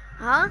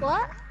 Huh?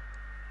 What?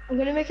 I'm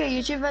gonna make a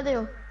YouTube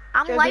video.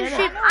 I'm live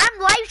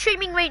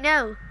streaming right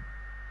now.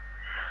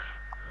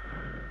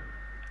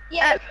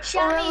 Yeah, that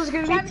Shammi was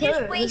gonna be just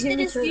two. wasted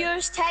his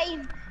viewers'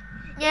 time.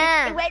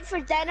 Yeah. He went for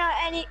dinner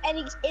and he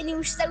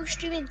was still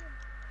streaming.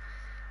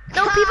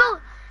 No,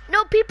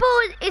 people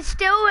is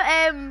still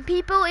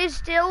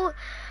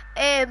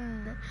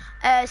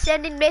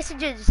sending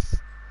messages.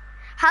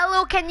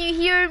 Hello, can you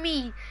hear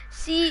me?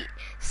 See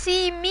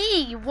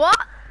me?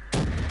 What?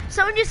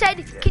 Someone just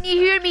said, can you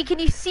hear me? Can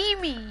you see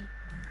me?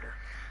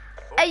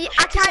 I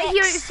can't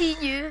hear and see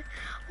you.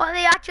 What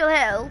the actual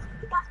hell?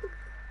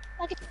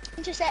 Back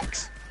into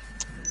sex.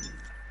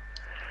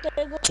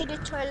 Gotta go to the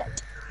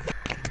toilet.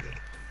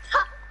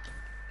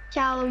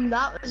 Callum,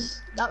 that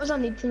was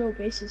on need to know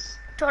basis.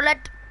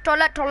 Toilet. Put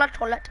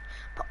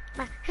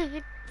my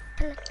head.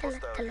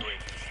 Toilet.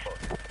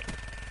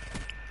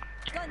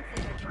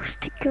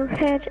 Stick your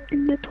head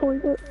in the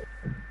toilet.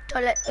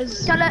 Toilet.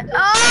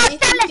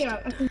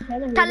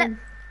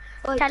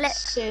 Oh, toilet.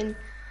 Soon.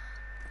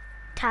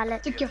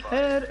 Toilet. Stick your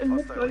head in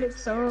the toilet,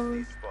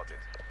 son.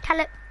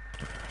 Toilet.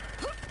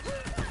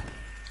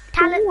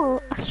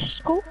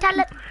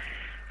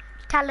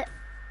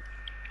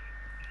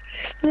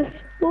 This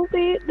will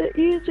be the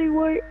easy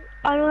way.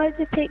 I know how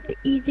to take the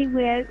easy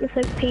way out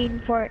without paying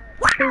for it.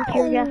 Thank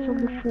you, yes,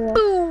 on the floor.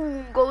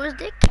 Boom goes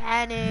the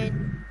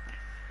cannon.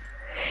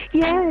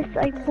 Yes,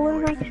 I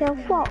blew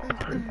myself up.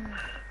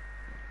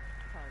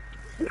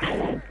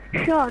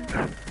 Sean.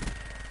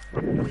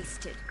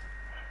 Wasted.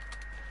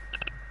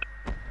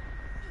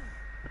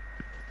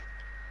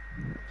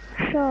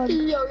 Sean.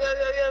 Yo.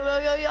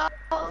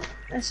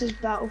 This is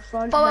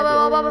Battlefront.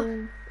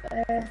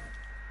 Ba-ba-ba-ba-ba.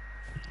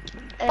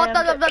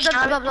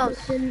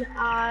 Johnson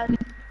and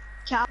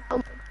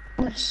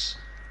Callum's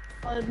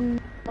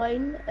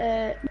online.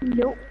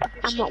 Nope,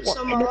 I'm not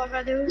Some watching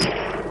other videos.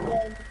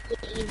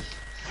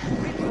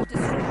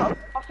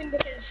 Nothing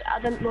because I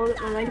didn't know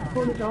that my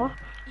microphone was off.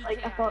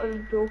 Like I thought it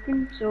was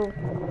broken, so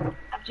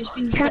I've just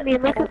been.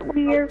 Shammi, look at one of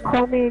your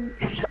comments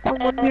on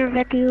one of your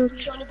videos.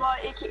 Johnny Boy,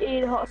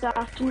 aka the Hot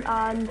Assassin,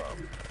 and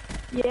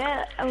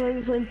yeah, I'm going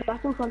to be playing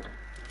Battlefront.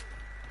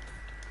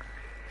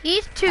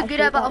 He's too good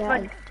at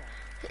Battlefront.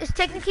 It's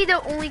technically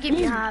the only game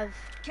you have.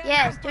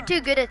 Yes, you're too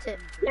good at it.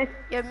 Yes,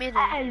 You're amazing.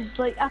 it is.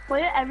 Like I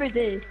play it every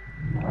day.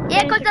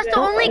 Yeah, because that's the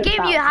only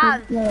game you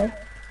have.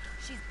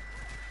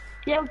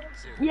 Yeah,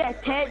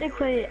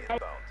 technically it is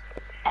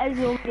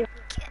the only game.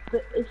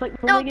 It's like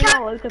the No, only game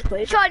I'm allowed to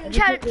play. Sean,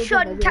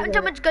 count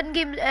how much gun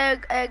games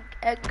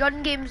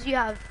you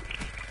have.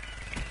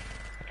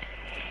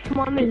 Come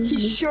on, mate,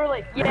 he's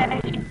surely, yeah,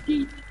 he's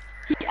deep.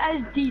 He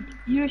is deep.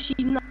 You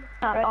see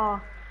that, right?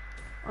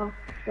 Oh,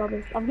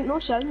 rubbish. I've got no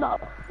sound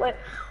up. Wait,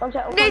 one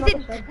sec,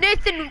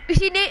 Nathan, you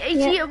see,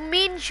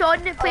 me and Sean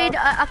played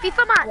a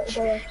FIFA match.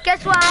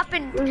 Guess what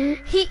happened?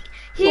 He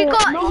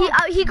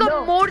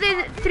got more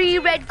than 3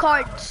 red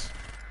cards.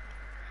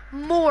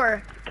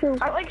 More. Cool.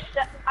 I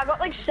got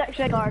like 6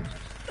 red cards.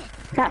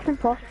 That's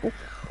impossible.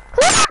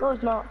 No,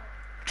 it's not.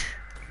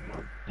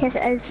 Yes,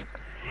 it is.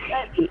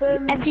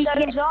 If you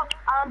get up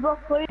and we're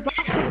playing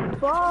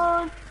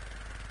basketball.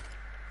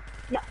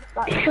 Yeah,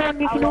 Sean,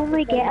 you can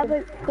only get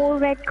about 4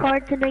 red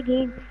cards in a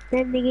game,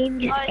 then the game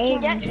just you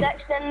ends. can get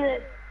 6 in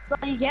the...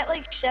 Well, you get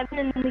like 7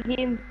 in the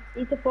game.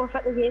 You need to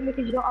forfeit the game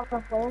because you don't have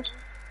enough players.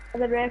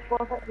 And the ref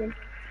forfeit the game.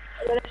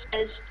 The ref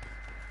says,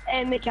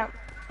 we can't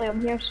play on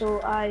here, so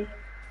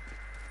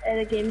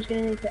the game's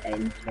gonna need to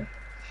end. So.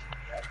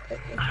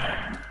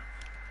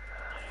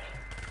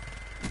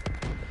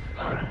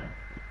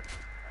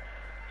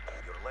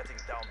 You're letting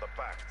down the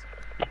pact.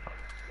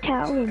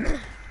 Callum.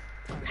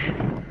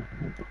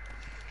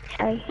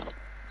 Hi.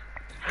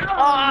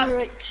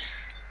 Right.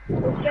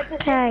 Let's get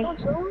this Hi. I'm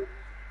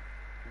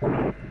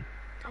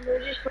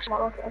gonna just put my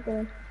rocket up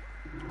there.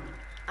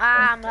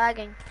 I'm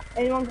lagging.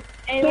 Anyone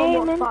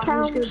Game in got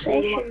fat, who's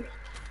gonna blow conversation.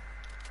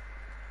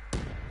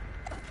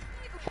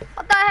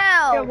 What the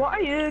hell? Yeah, what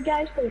are you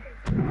guys doing?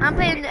 I'm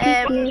playing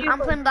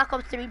Black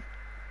Ops 3.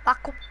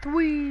 Black Ops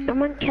 3.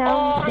 I'm on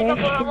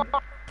conversation.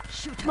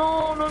 No,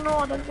 I don't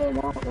go that.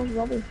 That was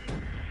rubbish.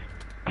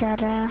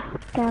 Da-da,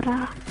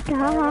 da-da, da.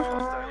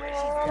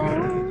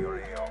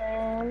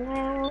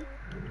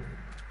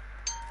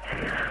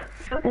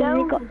 And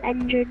we got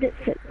injured at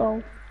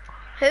football.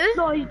 Who?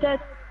 No, he's dead.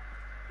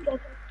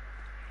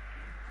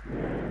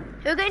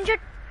 Who got injured?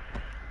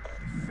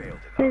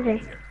 Who's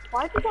he?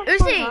 Why did that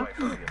Who's he?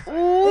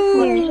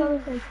 Ooh.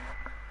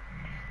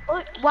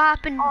 Look. What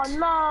happened? Oh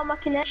no, my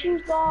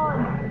connection's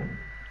gone.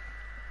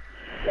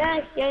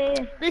 Yeah.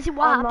 Listen,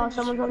 what happened? No,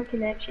 someone's on the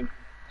connection.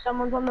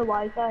 Someone's on the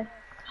Wi-Fi.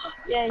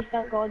 Yeah,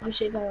 thank God you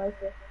saved my life.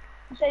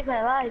 You saved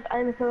my life.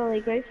 I'm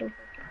thoroughly grateful.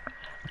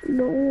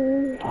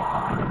 No.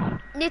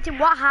 Nathan,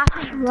 what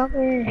happened?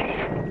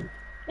 Rubbish.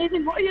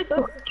 Nathan, what are you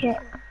doing? Okay.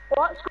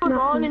 What's going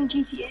on in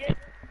GTA?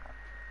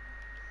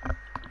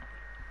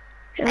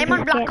 I'm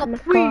on Black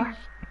Ops 3.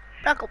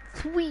 Black Ops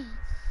 3.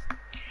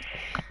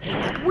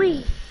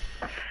 3.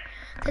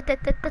 I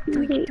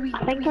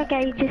think a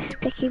guy just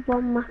sticky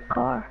bombed my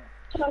car.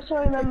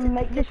 Sorry, my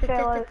mic just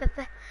fell out.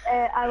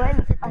 I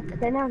went at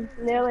dinner,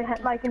 nearly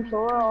hit my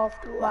controller off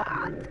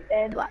my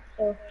bed.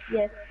 So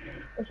yeah,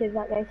 this is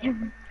that guy.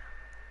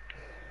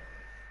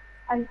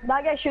 And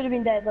that guy should have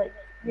been dead, like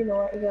it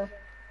ago.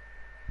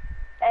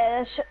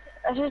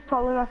 This is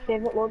probably my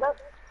favourite loadout.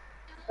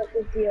 Like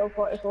this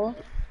DL44.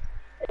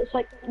 It's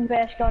like the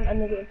best gun in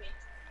the game.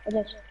 It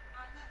is.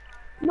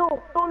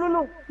 No.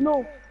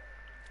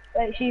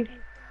 Right, she's.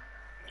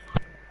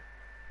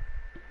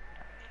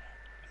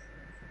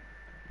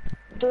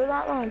 Do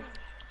that, man.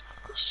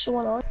 What's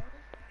going on?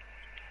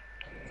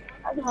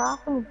 What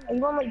happened? Are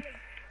you on like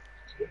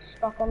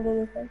stuck under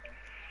the thing?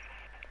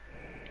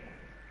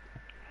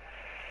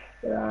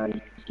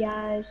 Run,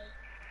 guys.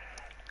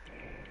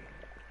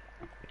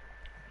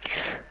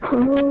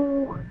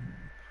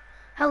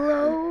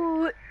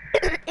 Hello.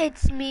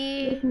 It's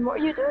me. Nathan, what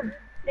are you doing?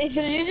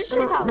 Nathan, you just say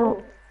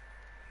hello.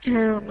 I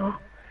don't know.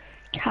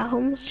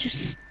 Callum's just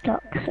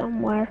stuck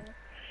somewhere.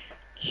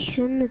 He's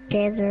in the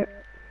desert.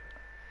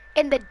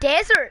 In the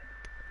desert?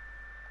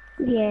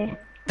 Yeah.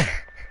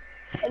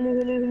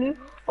 Hello.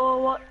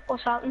 Oh,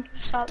 what's happened?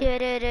 Someone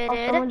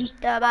just...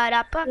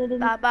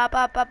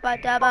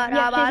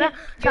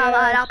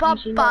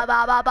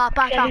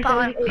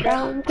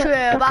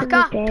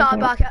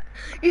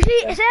 You see,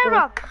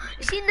 Sarah.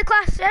 You see in the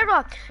class,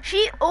 Sarah.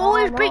 She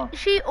always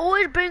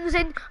brings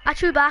in a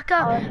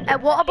Chewbacca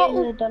and water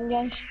bottle.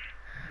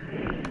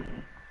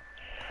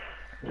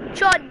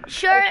 Sean,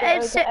 sure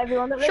is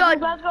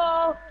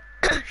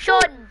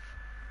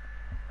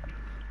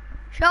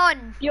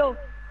Sean. Yo,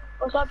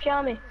 what's up,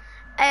 Shammi?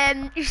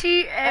 You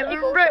see,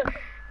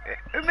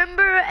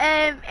 remember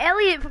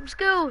Elliot from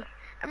school?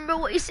 Remember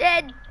what he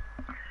said?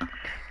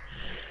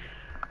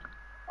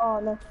 Oh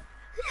no.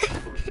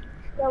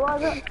 Yeah, what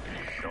was it?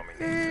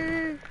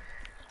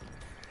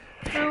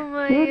 Oh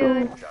my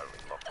god.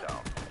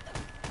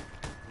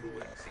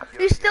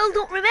 You still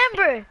don't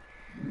remember?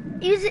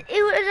 It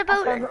was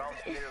about...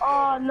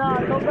 Oh no,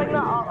 don't bring that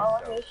up, I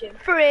want to issue.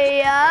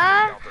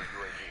 Freya,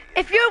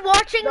 if you're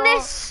watching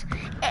this,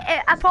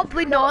 I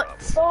probably not.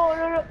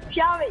 No,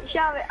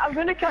 Shammi, I'm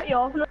gonna cut you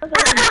off.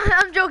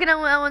 I'm joking, I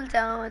won't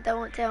tell.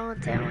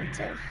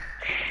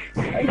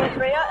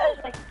 Freya is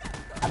like,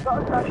 I've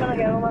got a crush on a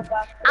girl in my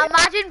class.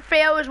 Imagine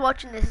Freya was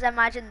watching this,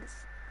 imagine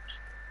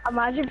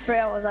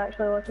Freya was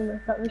actually watching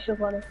this, that'd be so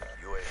funny.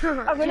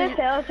 I'm gonna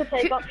tell her to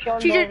type up Sean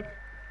Ball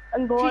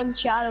and go on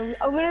channel.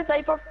 I'm gonna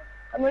type up,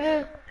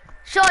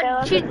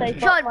 Sean, she's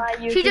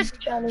just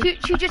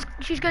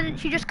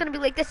gonna be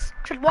like this.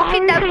 She's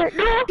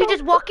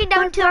just walking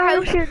down to her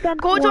house,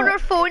 goes on her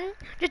phone,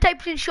 just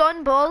types in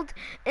Sean Bald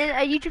in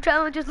a YouTube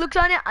channel and just looks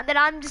on it, and then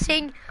I'm just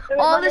saying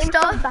all this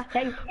stuff.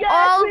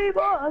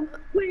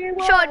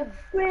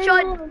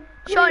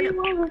 Sean.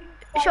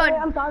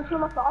 I'm dancing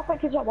on my car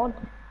because I won.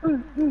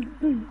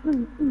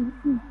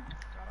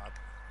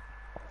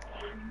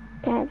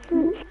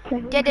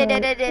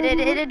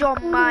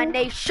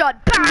 Domination,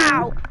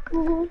 pow!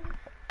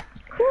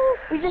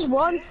 We just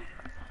won.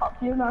 Up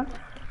to you, man.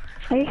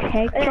 I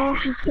head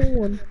is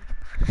going.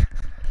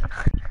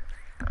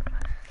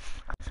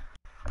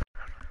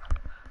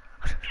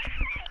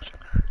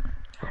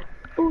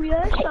 Oh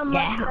yes, I'm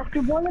like,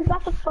 you're born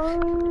about the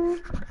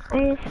phone.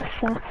 I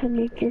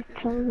assassinated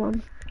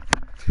someone.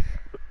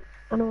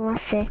 I don't want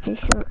to say this,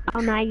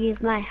 and I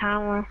use my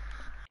hammer.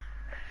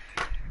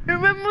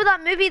 Remember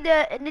that movie,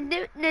 the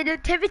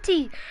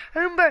Nativity?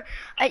 Remember,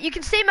 you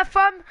can stay in my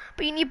farm,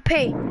 but you need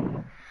pay.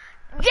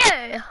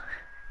 Yeah!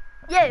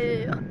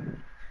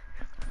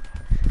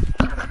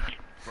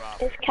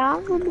 Is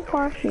Calvin the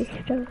party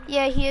still?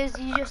 Yeah, he is.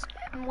 He just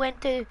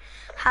went to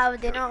have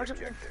dinner or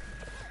something.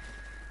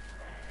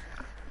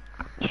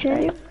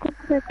 Should you go to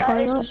the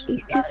toilet?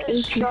 He took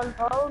ages.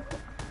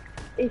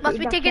 He must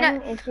be taking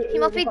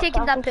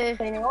that too.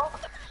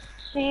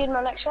 See you in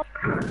my next one.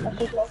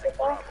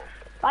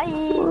 Bye!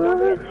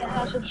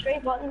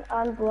 Subscribe button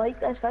and like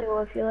this video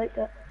if you liked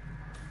it.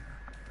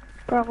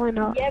 Probably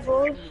not. Yeah,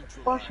 boys.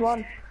 First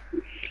one.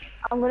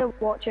 I'm gonna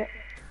watch it.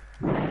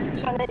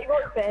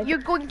 You're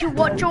going to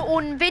watch your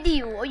own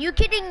video? Are you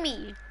kidding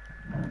me?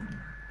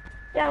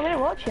 Yeah, I'm gonna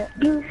watch it.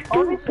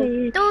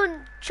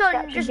 Don't,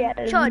 Sean,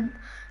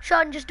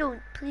 just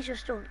don't. Please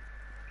just don't.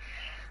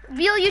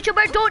 Real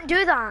YouTuber, don't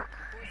do that.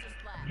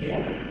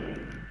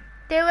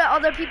 They let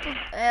other people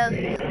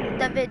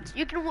the vids.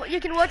 You can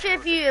watch it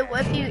if you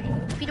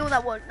don't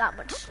want that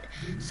much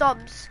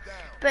subs,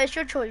 but it's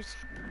your choice.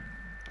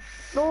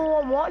 No,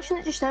 I'm watching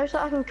it just now so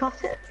I can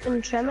cut it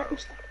and trim it and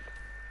stuff.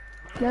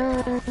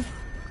 No.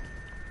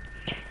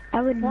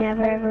 I would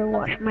never ever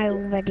watch my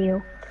own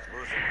video.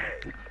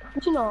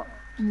 Would you not?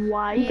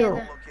 Why?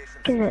 No,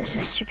 because it's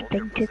a stupid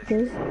thing to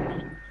do.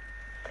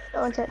 I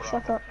want it,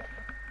 shut up.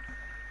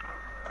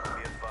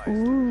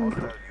 Ooh.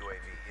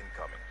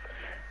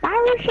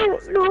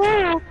 Parachute,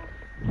 no!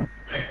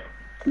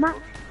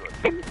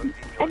 In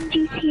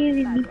GTA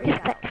we need to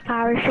fix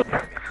parachute.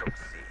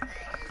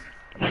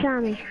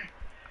 Shammi.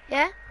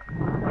 Yeah?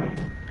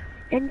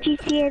 In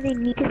GTA they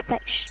need to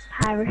fix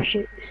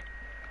parachutes.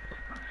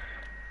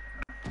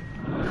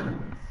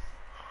 I'm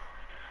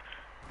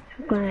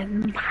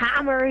gonna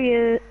hammer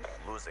you.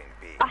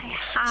 I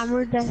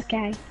hammered this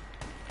guy.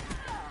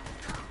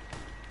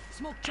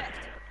 Smoke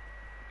checked.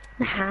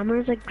 The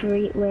hammer's a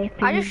great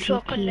weapon. I just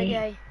shotgun the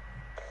guy.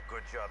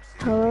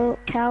 Hello,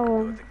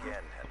 Callum.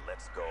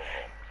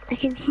 I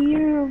can hear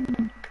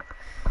him.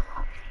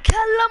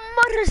 Callum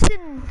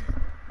Morrison!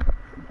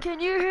 Can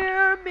you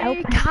hear me?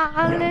 Open.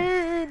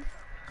 Colin.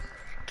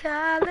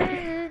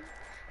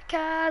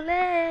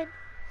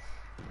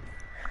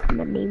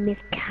 My name is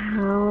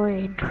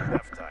Colin.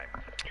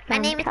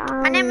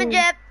 My name is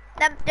Jeff.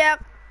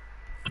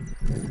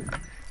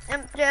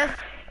 Jeff.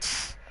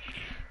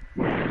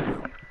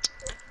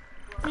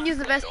 Use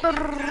the Vesper.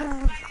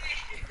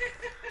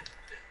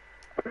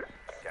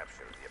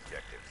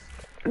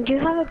 Do you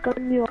have a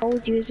gun you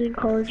always use in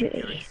Call of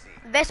Duty?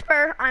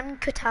 Vesper, I'm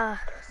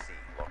Kata.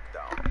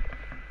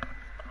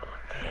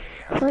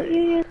 I thought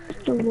you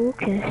used the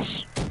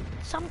Locust.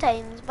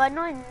 Sometimes, but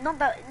not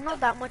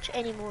that much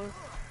anymore.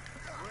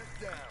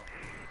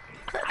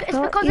 I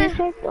thought you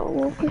said the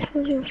Locust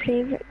was your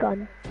favorite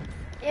gun.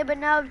 Yeah, but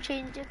now I've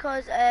changed it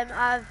because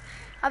I've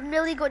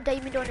nearly got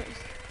diamond on it.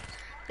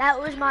 That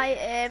was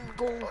my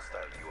goal.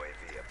 Hostile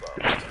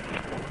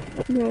UAV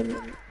above.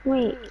 No,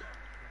 wait.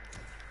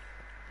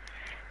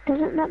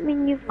 Doesn't that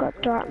mean you've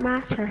got dark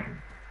matter?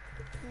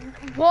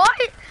 What?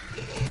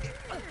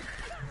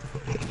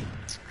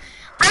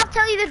 I'll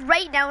tell you this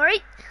right now,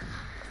 right?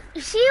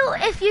 You see,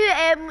 if you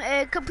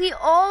complete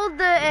all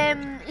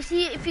the you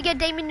see, if you get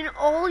diamond in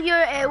all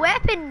your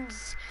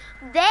weapons,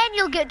 then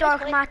you'll get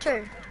dark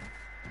matter.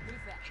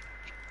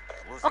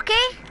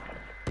 Okay?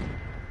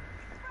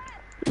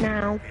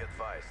 No. Be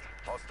advised.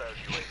 Hostile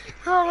UAV.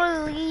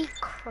 Holy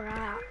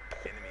crap!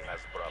 Enemy has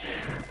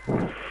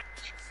problem.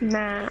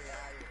 Nah.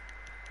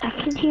 I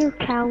can hear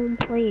Callum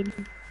playing.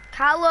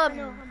 Callum,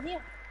 No, I'm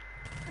here.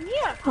 I'm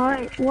here.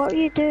 Alright, what are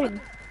you doing?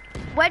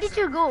 where did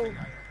you go?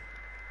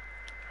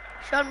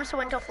 Sean must have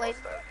went offline.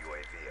 Hostile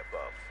UAV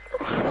above.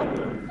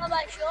 Come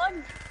back,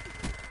 Sean.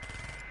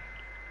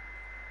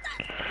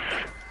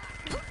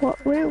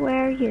 What? Where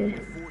were you?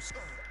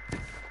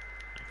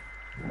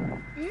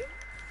 Be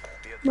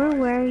Where advised.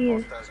 were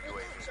you? Hostile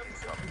UAV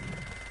incoming.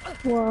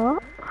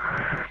 What?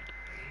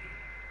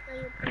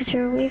 Cause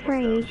you're away for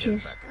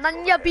ages.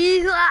 None your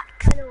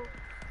beeswax. I know.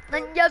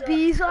 None your We're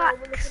beeswax.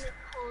 looking at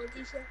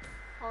holidays here.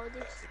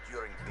 Holidays.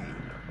 Securing B.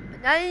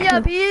 None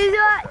your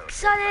beeswax,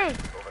 sonny.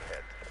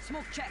 Overhead.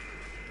 Smoke check.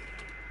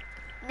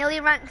 Nearly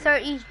rank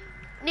 30.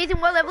 Nathan,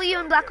 what level are you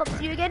in Black Ops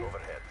 3 again?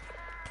 Overhead.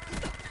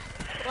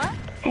 What?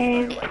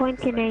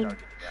 29.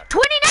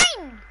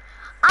 29!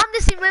 I'm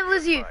the same level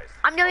as you.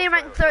 I'm nearly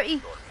rank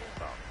 30.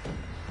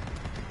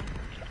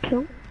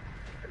 Cool.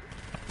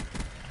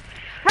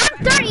 Rank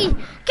 30!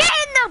 Get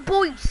in there,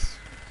 boys!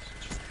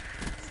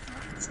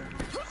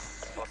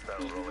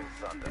 Hostile rolling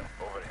thunder.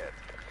 Overhead.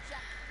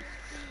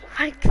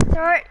 Rank I don't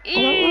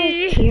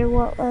really 30! care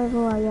what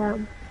level I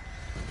am.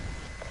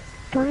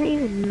 Doesn't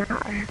even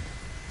matter.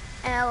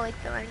 I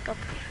like the rank up.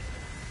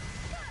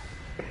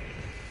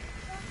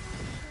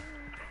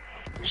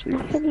 There's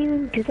nothing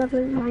even good about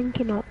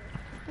ranking up.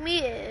 Me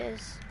it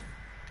is.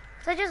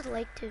 'Cause I just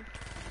like to.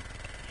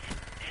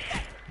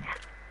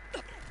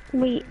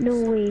 Wait, no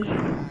way.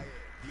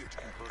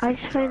 I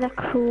just found a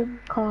cool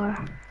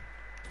car.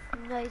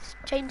 Nice.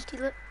 Chain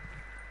steal it.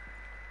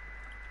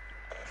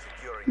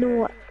 Securing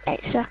No, A.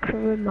 it's a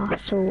Kuruma,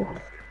 so...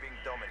 We're being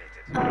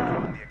dominated.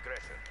 On the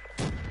aggression.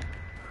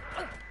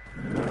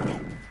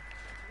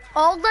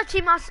 All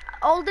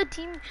the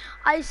team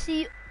I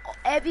see,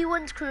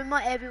 everyone's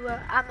Kuruma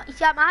everywhere. You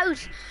see at my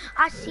house,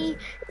 I see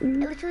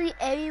literally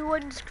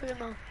everyone's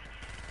Kuruma.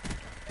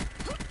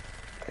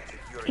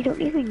 You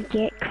don't even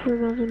get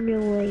Kurumas in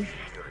real life.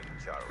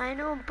 I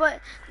know,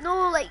 but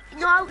no, like,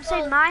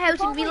 outside my house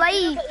in real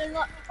life.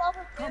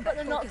 But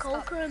they're not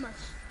called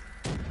Kurumas.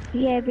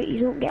 Yeah, but you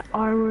don't get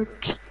armored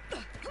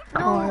No,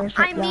 cars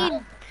I like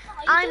that.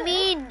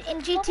 mean,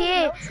 in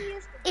GTA,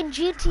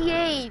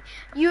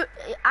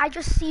 I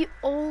just see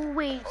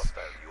always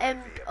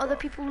other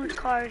people lose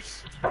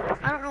cars.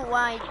 I don't know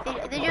why.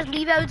 They just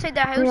leave it outside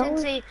their house and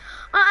say,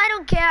 oh, I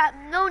don't care.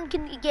 No one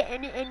can get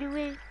in it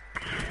anyway.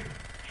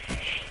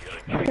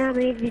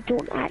 Sammy, they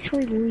don't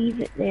actually leave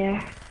it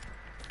there.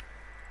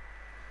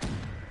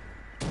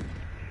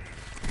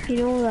 You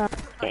know that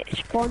it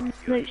spawns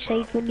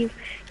outside when you've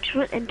just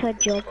went into a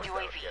job.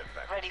 UAV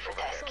ready for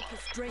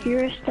tasking.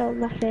 You're still in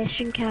the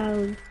session,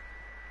 Callum.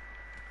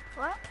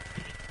 What?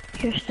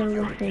 You're still in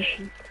the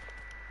session.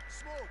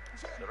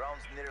 The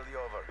round's nearly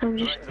over. I'm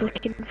just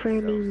looking for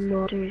any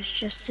modders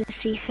just to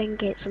see if I can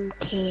get some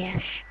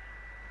cash.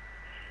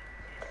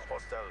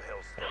 Hostile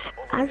hills.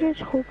 I just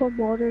hope a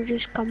modder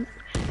just comes.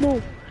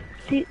 No,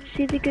 see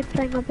the good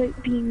thing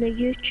about being a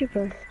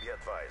YouTuber. Be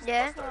advised.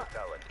 Yeah, Hostile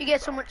talent. you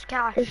get so much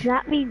cash. Does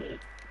that mean you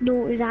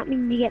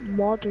get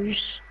modders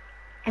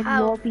and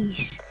How? lobbies?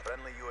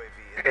 Friendly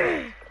UAV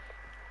incoming.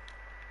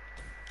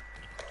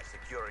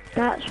 Securing A.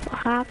 That's what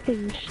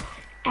happens.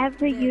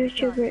 Every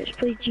YouTuber that's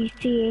played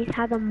GTA has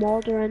had a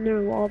modder in their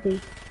lobby.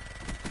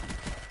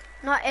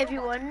 Not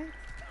everyone.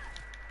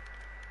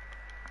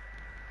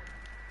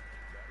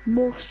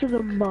 Most of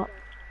them, but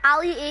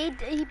Ali Aid,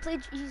 he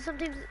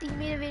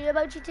made a video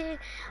about GTA,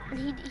 and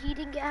he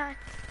didn't get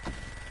hacked.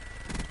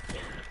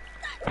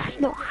 that's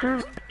not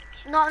hacked.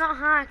 Not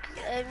hacked.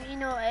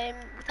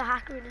 With a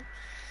hacker in it.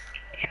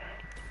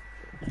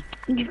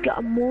 You've got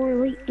a more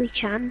likely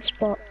chance,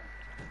 but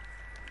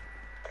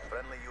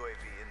Friendly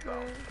UAV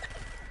inbound.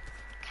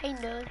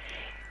 Kinda.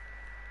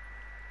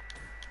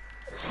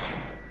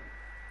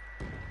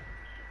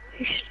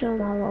 you're still in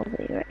my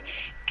lobby, right?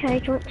 Okay,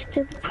 do you want to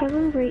do the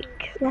prison break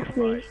with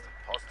me? Advised.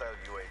 Hostile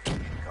UAV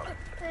incoming.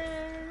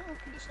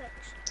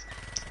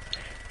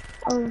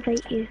 I'll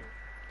invite you.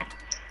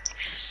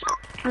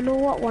 I know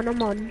what one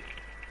I'm on.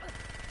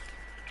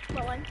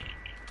 What one?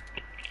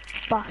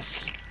 Bus.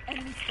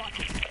 Enemy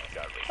spotted.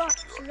 Fuck,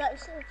 so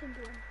that's the second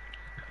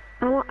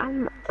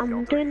one.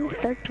 I'm doing the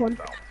third one.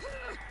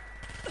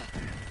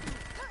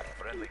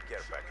 Friendly care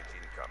package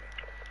incoming.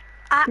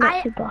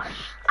 Not the bus.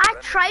 I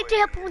tried to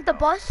help him with the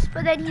bus,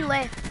 but then he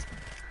left.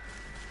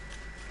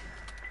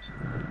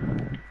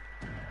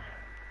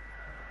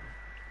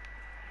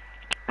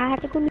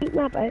 go meet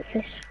my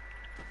breakfast.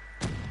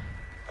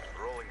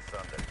 Rolling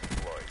thunder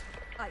deployed.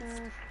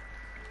 Ice.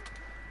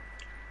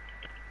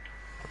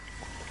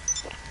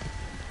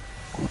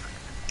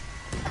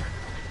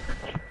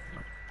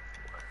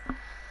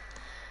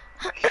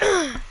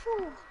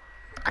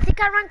 I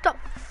think I ranked up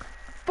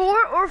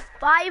 4 or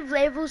 5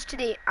 levels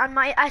today, and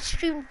I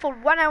streamed for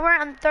 1 hour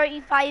and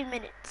 35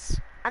 minutes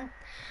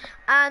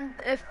and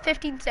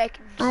 15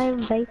 seconds. I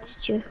invited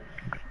you.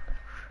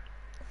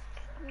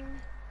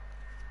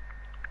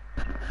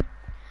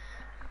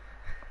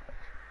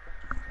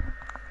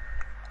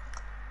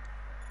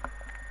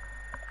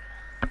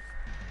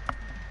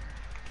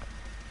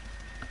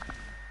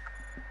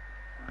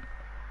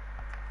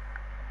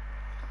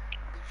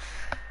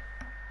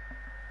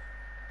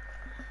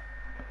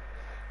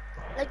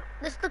 Like,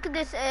 let's look at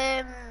this.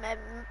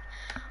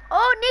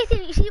 Oh,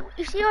 Nathan, you see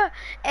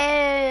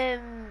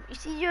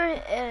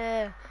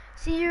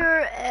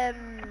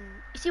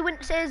when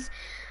it says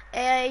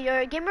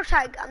your gamer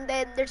tag, and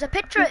then there's a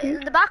picture in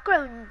the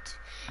background.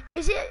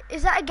 Is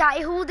that a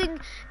guy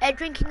holding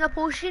drinking a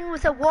potion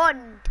with a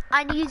wand,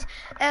 and he's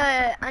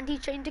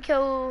trying to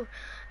kill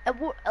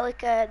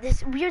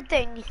this weird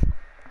thing?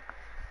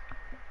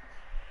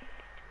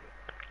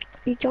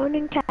 You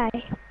joining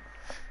Kai?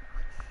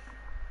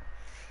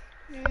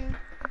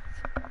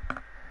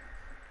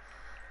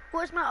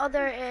 What's my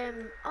other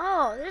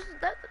oh,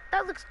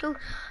 that looks cool.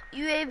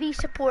 UAV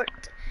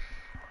support.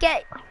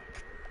 Get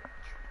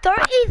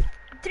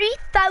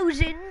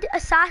 33,000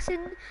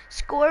 assassin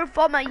score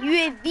from a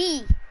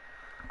UAV.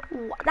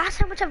 That's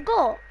how much I've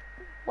got.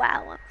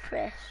 Wow, I'm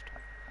impressed.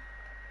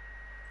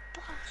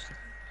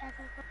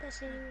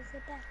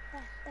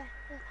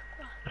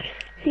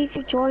 See if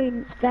you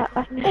join that,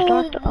 I can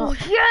start it Oh up.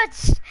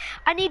 yes!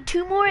 I need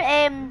 2 more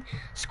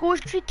score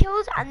streak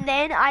kills, and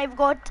then I've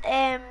got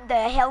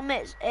the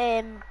helmet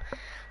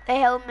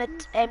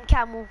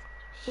camo.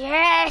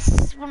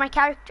 Yes, for my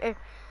character.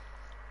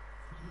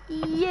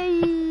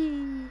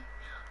 Yay!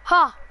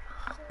 Ha!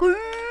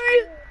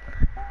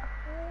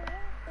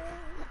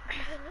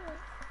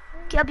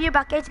 Okay, I'll be right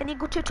back, guys. I need to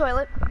go to the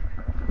toilet.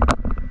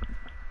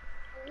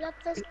 I love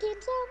this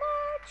game so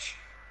much.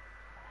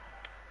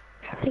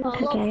 I think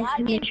the guy's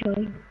gonna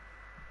join.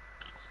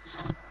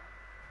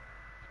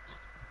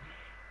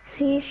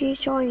 See if you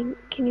join,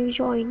 can you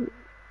join?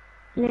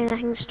 And then I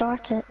can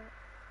start it.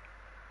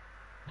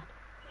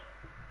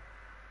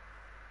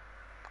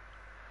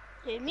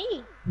 Who,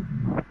 me?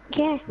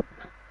 Yeah.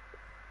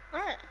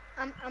 Alright.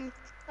 I'm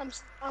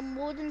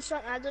loading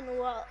something. I don't know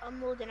what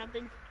I'm loading. I've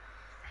been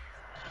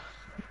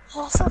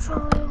off for a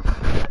while.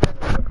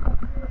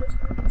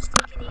 It's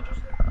taking ages.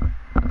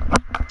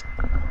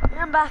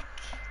 I'm back.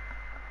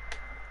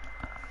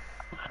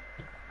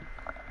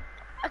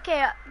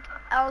 Okay,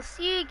 I'll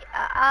see you.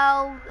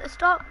 I'll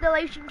stop the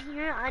live stream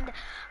here, and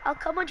I'll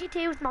come on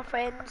GTA with my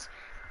friends,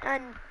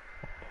 and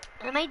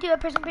I might do a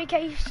prison break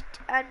heist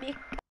and make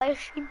a live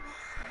stream.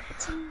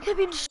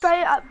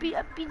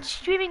 I've been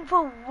streaming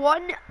for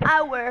 1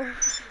 hour,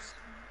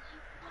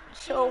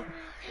 so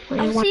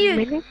I'll see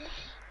you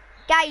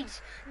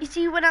guys. You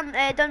see when I'm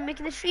done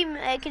making the stream,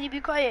 can you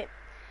be quiet?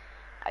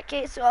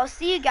 Okay, so I'll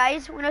see you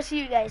guys when I see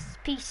you guys.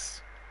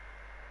 Peace.